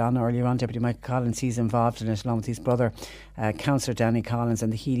Collins, who we had on earlier on, Deputy Michael Collins. He's involved in it along with his brother, Councillor Danny Collins,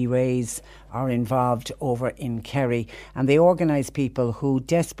 and the Healy Rays are involved over in Kerry, and they organise people who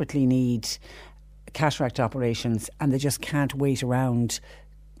desperately need cataract operations, and they just can't wait around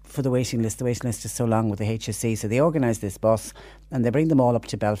for the waiting list. The waiting list is so long with the HSE, so they organise this bus and they bring them all up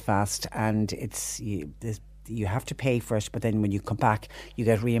to Belfast, and you have to pay for it, but then when you come back you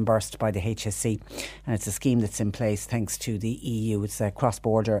get reimbursed by the HSE, and it's a scheme that's in place thanks to the EU. It's a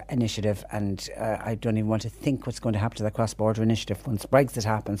cross-border initiative, and I don't even want to think what's going to happen to that cross-border initiative once Brexit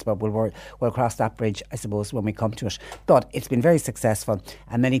happens, but we'll cross that bridge, I suppose, when we come to it. But it's been very successful,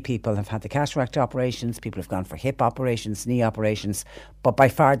 and many people have had the cataract operations, people have gone for hip operations, knee operations, but by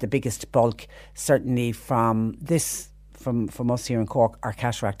far the biggest bulk, certainly from us here in Cork, are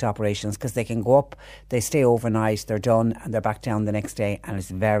cataract operations, because they can go up, they stay overnight, they're done, and they're back down the next day, and it's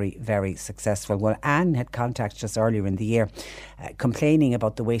very, very successful. Well, Anne had contacted us earlier in the year complaining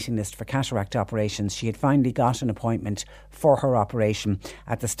about the waiting list for cataract operations. She had finally got an appointment for her operation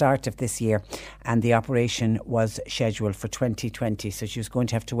at the start of this year, and the operation was scheduled for 2020, so she was going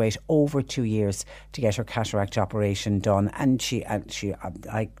to have to wait over 2 years to get her cataract operation done. And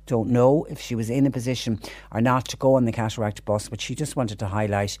I don't know if she was in a position or not to go on the cataract bus, but she just wanted to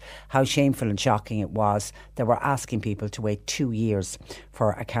highlight how shameful and shocking it was that we're asking people to wait 2 years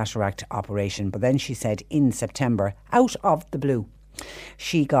for a cataract operation. But then she said in September, out of the blue,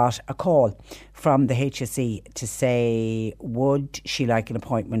 she got a call from the HSE to say would she like an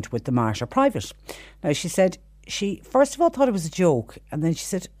appointment with the Martyr Private. Now, she said she first of all thought it was a joke, and then she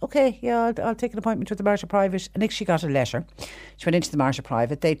said, okay, yeah, I'll take an appointment with the Mater Private. And next she got a letter. She went into the Mater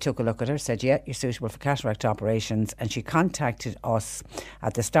Private, they took a look at her, said, yeah, you're suitable for cataract operations, and she contacted us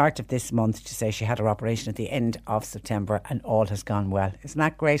at the start of this month to say she had her operation at the end of September and all has gone well. Isn't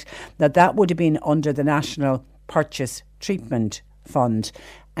that great? Now that would have been under the National Purchase Treatment Fund.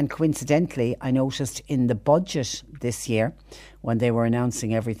 And coincidentally, I noticed in the budget this year, when they were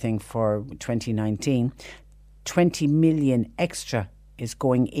announcing everything for 2019, 20 million extra is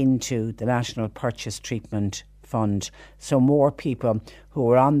going into the National Purchase Treatment Fund. So more people who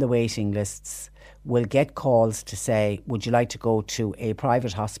are on the waiting lists will get calls to say, would you like to go to a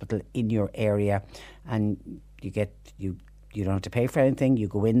private hospital in your area? And you don't have to pay for anything. You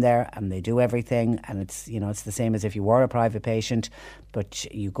go in there and they do everything, and it's the same as if you were a private patient, but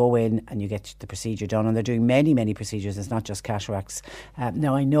you go in and you get the procedure done. And they're doing many procedures. It's not just cataracts.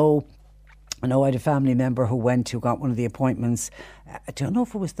 Now I know I had a family member who got one of the appointments. I don't know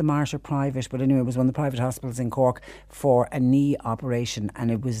if it was the Mater Private, but anyway, it was one of the private hospitals in Cork for a knee operation,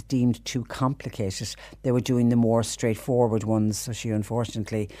 and it was deemed too complicated. They were doing the more straightforward ones, so she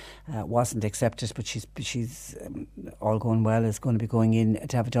unfortunately wasn't accepted. But she's all going well, is going to be going in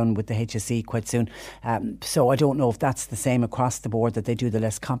to have it done with the HSE quite soon. So I don't know if that's the same across the board, that they do the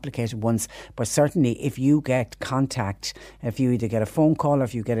less complicated ones. But certainly, if you get contact, if you either get a phone call or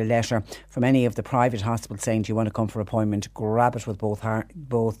if you get a letter from any of the private hospitals saying, do you want to come for appointment, grab it with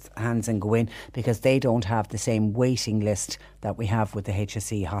both hands and go in, because they don't have the same waiting list that we have with the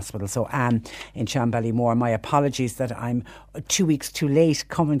HSE hospital. So Anne in Shanballymore, my apologies that I'm 2 weeks too late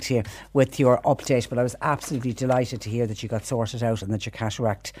coming to you with your update, but I was absolutely delighted to hear that you got sorted out and that your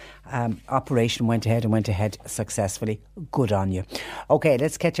cataract operation went ahead successfully. Good on you. Okay,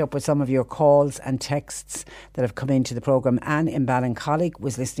 let's catch up with some of your calls and texts that have come into the programme. Anne in Ballincollig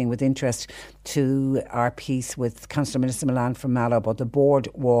was listening with interest to our piece with Councillor Minister Milan from Mallow about the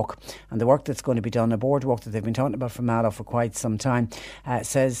boardwalk and the work that's going to be done, a boardwalk that they've been talking about for Mallow for quite some time.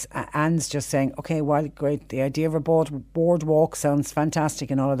 Says Anne's just saying, okay, well, great, the idea of a boardwalk sounds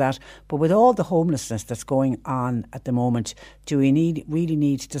fantastic and all of that, but with all the homelessness that's going on at the moment, does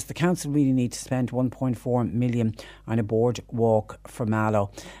the council really need to spend 1.4 million on a boardwalk for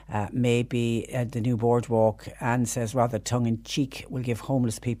Mallow? Maybe the new boardwalk, Anne says, rather tongue-in-cheek, will give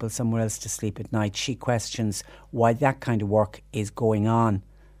homeless people somewhere else to sleep at night. She questions why that kind of work is going on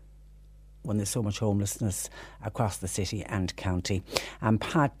when there's so much homelessness across the city and county. And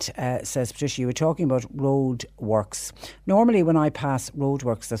Pat says, Patricia, you were talking about road works. Normally when I pass road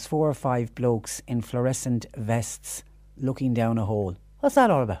works, there's 4 or 5 blokes in fluorescent vests looking down a hole. What's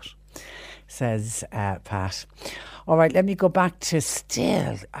that all about? Says Pat. All right, let me go back to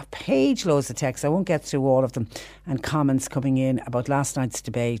still a page loads of texts. I won't get through all of them, and comments coming in about last night's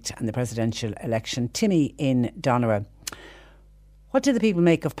debate and the presidential election. Timmy in Donera. What did the people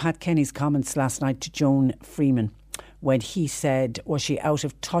make of Pat Kenny's comments last night to Joan Freeman when he said, was she out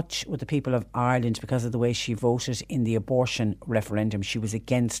of touch with the people of Ireland because of the way she voted in the abortion referendum? She was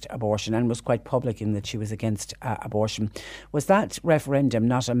against abortion and was quite public in that she was against abortion. Was that referendum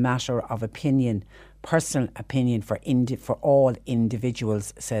not a matter of opinion, personal opinion for all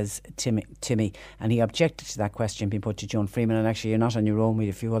individuals, says Timmy. And he objected to that question being put to Joan Freeman. And actually, you're not on your own. We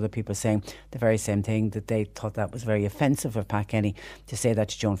had a few other people saying the very same thing, that they thought that was very offensive of Pat Kenny to say that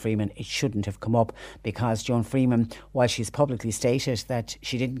to Joan Freeman. It shouldn't have come up, because Joan Freeman, while she's publicly stated that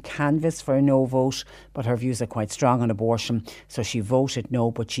she didn't canvass for a no vote, but her views are quite strong on abortion, so she voted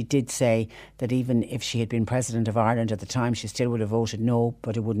no. But she did say that even if she had been President of Ireland at the time, she still would have voted no,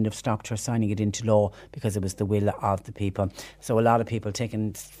 but it wouldn't have stopped her signing it into law, because it was the will of the people. So a lot of people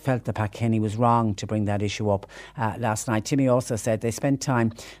felt that Pat Kenny was wrong to bring that issue up last night. Timmy also said they spent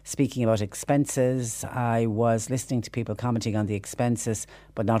time speaking about expenses. I was listening to people commenting on the expenses,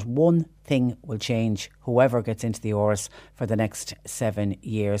 but not one thing will change, whoever gets into the Oras, for the next 7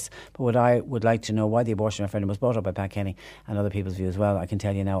 years. But what I would like to know, why the abortion referendum was brought up by Pat Kenny and other people's view as well. I can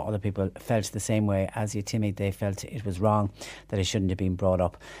tell you now, other people felt the same way as you, Timmy. They felt it was wrong, that it shouldn't have been brought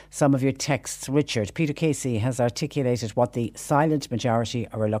up. Some of your texts. Richard, Peter Casey has articulated what the silent majority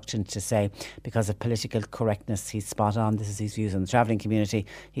are reluctant to say because of political correctness. He's spot on. This is his views on the travelling community.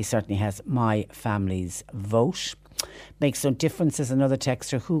 He certainly has my family's vote. Makes no difference, as another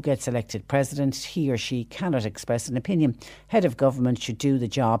texter, who gets elected president. He or she cannot express an opinion. Head of government should do the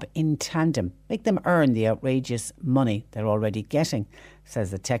job in tandem. Make them earn the outrageous money they're already getting,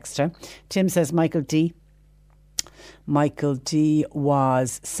 says the texter. Tim says Michael D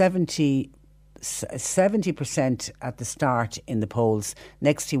was 70 70% at the start in the polls.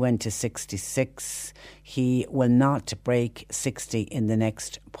 Next he went to 66. He will not break 60 in the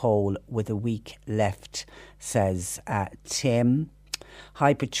next poll with a week left, says Tim.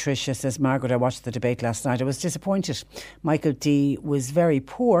 Hi Patricia, says Margaret, I watched the debate last night. I was disappointed. Michael D was very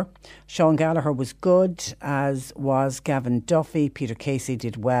poor. Sean Gallagher was good, as was Gavin Duffy. Peter Casey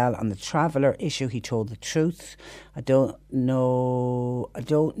did well on the Traveller issue. He told the truth. I don't know.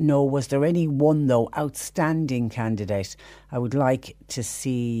 Was there any one, though, outstanding candidate? I would like to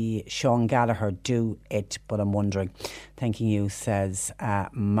see Sean Gallagher do it, but I'm wondering. Thanking you, says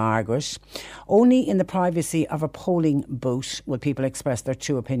Margaret. Only in the privacy of a polling booth will people express their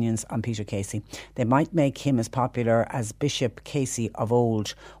true opinions on Peter Casey. They might make him as popular as Bishop Casey of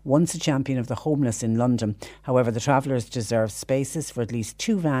old, once a champion of the homeless in London. However, the Travellers deserve spaces for at least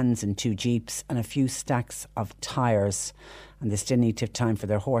 2 vans and 2 jeeps and a few stacks of tyres. And they still need to have time for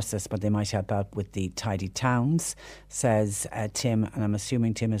their horses, but they might help out with the tidy towns, says Tim. And I'm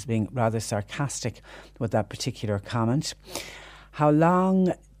assuming Tim is being rather sarcastic with that particular comment. How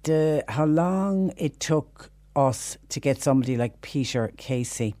long it took us to get somebody like Peter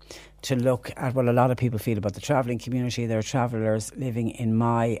Casey to look at what a lot of people feel about the travelling community. There are travellers living in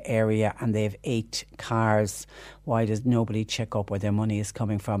my area and they have 8 cars. Why does nobody check up where their money is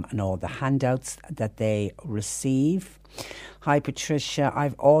coming from and all the handouts that they receive? Hi Patricia,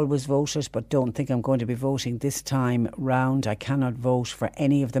 I've always voted but don't think I'm going to be voting this time round. I cannot vote for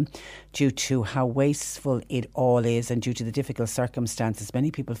any of them due to how wasteful it all is and due to the difficult circumstances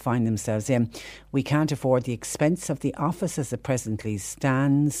many people find themselves in. We can't afford the expense of the office as it presently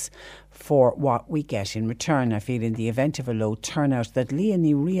stands for what we get in return. I feel in the event of a low turnout that Liam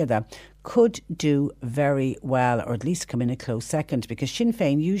Ní Riada could do very well, or at least come in a close second, because Sinn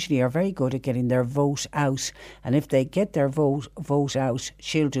Féin usually are very good at getting their vote out, and if they get their vote out,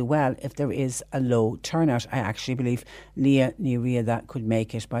 she'll do well if there is a low turnout. I actually believe Liam Ní Riada could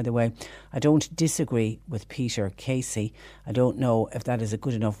make it. By the way, I don't disagree with Peter Casey. I don't know if that is a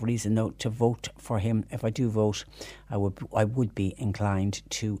good enough reason though to vote for him. If I do vote, I would be inclined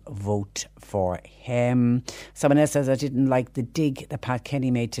to vote for him. Someone else says, I didn't like the dig that Pat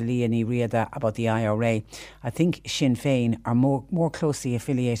Kenny made to Liam Ní Riada about the IRA. I think Sinn Féin are more closely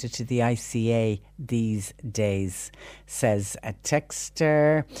affiliated to the ICA these days, says a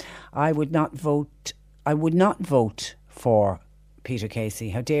texter. I would not vote for Peter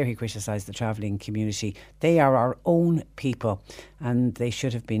Casey. How dare he criticise the travelling community? They are our own people and they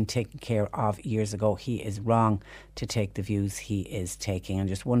should have been taken care of years ago. He is wrong to take the views he is taking. And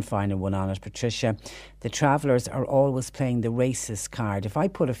just one final one on it, Patricia. The Travellers are always playing the racist card. If I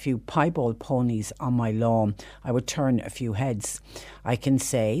put a few piebald ponies on my lawn, I would turn a few heads. I can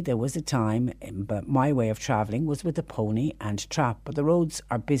say there was a time, but my way of travelling was with a pony and trap. But the roads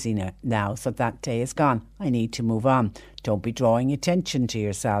are busy now, so that day is gone. I need to move on. Don't be drawing attention to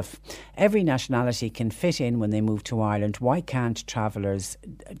yourself. Every nationality can fit in when they move to Ireland. Why can't Travellers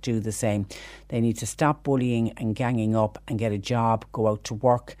do the same? They need to stop bullying and ganging up and get a job, go out to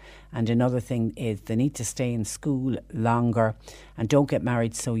work. And another thing is they need to stay in school longer and don't get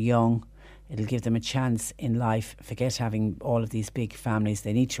married so young. It'll give them a chance in life. Forget having all of these big families.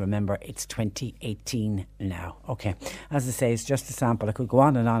 They need to remember it's 2018 now. Okay, as I say, it's just a sample. I could go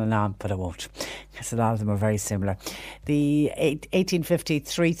on and on and on, but I won't, because a lot of them are very similar. The 1850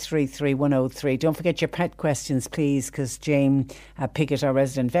 333 103. Don't forget your pet questions, please, because Jane Pickett, our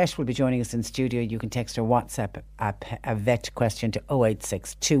resident vet, will be joining us in studio. You can text or WhatsApp a vet question to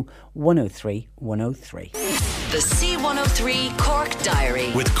 0862 103 103. The C103 Cork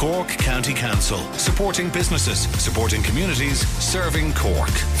Diary. With Cork County Council. Supporting businesses, supporting communities, serving Cork.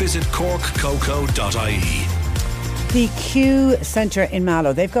 Visit corkcoco.ie. The Q Centre in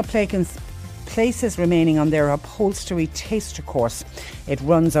Mallow, they've got places remaining on their upholstery taster course. It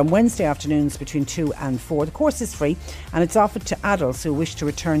runs on Wednesday afternoons between 2 and 4. The course is free and it's offered to adults who wish to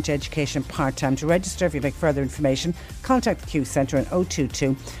return to education part-time. To register, if you'd like further information, contact the Q Centre on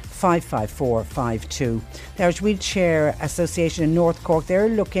 022 55452. The Irish Wheelchair Association in North Cork, they're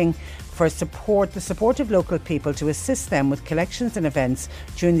looking for the support of local people to assist them with collections and events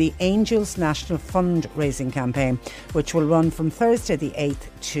during the Angels National Fundraising Campaign, which will run from Thursday the 8th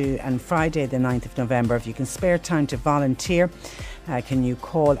and Friday the 9th of November. If you can spare time to volunteer, can you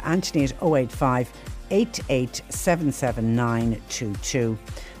call Anthony at 085 88 77922.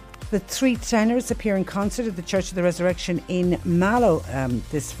 The Three Tenors appear in concert at the Church of the Resurrection in Mallow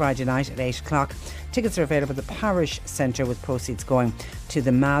this Friday night at 8 o'clock. Tickets are available at the Parish Centre with proceeds going to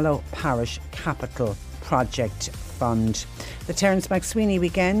the Mallow Parish Capital Project Fund. The Terence McSweeney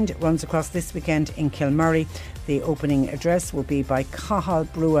weekend runs across this weekend in Kilmurray. The opening address will be by Cathal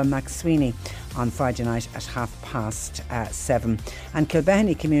Brua McSweeney on Friday night at 7:30. And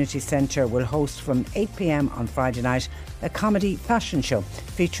Kilbehenny Community Centre will host from 8 p.m. on Friday night a comedy fashion show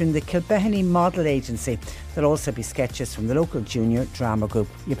featuring the Kilbehenny Model Agency. There'll also be sketches from the local junior drama group.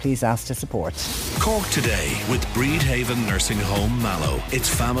 You please ask to support. Cork Today with Breedhaven Nursing Home Mallow. It's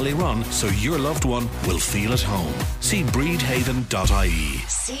family run, so your loved one will feel at home. See breedhaven.ie.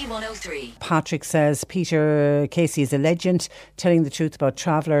 C103. Patrick says Peter Casey is a legend, telling the truth about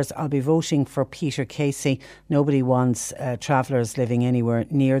travellers. I'll be voting for Peter Casey. Nobody wants travellers living anywhere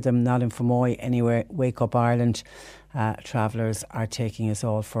near them, not in Fermoy, anywhere. Wake Up Ireland. Travellers are taking us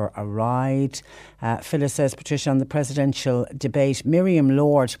all for a ride. Phyllis says, Patricia, on the presidential debate, Miriam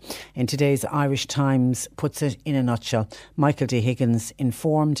Lord in today's Irish Times puts it in a nutshell. Michael D. Higgins,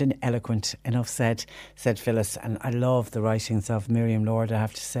 informed and eloquent. Enough said Phyllis. And I love the writings of Miriam Lord, I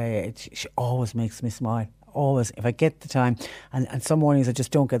have to say. She always makes me smile. Always, if I get the time, and some mornings I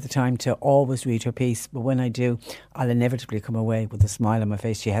just don't get the time to always read her piece, but when I do, I'll inevitably come away with a smile on my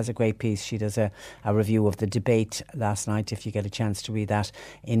face. She has a great piece. She does a review of the debate last night, if you get a chance to read that,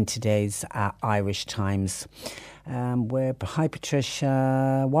 in today's Irish Times. Hi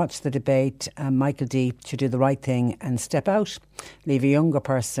Patricia, watch the debate. Michael D should do the right thing and step out. Leave a younger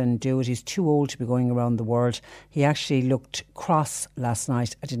person do it. He's too old to be going around the world. He actually looked cross last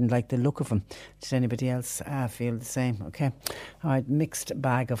night. I didn't like the look of him. Did anybody else feel the same? Okay. All right, mixed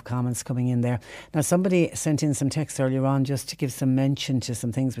bag of comments coming in there. Now somebody sent in some text earlier on just to give some mention to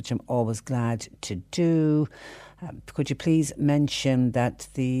some things which I'm always glad to do. Could you please mention that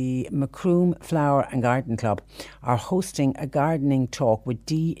the Macroom Flower and Garden Club are hosting a gardening talk with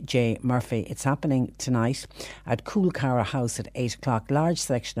DJ Murphy. It's happening tonight at Coolcara House at 8 o'clock. Large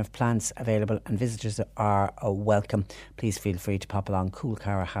selection of plants available and visitors are welcome. Please feel free to pop along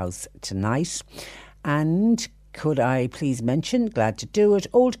Coolcara House tonight. And could I please mention, glad to do it,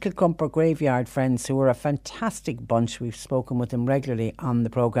 Old Kilcrumper Graveyard friends, who are a fantastic bunch. We've spoken with them regularly on the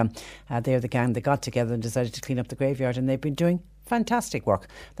programme. They're the gang that got together and decided to clean up the graveyard, and they've been doing fantastic work.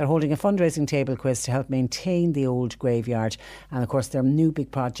 They're holding a fundraising table quiz to help maintain the old graveyard, and of course their new big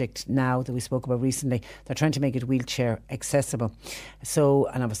project now that we spoke about recently, they're trying to make it wheelchair accessible. So,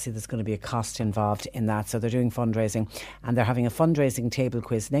 and obviously there's going to be a cost involved in that, so they're doing fundraising, and they're having a fundraising table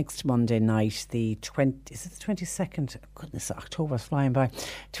quiz next Monday night, the 22nd? Goodness, October's flying by.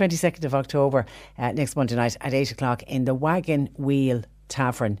 22nd of October, next Monday night at 8 o'clock in the Wagon Wheel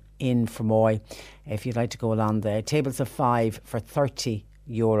Tavern in Fermoy. If you'd like to go along, the tables of 5 for €30.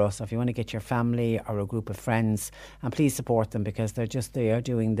 So if you want to get your family or a group of friends, and please support them, because they are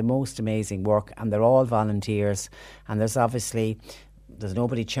doing the most amazing work, and they're all volunteers, and there's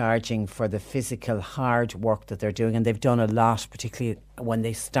nobody charging for the physical hard work that they're doing, and they've done a lot, particularly when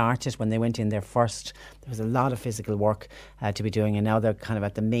they started, when they went in there first. There was a lot of physical work to be doing, and now they're kind of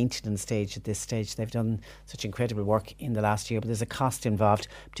at the maintenance stage at this stage. They've done such incredible work in the last year, but there's a cost involved,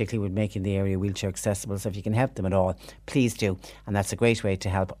 particularly with making the area wheelchair accessible. So if you can help them at all, please do, and that's a great way to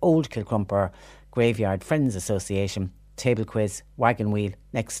help. Old Kilcrumper Graveyard Friends Association table quiz, wagon wheel,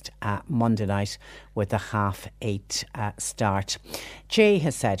 next Monday night with a 8:30 start. Jay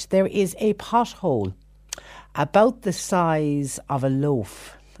has said there is a pothole about the size of a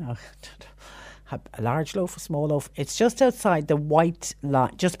loaf. A large loaf, a small loaf. It's just outside the white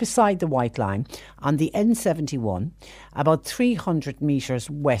line, just beside the white line on the N71, about 300 metres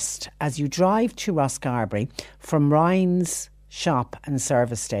west as you drive to Rosscarbery from Ryan's shop and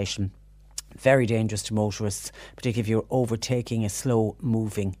service station. Very dangerous to motorists, particularly if you're overtaking a slow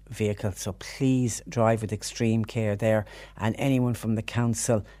moving vehicle. So please drive with extreme care there. And anyone from the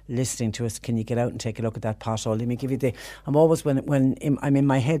council listening to us, can you get out and take a look at that pothole? Let me give you I'm always, when I'm in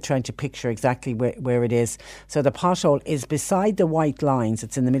my head trying to picture exactly where it is. So the pothole is beside the white lines.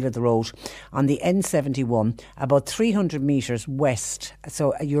 It's in the middle of the road on the N71, about 300 metres west.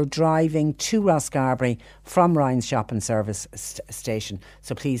 So you're driving to Rosscarbery from Ryan's shop and service station.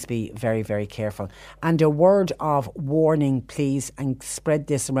 So please be very, very careful. And a word of warning, please, and spread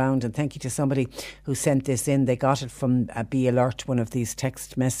this around. And thank you to somebody who sent this in. They got it from Be Alert, one of these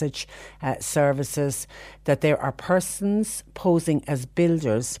text message services, that there are persons posing as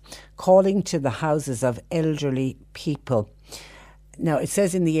builders calling to the houses of elderly people. Now, it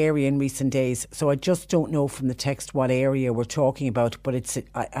says in the area in recent days, so I just don't know from the text what area we're talking about, but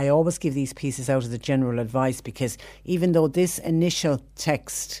I always give these pieces out as a general advice, because even though this initial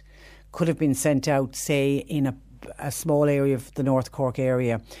text could have been sent out, say, in a small area of the North Cork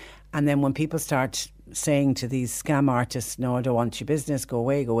area, and then when people start saying to these scam artists, no, I don't want your business, go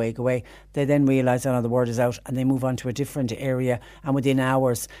away, go away, go away. They then realise, oh no, the word is out, and they move on to a different area, and within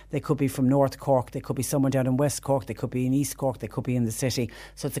hours they could be from North Cork, they could be somewhere down in West Cork, they could be in East Cork, they could be in the city.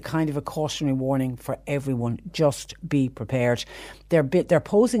 So it's a kind of a cautionary warning for everyone. Just be prepared. They're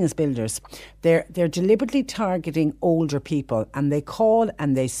posing as builders. They're deliberately targeting older people, and they call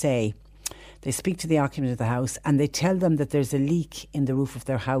and they say, they speak to the occupant of the house and they tell them that there's a leak in the roof of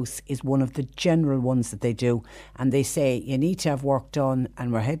their house, is one of the general ones that they do. And they say, you need to have work done,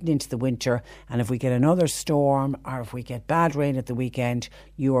 and we're heading into the winter, and if we get another storm or if we get bad rain at the weekend,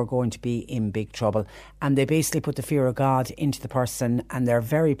 you are going to be in big trouble. And they basically put the fear of God into the person, and they're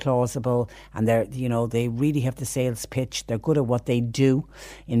very plausible, and they really have the sales pitch. They're good at what they do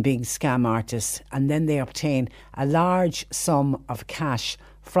in being scam artists, and then they obtain a large sum of cash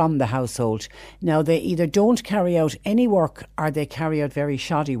from the household. Now, they either don't carry out any work or they carry out very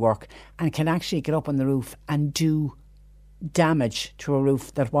shoddy work and can actually get up on the roof and do damage to a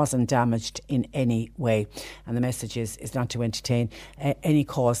roof that wasn't damaged in any way. And the message is not to entertain any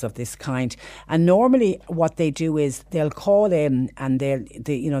cause of this kind. And normally what they do is they'll call in and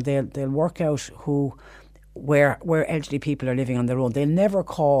they'll work out where elderly people are living on their own. They'll never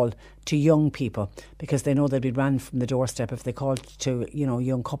call to young people because they know they'll be ran from the doorstep. If they called to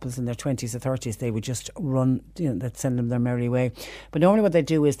young couples in their 20s or 30s, they would just run, they'd send them their merry way. But normally what they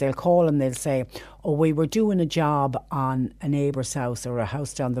do is they'll call and they'll say, oh, we were doing a job on a neighbour's house or a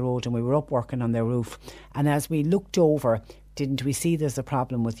house down the road, and we were up working on their roof, and as we looked over, didn't we see there's a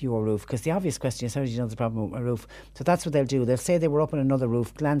problem with your roof? Because the obvious question is, how did you know there's a problem with my roof? So that's what they'll do. They'll say they were up on another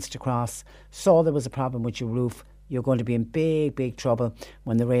roof, glanced across, saw there was a problem with your roof. You're going to be in big, big trouble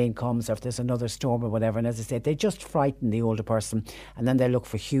when the rain comes, or if there's another storm or whatever. And as I said, they just frighten the older person, and then they look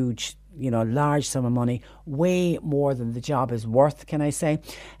for huge, large sum of money, way more than the job is worth, can I say.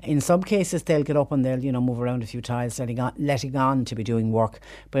 In some cases, they'll get up and they'll, move around a few tiles, letting on to be doing work.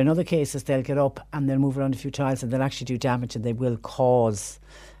 But in other cases, they'll get up and they'll move around a few tiles and they'll actually do damage, and they will cause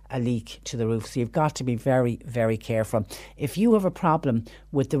a leak to the roof. So you've got to be very, very careful. If you have a problem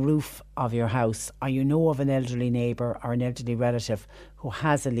with the roof of your house, or you know of an elderly neighbour or an elderly relative who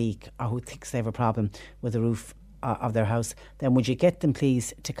has a leak or who thinks they have a problem with the roof of their house, then would you get them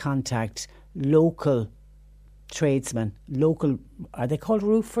please to contact local tradesmen, are they called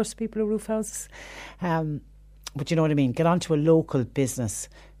roofers, people who roof houses? But you know what I mean, get onto a local business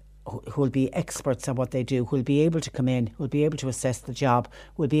who will be experts on what they do, who will be able to come in, who will be able to assess the job,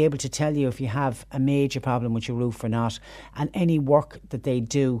 who will be able to tell you if you have a major problem with your roof or not. And any work that they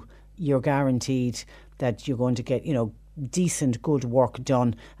do, you're guaranteed that you're going to get, decent, good work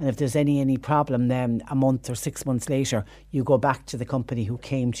done. And if there's any problem, then a month or 6 months later, you go back to the company who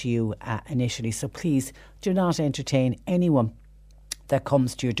came to you initially. So please do not entertain anyone that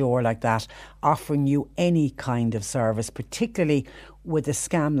comes to your door like that, offering you any kind of service, particularly with a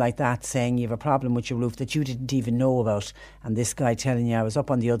scam like that, saying you have a problem with your roof that you didn't even know about, and this guy telling you, I was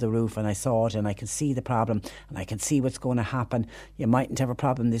up on the other roof and I saw it and I can see the problem and I can see what's going to happen. You mightn't have a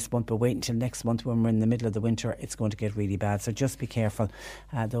problem this month, but wait until next month when we're in the middle of the winter, it's going to get really bad. So just be careful.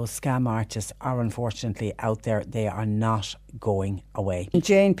 Those scam artists are unfortunately out there. They are not going away.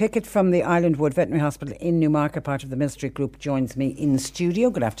 Jane Pickett from the Islandwood Veterinary Hospital in Newmarket, part of the Mill Street Group, joins me in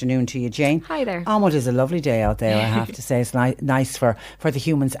studio. Good afternoon to you, Jane. Hi there. What is a lovely day out there, I have to say. It's nice for the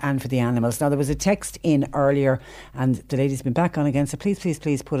humans and for the animals. Now, there was a text in earlier and the lady's been back on again, so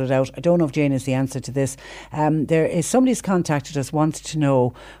please put it out. I don't know if Jane is the answer to this. There is somebody's contacted us, wants to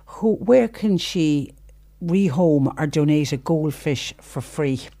know where can she rehome or donate a goldfish for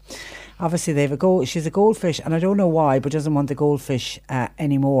free. Obviously she's a goldfish, and I don't know why, but doesn't want the goldfish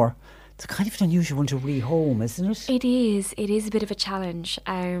anymore. It's kind of an unusual one to rehome, isn't it? It is a bit of a challenge.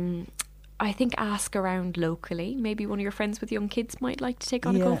 I think ask around locally. Maybe one of your friends with young kids might like to take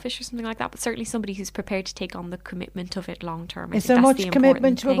on a goldfish or something like that, but certainly somebody who's prepared to take on the commitment of it long term. Is there much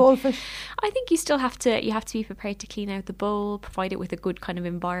commitment to a goldfish? I think you still have to be prepared to clean out the bowl, provide it with a good kind of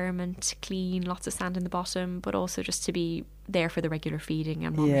environment, clean, lots of sand in the bottom, but also just to be there for the regular feeding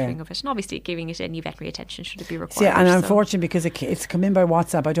and monitoring of it, and obviously giving it any veterinary attention should it be required. Yeah, and unfortunately, because it's come in by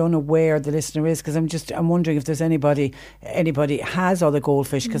WhatsApp, I don't know where the listener is, because I'm wondering if there's anybody has other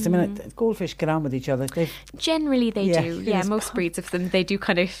goldfish, because goldfish get on with each other. Generally they do. Yeah, most breeds of them, they do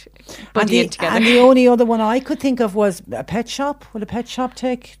kind of buddy in together. And the only other one I could think of was a pet shop. Will a pet shop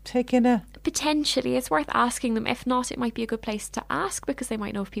take in a Potentially, it's worth asking them. If not, it might be a good place to ask, because they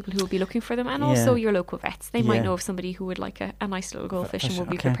might know of people who will be looking for them, and also your local vets. They might know of somebody who would like a nice little goldfish and will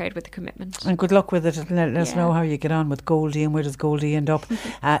be prepared with the commitment. And good luck with it. Let us know how you get on with Goldie, and where does Goldie end up.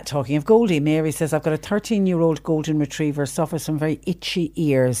 Talking of Goldie, Mary says, I've got a 13-year-old golden retriever, suffers from very itchy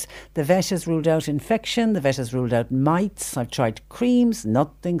ears. The vet has ruled out infection. The vet has ruled out mites. I've tried creams.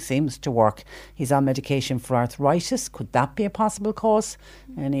 Nothing seems to work. He's on medication for arthritis. Could that be a possible cause?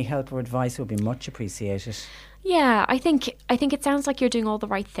 Any help or advice would be much appreciated. Yeah, I think it sounds like you're doing all the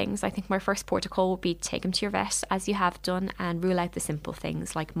right things. I think my first port of call would be take him to your vet, as you have done, and rule out the simple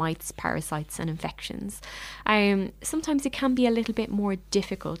things like mites, parasites and infections. Sometimes it can be a little bit more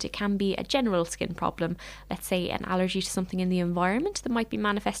difficult. It can be a general skin problem, let's say an allergy to something in the environment that might be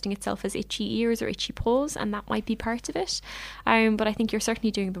manifesting itself as itchy ears or itchy paws, and that might be part of it. But I think you're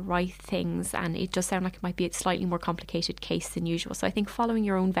certainly doing the right things, and it does sound like it might be a slightly more complicated case than usual. So I think following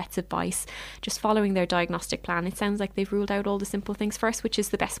your own vet's advice, just following their diagnostic plan, it sounds like they've ruled out all the simple things first, which is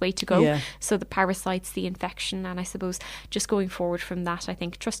the best way to go. Yeah. So the parasites, the infection, and I suppose just going forward from that, I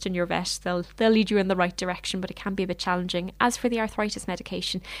think trust in your vet. They'll lead you in the right direction, but it can be a bit challenging. As for the arthritis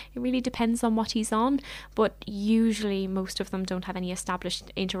medication, it really depends on what he's on, but usually most of them don't have any established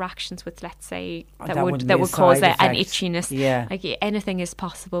interactions with, let's say, that would cause an itchiness. Yeah. Like anything is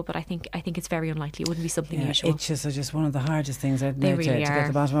possible, but I think it's very unlikely. It wouldn't be something usual. Itches are just one of the hardest things to really get to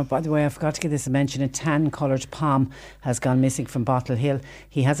the bottom of. By the way, I forgot to give this a mention. A tan-coloured Pom has gone missing from Bottle Hill.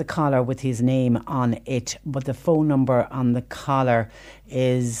 He has a collar with his name on it, but the phone number on the collar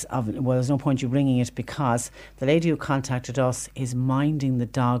is there's no point you ringing it, because the lady who contacted us is minding the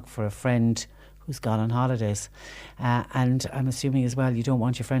dog for a friend who's gone on holidays, and I'm assuming as well you don't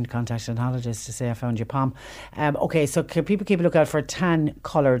want your friend contacted on holidays to say I found your Pom. Okay, so can people keep a lookout for a tan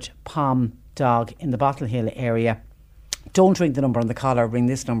coloured Pom dog in the Bottle Hill area. Don't ring the number on the collar, ring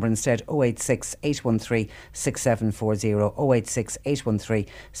this number instead, 086 813 6740, 086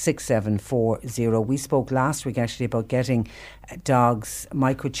 813 6740. We spoke last week actually about getting dogs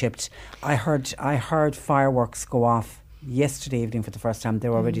microchipped. I heard fireworks go off yesterday evening for the first time.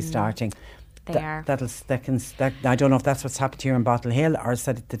 They're already starting. I don't know if that's what's happened here in Bottle Hill, or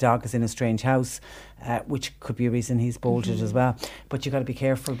said the dog is in a strange house, which could be a reason he's bolted as well. But you've got to be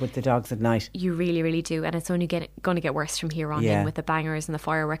careful with the dogs at night. You really, really do. And it's only going to get worse from here on in with the bangers and the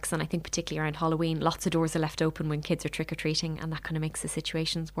fireworks. And I think particularly around Halloween, lots of doors are left open when kids are trick-or-treating, and that kind of makes the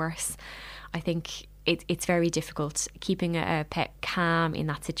situations worse. I think it's very difficult keeping a pet calm in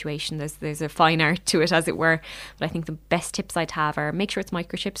that situation. There's a fine art to it, as it were. But I think the best tips I'd have are make sure it's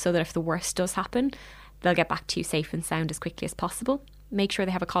microchipped, so that if the worst does happen, they'll get back to you safe and sound as quickly as possible. Make sure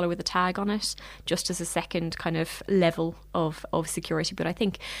they have a collar with a tag on it, just as a second kind of level of security. But I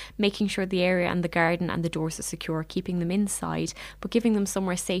think making sure the area and the garden and the doors are secure, keeping them inside, but giving them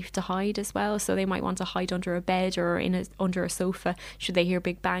somewhere safe to hide as well. So they might want to hide under a bed or under a sofa. Should they hear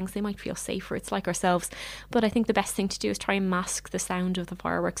big bangs, they might feel safer. It's like ourselves. But I think the best thing to do is try and mask the sound of the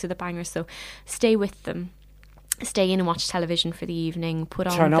fireworks or the bangers. So stay with them. Stay in and watch television for the evening.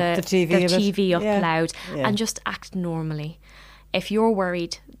 Turn up the TV up loud and just act normally. If you're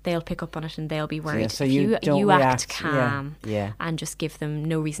worried, they'll pick up on it and they'll be worried. Yeah, so you act calm and just give them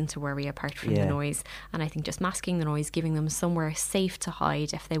no reason to worry apart from the noise. And I think just masking the noise, giving them somewhere safe to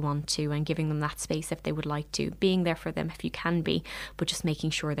hide if they want to, and giving them that space if they would like to, being there for them if you can be, but just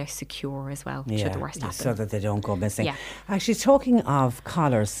making sure they're secure as well should the worst happen. So that they don't go missing. Yeah. Actually, talking of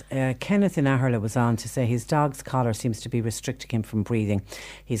collars, Kenneth in Aherla was on to say his dog's collar seems to be restricting him from breathing.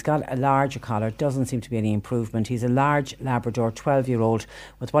 He's got a larger collar, doesn't seem to be any improvement. He's a large Labrador, 12-year-old,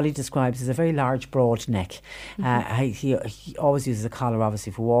 with what he describes as a very large, broad neck. He always uses a collar,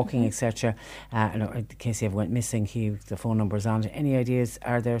 obviously, for walking, etc. In case he ever went missing, the phone number is on. Any ideas?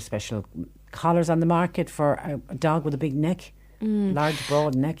 Are there special collars on the market for a dog with a big neck? Large,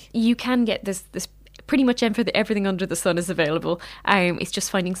 broad neck? You can get this pretty much everything under the sun is available. It's just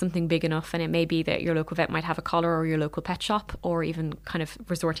finding something big enough, and it may be that your local vet might have a collar, or your local pet shop, or even kind of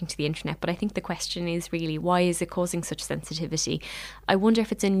resorting to the internet. But I think the question is really, why is it causing such sensitivity? I wonder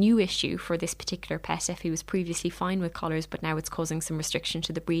if it's a new issue for this particular pet, if he was previously fine with collars but now it's causing some restriction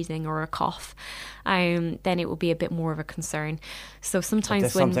to the breathing or a cough, then it will be a bit more of a concern. So sometimes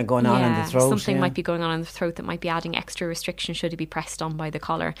there's something going on in the throat, something might be going on in the throat that might be adding extra restriction should it be pressed on by the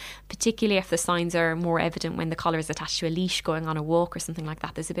collar, particularly if the signs are more evident when the collar is attached to a leash going on a walk or something like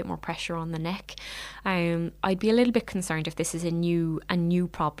that. There's a bit more pressure on the neck. I'd be a little bit concerned if this is a new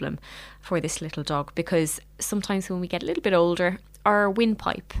problem for this little dog, because sometimes when we get a little bit older, our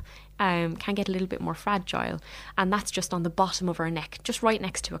windpipe can get a little bit more fragile, and that's just on the bottom of our neck, just right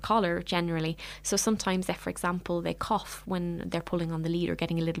next to a collar generally. So sometimes if, for example, they cough when they're pulling on the lead or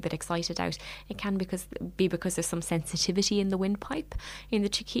getting a little bit excited out, it can be because there's some sensitivity in the windpipe, in the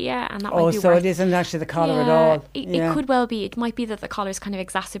trachea, and that might be so it isn't actually the collar at all. It could well be. It might be that the collar is kind of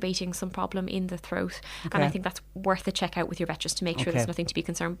exacerbating some problem in the throat, and I think that's worth a check out with your vet just to make sure there's nothing to be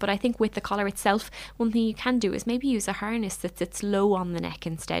concerned. But I think with the collar itself, one thing you can do is maybe use a harness that sits low on the neck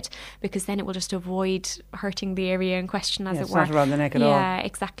instead, because then it will just avoid hurting the area in question, as it were. It's not around the neck at all. Yeah,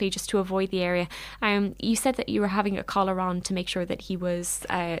 exactly, just to avoid the area. You said that you were having a collar on to make sure that he was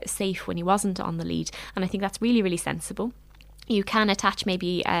safe when he wasn't on the lead, and I think that's really, really sensible. You can attach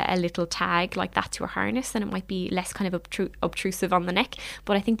maybe a little tag like that to a harness, and it might be less kind of obtrusive on the neck.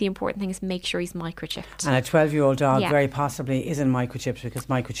 But I think the important thing is make sure he's microchipped. And a 12-year-old dog very possibly isn't microchipped, because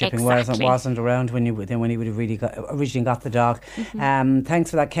microchipping wasn't around when he would have really originally got the dog. Thanks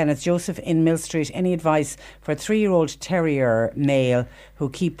for that, Kenneth. Joseph in Mill Street, any advice for a 3-year-old terrier male who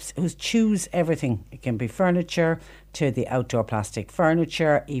chews everything? It can be furniture to the outdoor plastic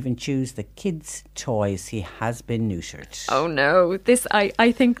furniture, even chews the kids' toys. He has been neutered. Oh no,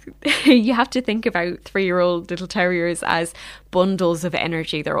 I think you have to think about 3-year-old little terriers as bundles of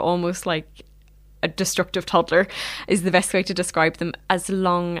energy. They're almost like a destructive toddler is the best way to describe them. As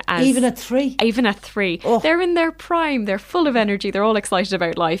long as even at 3, they're in their prime, they're full of energy, they're all excited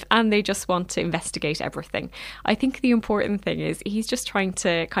about life, and they just want to investigate everything. I think the important thing is he's just trying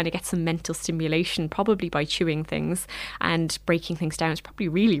to kind of get some mental stimulation, probably by chewing things and breaking things down. It's probably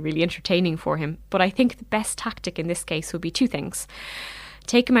really, really entertaining for him. But I think the best tactic in this case would be 2 things.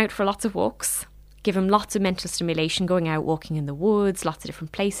 Take him out for lots of walks. Give him lots of mental stimulation, going out walking in the woods, lots of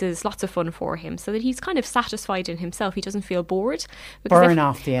different places, lots of fun for him, so that he's kind of satisfied in himself. He doesn't feel bored. Burn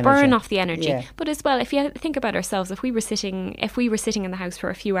off the energy. Yeah. But as well, if you think about ourselves, if we were sitting in the house for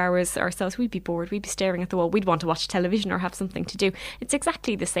a few hours ourselves, we'd be bored. We'd be staring at the wall. We'd want to watch television or have something to do. It's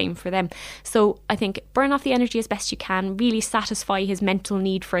exactly the same for them. So I think burn off the energy as best you can. Really satisfy his mental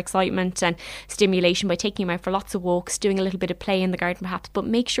need for excitement and stimulation by taking him out for lots of walks, doing a little bit of play in the garden perhaps, but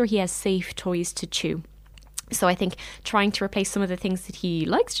make sure he has safe toys to chew. So I think trying to replace some of the things that he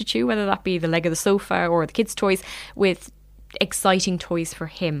likes to chew, whether that be the leg of the sofa or the kids' toys, with exciting toys for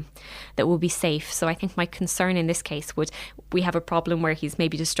him that will be safe. So I think my concern in this case we have a problem where he's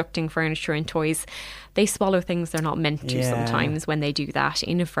maybe destructing furniture and toys. They swallow things they're not meant to sometimes when they do that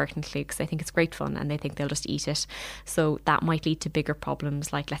inadvertently, because they think it's great fun and they think they'll just eat it. So that might lead to bigger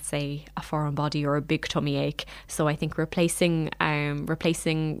problems, like let's say a foreign body or a big tummy ache. So I think replacing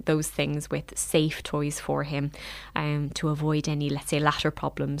those things with safe toys for him to avoid any, let's say, latter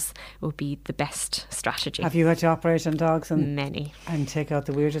problems would be the best strategy. Have you had to operate on dogs? Many. And take out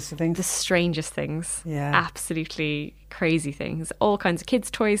the weirdest of things? The strangest things. Yeah. Absolutely crazy things. All kinds of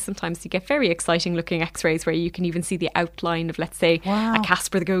kids' toys. Sometimes you get very exciting looking x-rays where you can even see the outline of, let's say, a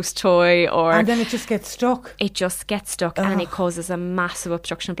Casper the Ghost toy. And then it just gets stuck. It just gets stuck and it causes a massive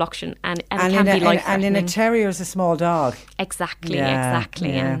obstruction and it can be life-threatening. And in a terrier is a small dog. Exactly.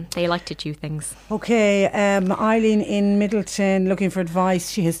 And they like to chew things. Okay, Eileen in Middleton looking for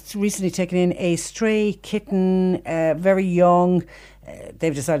advice. She has recently taken in a stray kitten, very young.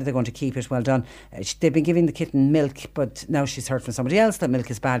 They've decided they're going to keep it. Well done. They've been giving the kitten milk, but now she's heard from somebody else that milk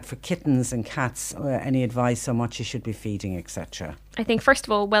is bad for kittens and cats. Any advice on what she should be feeding, etc.? I think, first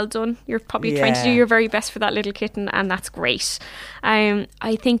of all, well done. You're probably trying to do your very best for that little kitten, and that's great.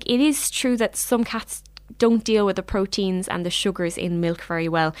 I think it is true that some cats don't deal with the proteins and the sugars in milk very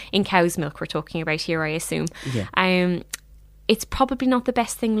well. In cow's milk we're talking about here, I assume. It's probably not the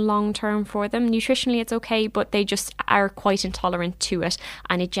best thing long term for them. Nutritionally it's okay, but they just are quite intolerant to it,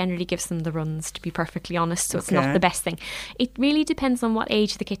 and it generally gives them the runs, to be perfectly honest. So it's not the best thing. It really depends on what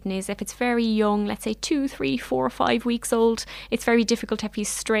age the kitten is. If it's very young, let's say 2, 3, 4 or 5 weeks old, it's very difficult if he's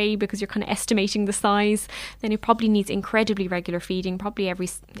stray because you're kind of estimating the size. Then it probably needs incredibly regular feeding, probably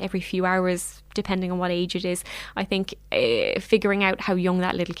every few hours, depending on what age it is. I think figuring out how young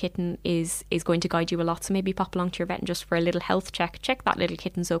that little kitten is going to guide you a lot. So maybe pop along to your vet and just for a little health check that little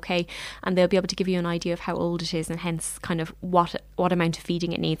kitten's okay, and they'll be able to give you an idea of how old it is and hence kind of what amount of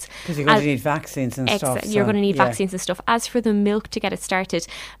feeding it needs. Because you're going to need vaccines and stuff. You're going to need vaccines and stuff. As for the milk to get it started,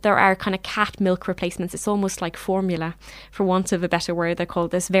 there are kind of cat milk replacements. It's almost like formula, for want of a better word. They're called,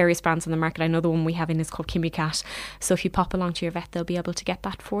 there's various brands on the market. I know the one we have in is called Kimmy Cat. So if you pop along to your vet, they'll be able to get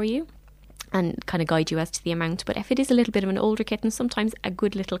that for you. and kind of guide you as to the amount. But if it is a little bit of an older kitten, sometimes a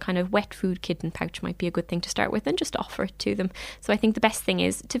good little kind of wet food kitten pouch might be a good thing to start with, and just offer it to them. So I think the best thing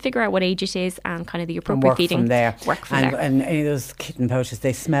is to figure out what age it is and kind of the appropriate feeding. Work from there. And any of those kitten pouches,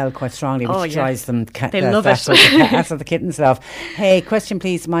 they smell quite strongly, which drives them. They love it. That's what the kittens love. Hey, question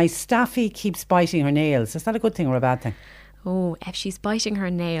please. My Staffy keeps biting her nails. Is that a good thing or a bad thing? Oh, if she's biting her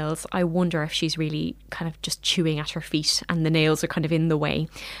nails, I wonder if she's really kind of just chewing at her feet and the nails are kind of in the way.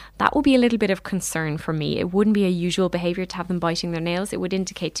 That would be a little bit of concern for me. It wouldn't be a usual behaviour to have them biting their nails. It would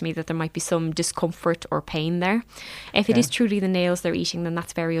indicate to me that there might be some discomfort or pain there. If it is truly the nails they're eating, then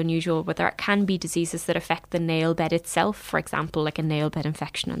that's very unusual. But there can be diseases that affect the nail bed itself, for example, like a nail bed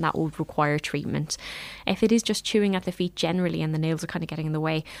infection, and that would require treatment. If it is just chewing at the feet generally and the nails are kind of getting in the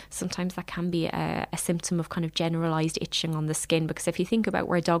way, sometimes that can be a symptom of kind of generalised itching on the skin, because if you think about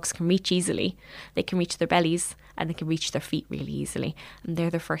where dogs can reach easily, they can reach their bellies and they can reach their feet really easily, and they're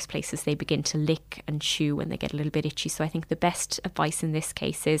the first places they begin to lick and chew when they get a little bit itchy. So I think the best advice in this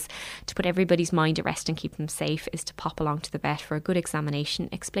case is to put everybody's mind at rest and keep them safe, is to pop along to the vet for a good examination,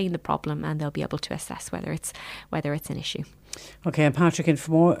 explain the problem, and they'll be able to assess whether it's an issue. Okay, and Patrick in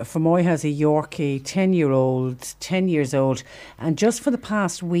Fermoy has a Yorkie, 10 years old, and just for the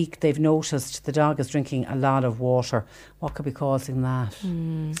past week they've noticed the dog is drinking a lot of water. What could be causing that?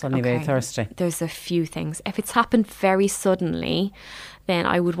 Suddenly very thirsty. There's a few things. If it's happened very suddenly, then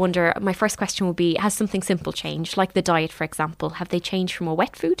I would wonder, my first question would be, has something simple changed? Like the diet, for example. Have they changed from a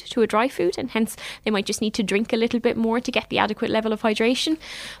wet food to a dry food? And hence, they might just need to drink a little bit more to get the adequate level of hydration.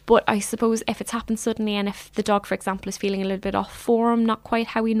 But I suppose if it's happened suddenly, and if the dog, for example, is feeling a little bit off form, not quite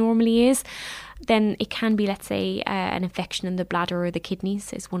how he normally is, then it can be, let's say, an infection in the bladder or the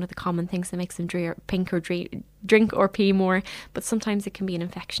kidneys is one of the common things that makes them drink or pee more. But sometimes it can be an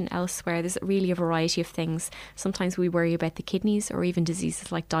infection elsewhere. There's really a variety of things. Sometimes we worry about the kidneys, or even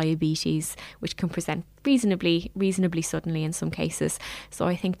diseases like diabetes, which can present reasonably suddenly in some cases. So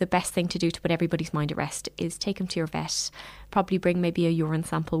I think the best thing to do to put everybody's mind at rest is take them to your vet. Probably bring maybe a urine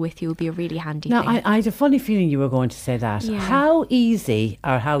sample with you. Will be a really handy thing. Now, I had a funny feeling you were going to say that. Yeah. How easy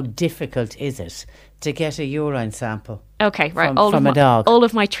or how difficult is it to get a urine sample? Okay, right. From a dog. All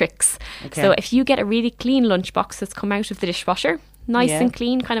of my tricks. Okay. So if you get a really clean lunchbox that's come out of the dishwasher, nice and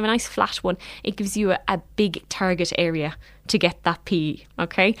clean, kind of a nice flat one, it gives you a big target area to get that pee,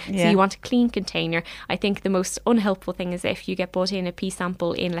 okay? Yeah. So you want a clean container. I think the most unhelpful thing is if you get brought in a pee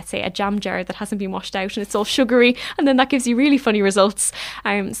sample in, let's say, a jam jar that hasn't been washed out and it's all sugary, and then that gives you really funny results.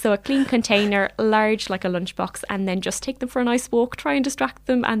 So a clean container, large like a lunchbox, and then just take them for a nice walk, try and distract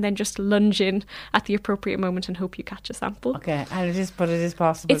them, and then just lunge in at the appropriate moment and hope you catch a sample. Okay, and it is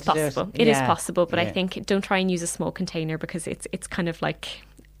possible. It's possible. It is possible, but I think don't try and use a small container, because it's kind of like,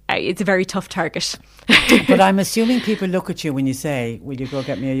 it's a very tough target. But I'm assuming people look at you when you say, will you go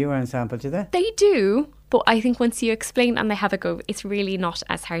get me a urine sample, do they? They do. But I think once you explain and they have a go, it's really not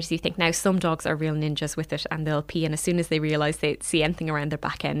as hard as you think. Now, some dogs are real ninjas with it, and they'll pee, and as soon as they realise they see anything around their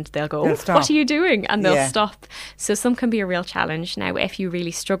back end, they'll go, what are you doing? And they'll stop. So some can be a real challenge. Now, if you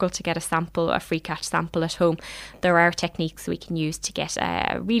really struggle to get a sample, a free catch sample at home, there are techniques we can use to get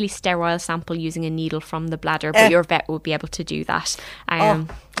a really sterile sample using a needle from the bladder, but your vet will be able to do that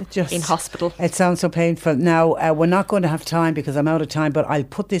in hospital. It sounds so painful. Now, we're not going to have time because I'm out of time, but I'll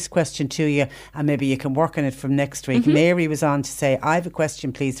put this question to you and maybe you can work on it from next week. Mary was on to say, I have a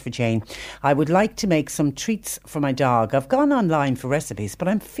question please for Jane. I would like to make some treats for my dog. I've gone online for recipes, but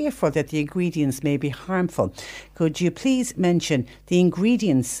I'm fearful that the ingredients may be harmful. Could you please mention the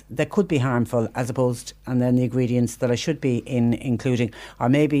ingredients that could be harmful as opposed, and then the ingredients that I should be including, or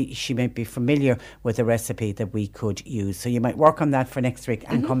maybe she might be familiar with a recipe that we could use. So you might work on that for next week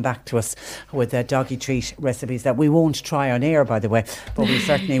and come back to us with doggy treat recipes that we won't try on air, by the way, but we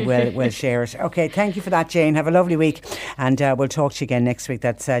certainly will share it. Okay, thank you for that, Jane. Have a lovely week, and we'll talk to you again next week.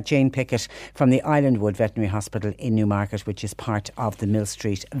 That's Jane Pickett from the Islandwood Veterinary Hospital in Newmarket, which is part of the Mill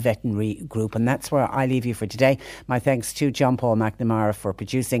Street Veterinary Group. And that's where I leave you for today. My thanks to John Paul McNamara for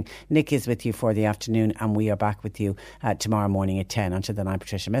producing. Nick is with you for the afternoon, and we are back with you tomorrow morning at 10. Until then, I'm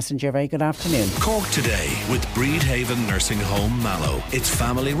Patricia Messenger. Very good afternoon. Cork Today with Breedhaven Nursing Home Mallow. It's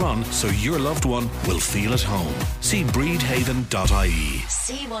family run, so your loved one will feel at home. See breedhaven.ie.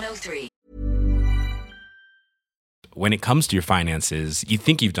 C103. When it comes to your finances, you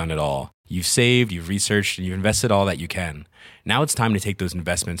think you've done it all. You've saved, you've researched, and you've invested all that you can. Now it's time to take those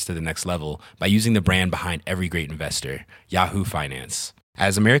investments to the next level by using the brand behind every great investor, Yahoo Finance.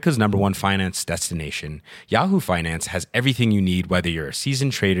 As America's #1 finance destination, Yahoo Finance has everything you need, whether you're a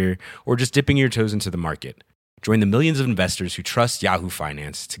seasoned trader or just dipping your toes into the market. Join the millions of investors who trust Yahoo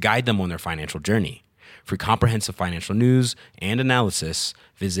Finance to guide them on their financial journey. For comprehensive financial news and analysis,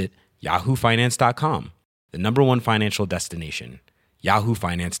 visit yahoofinance.com, the #1 financial destination,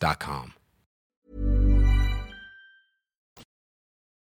 yahoofinance.com.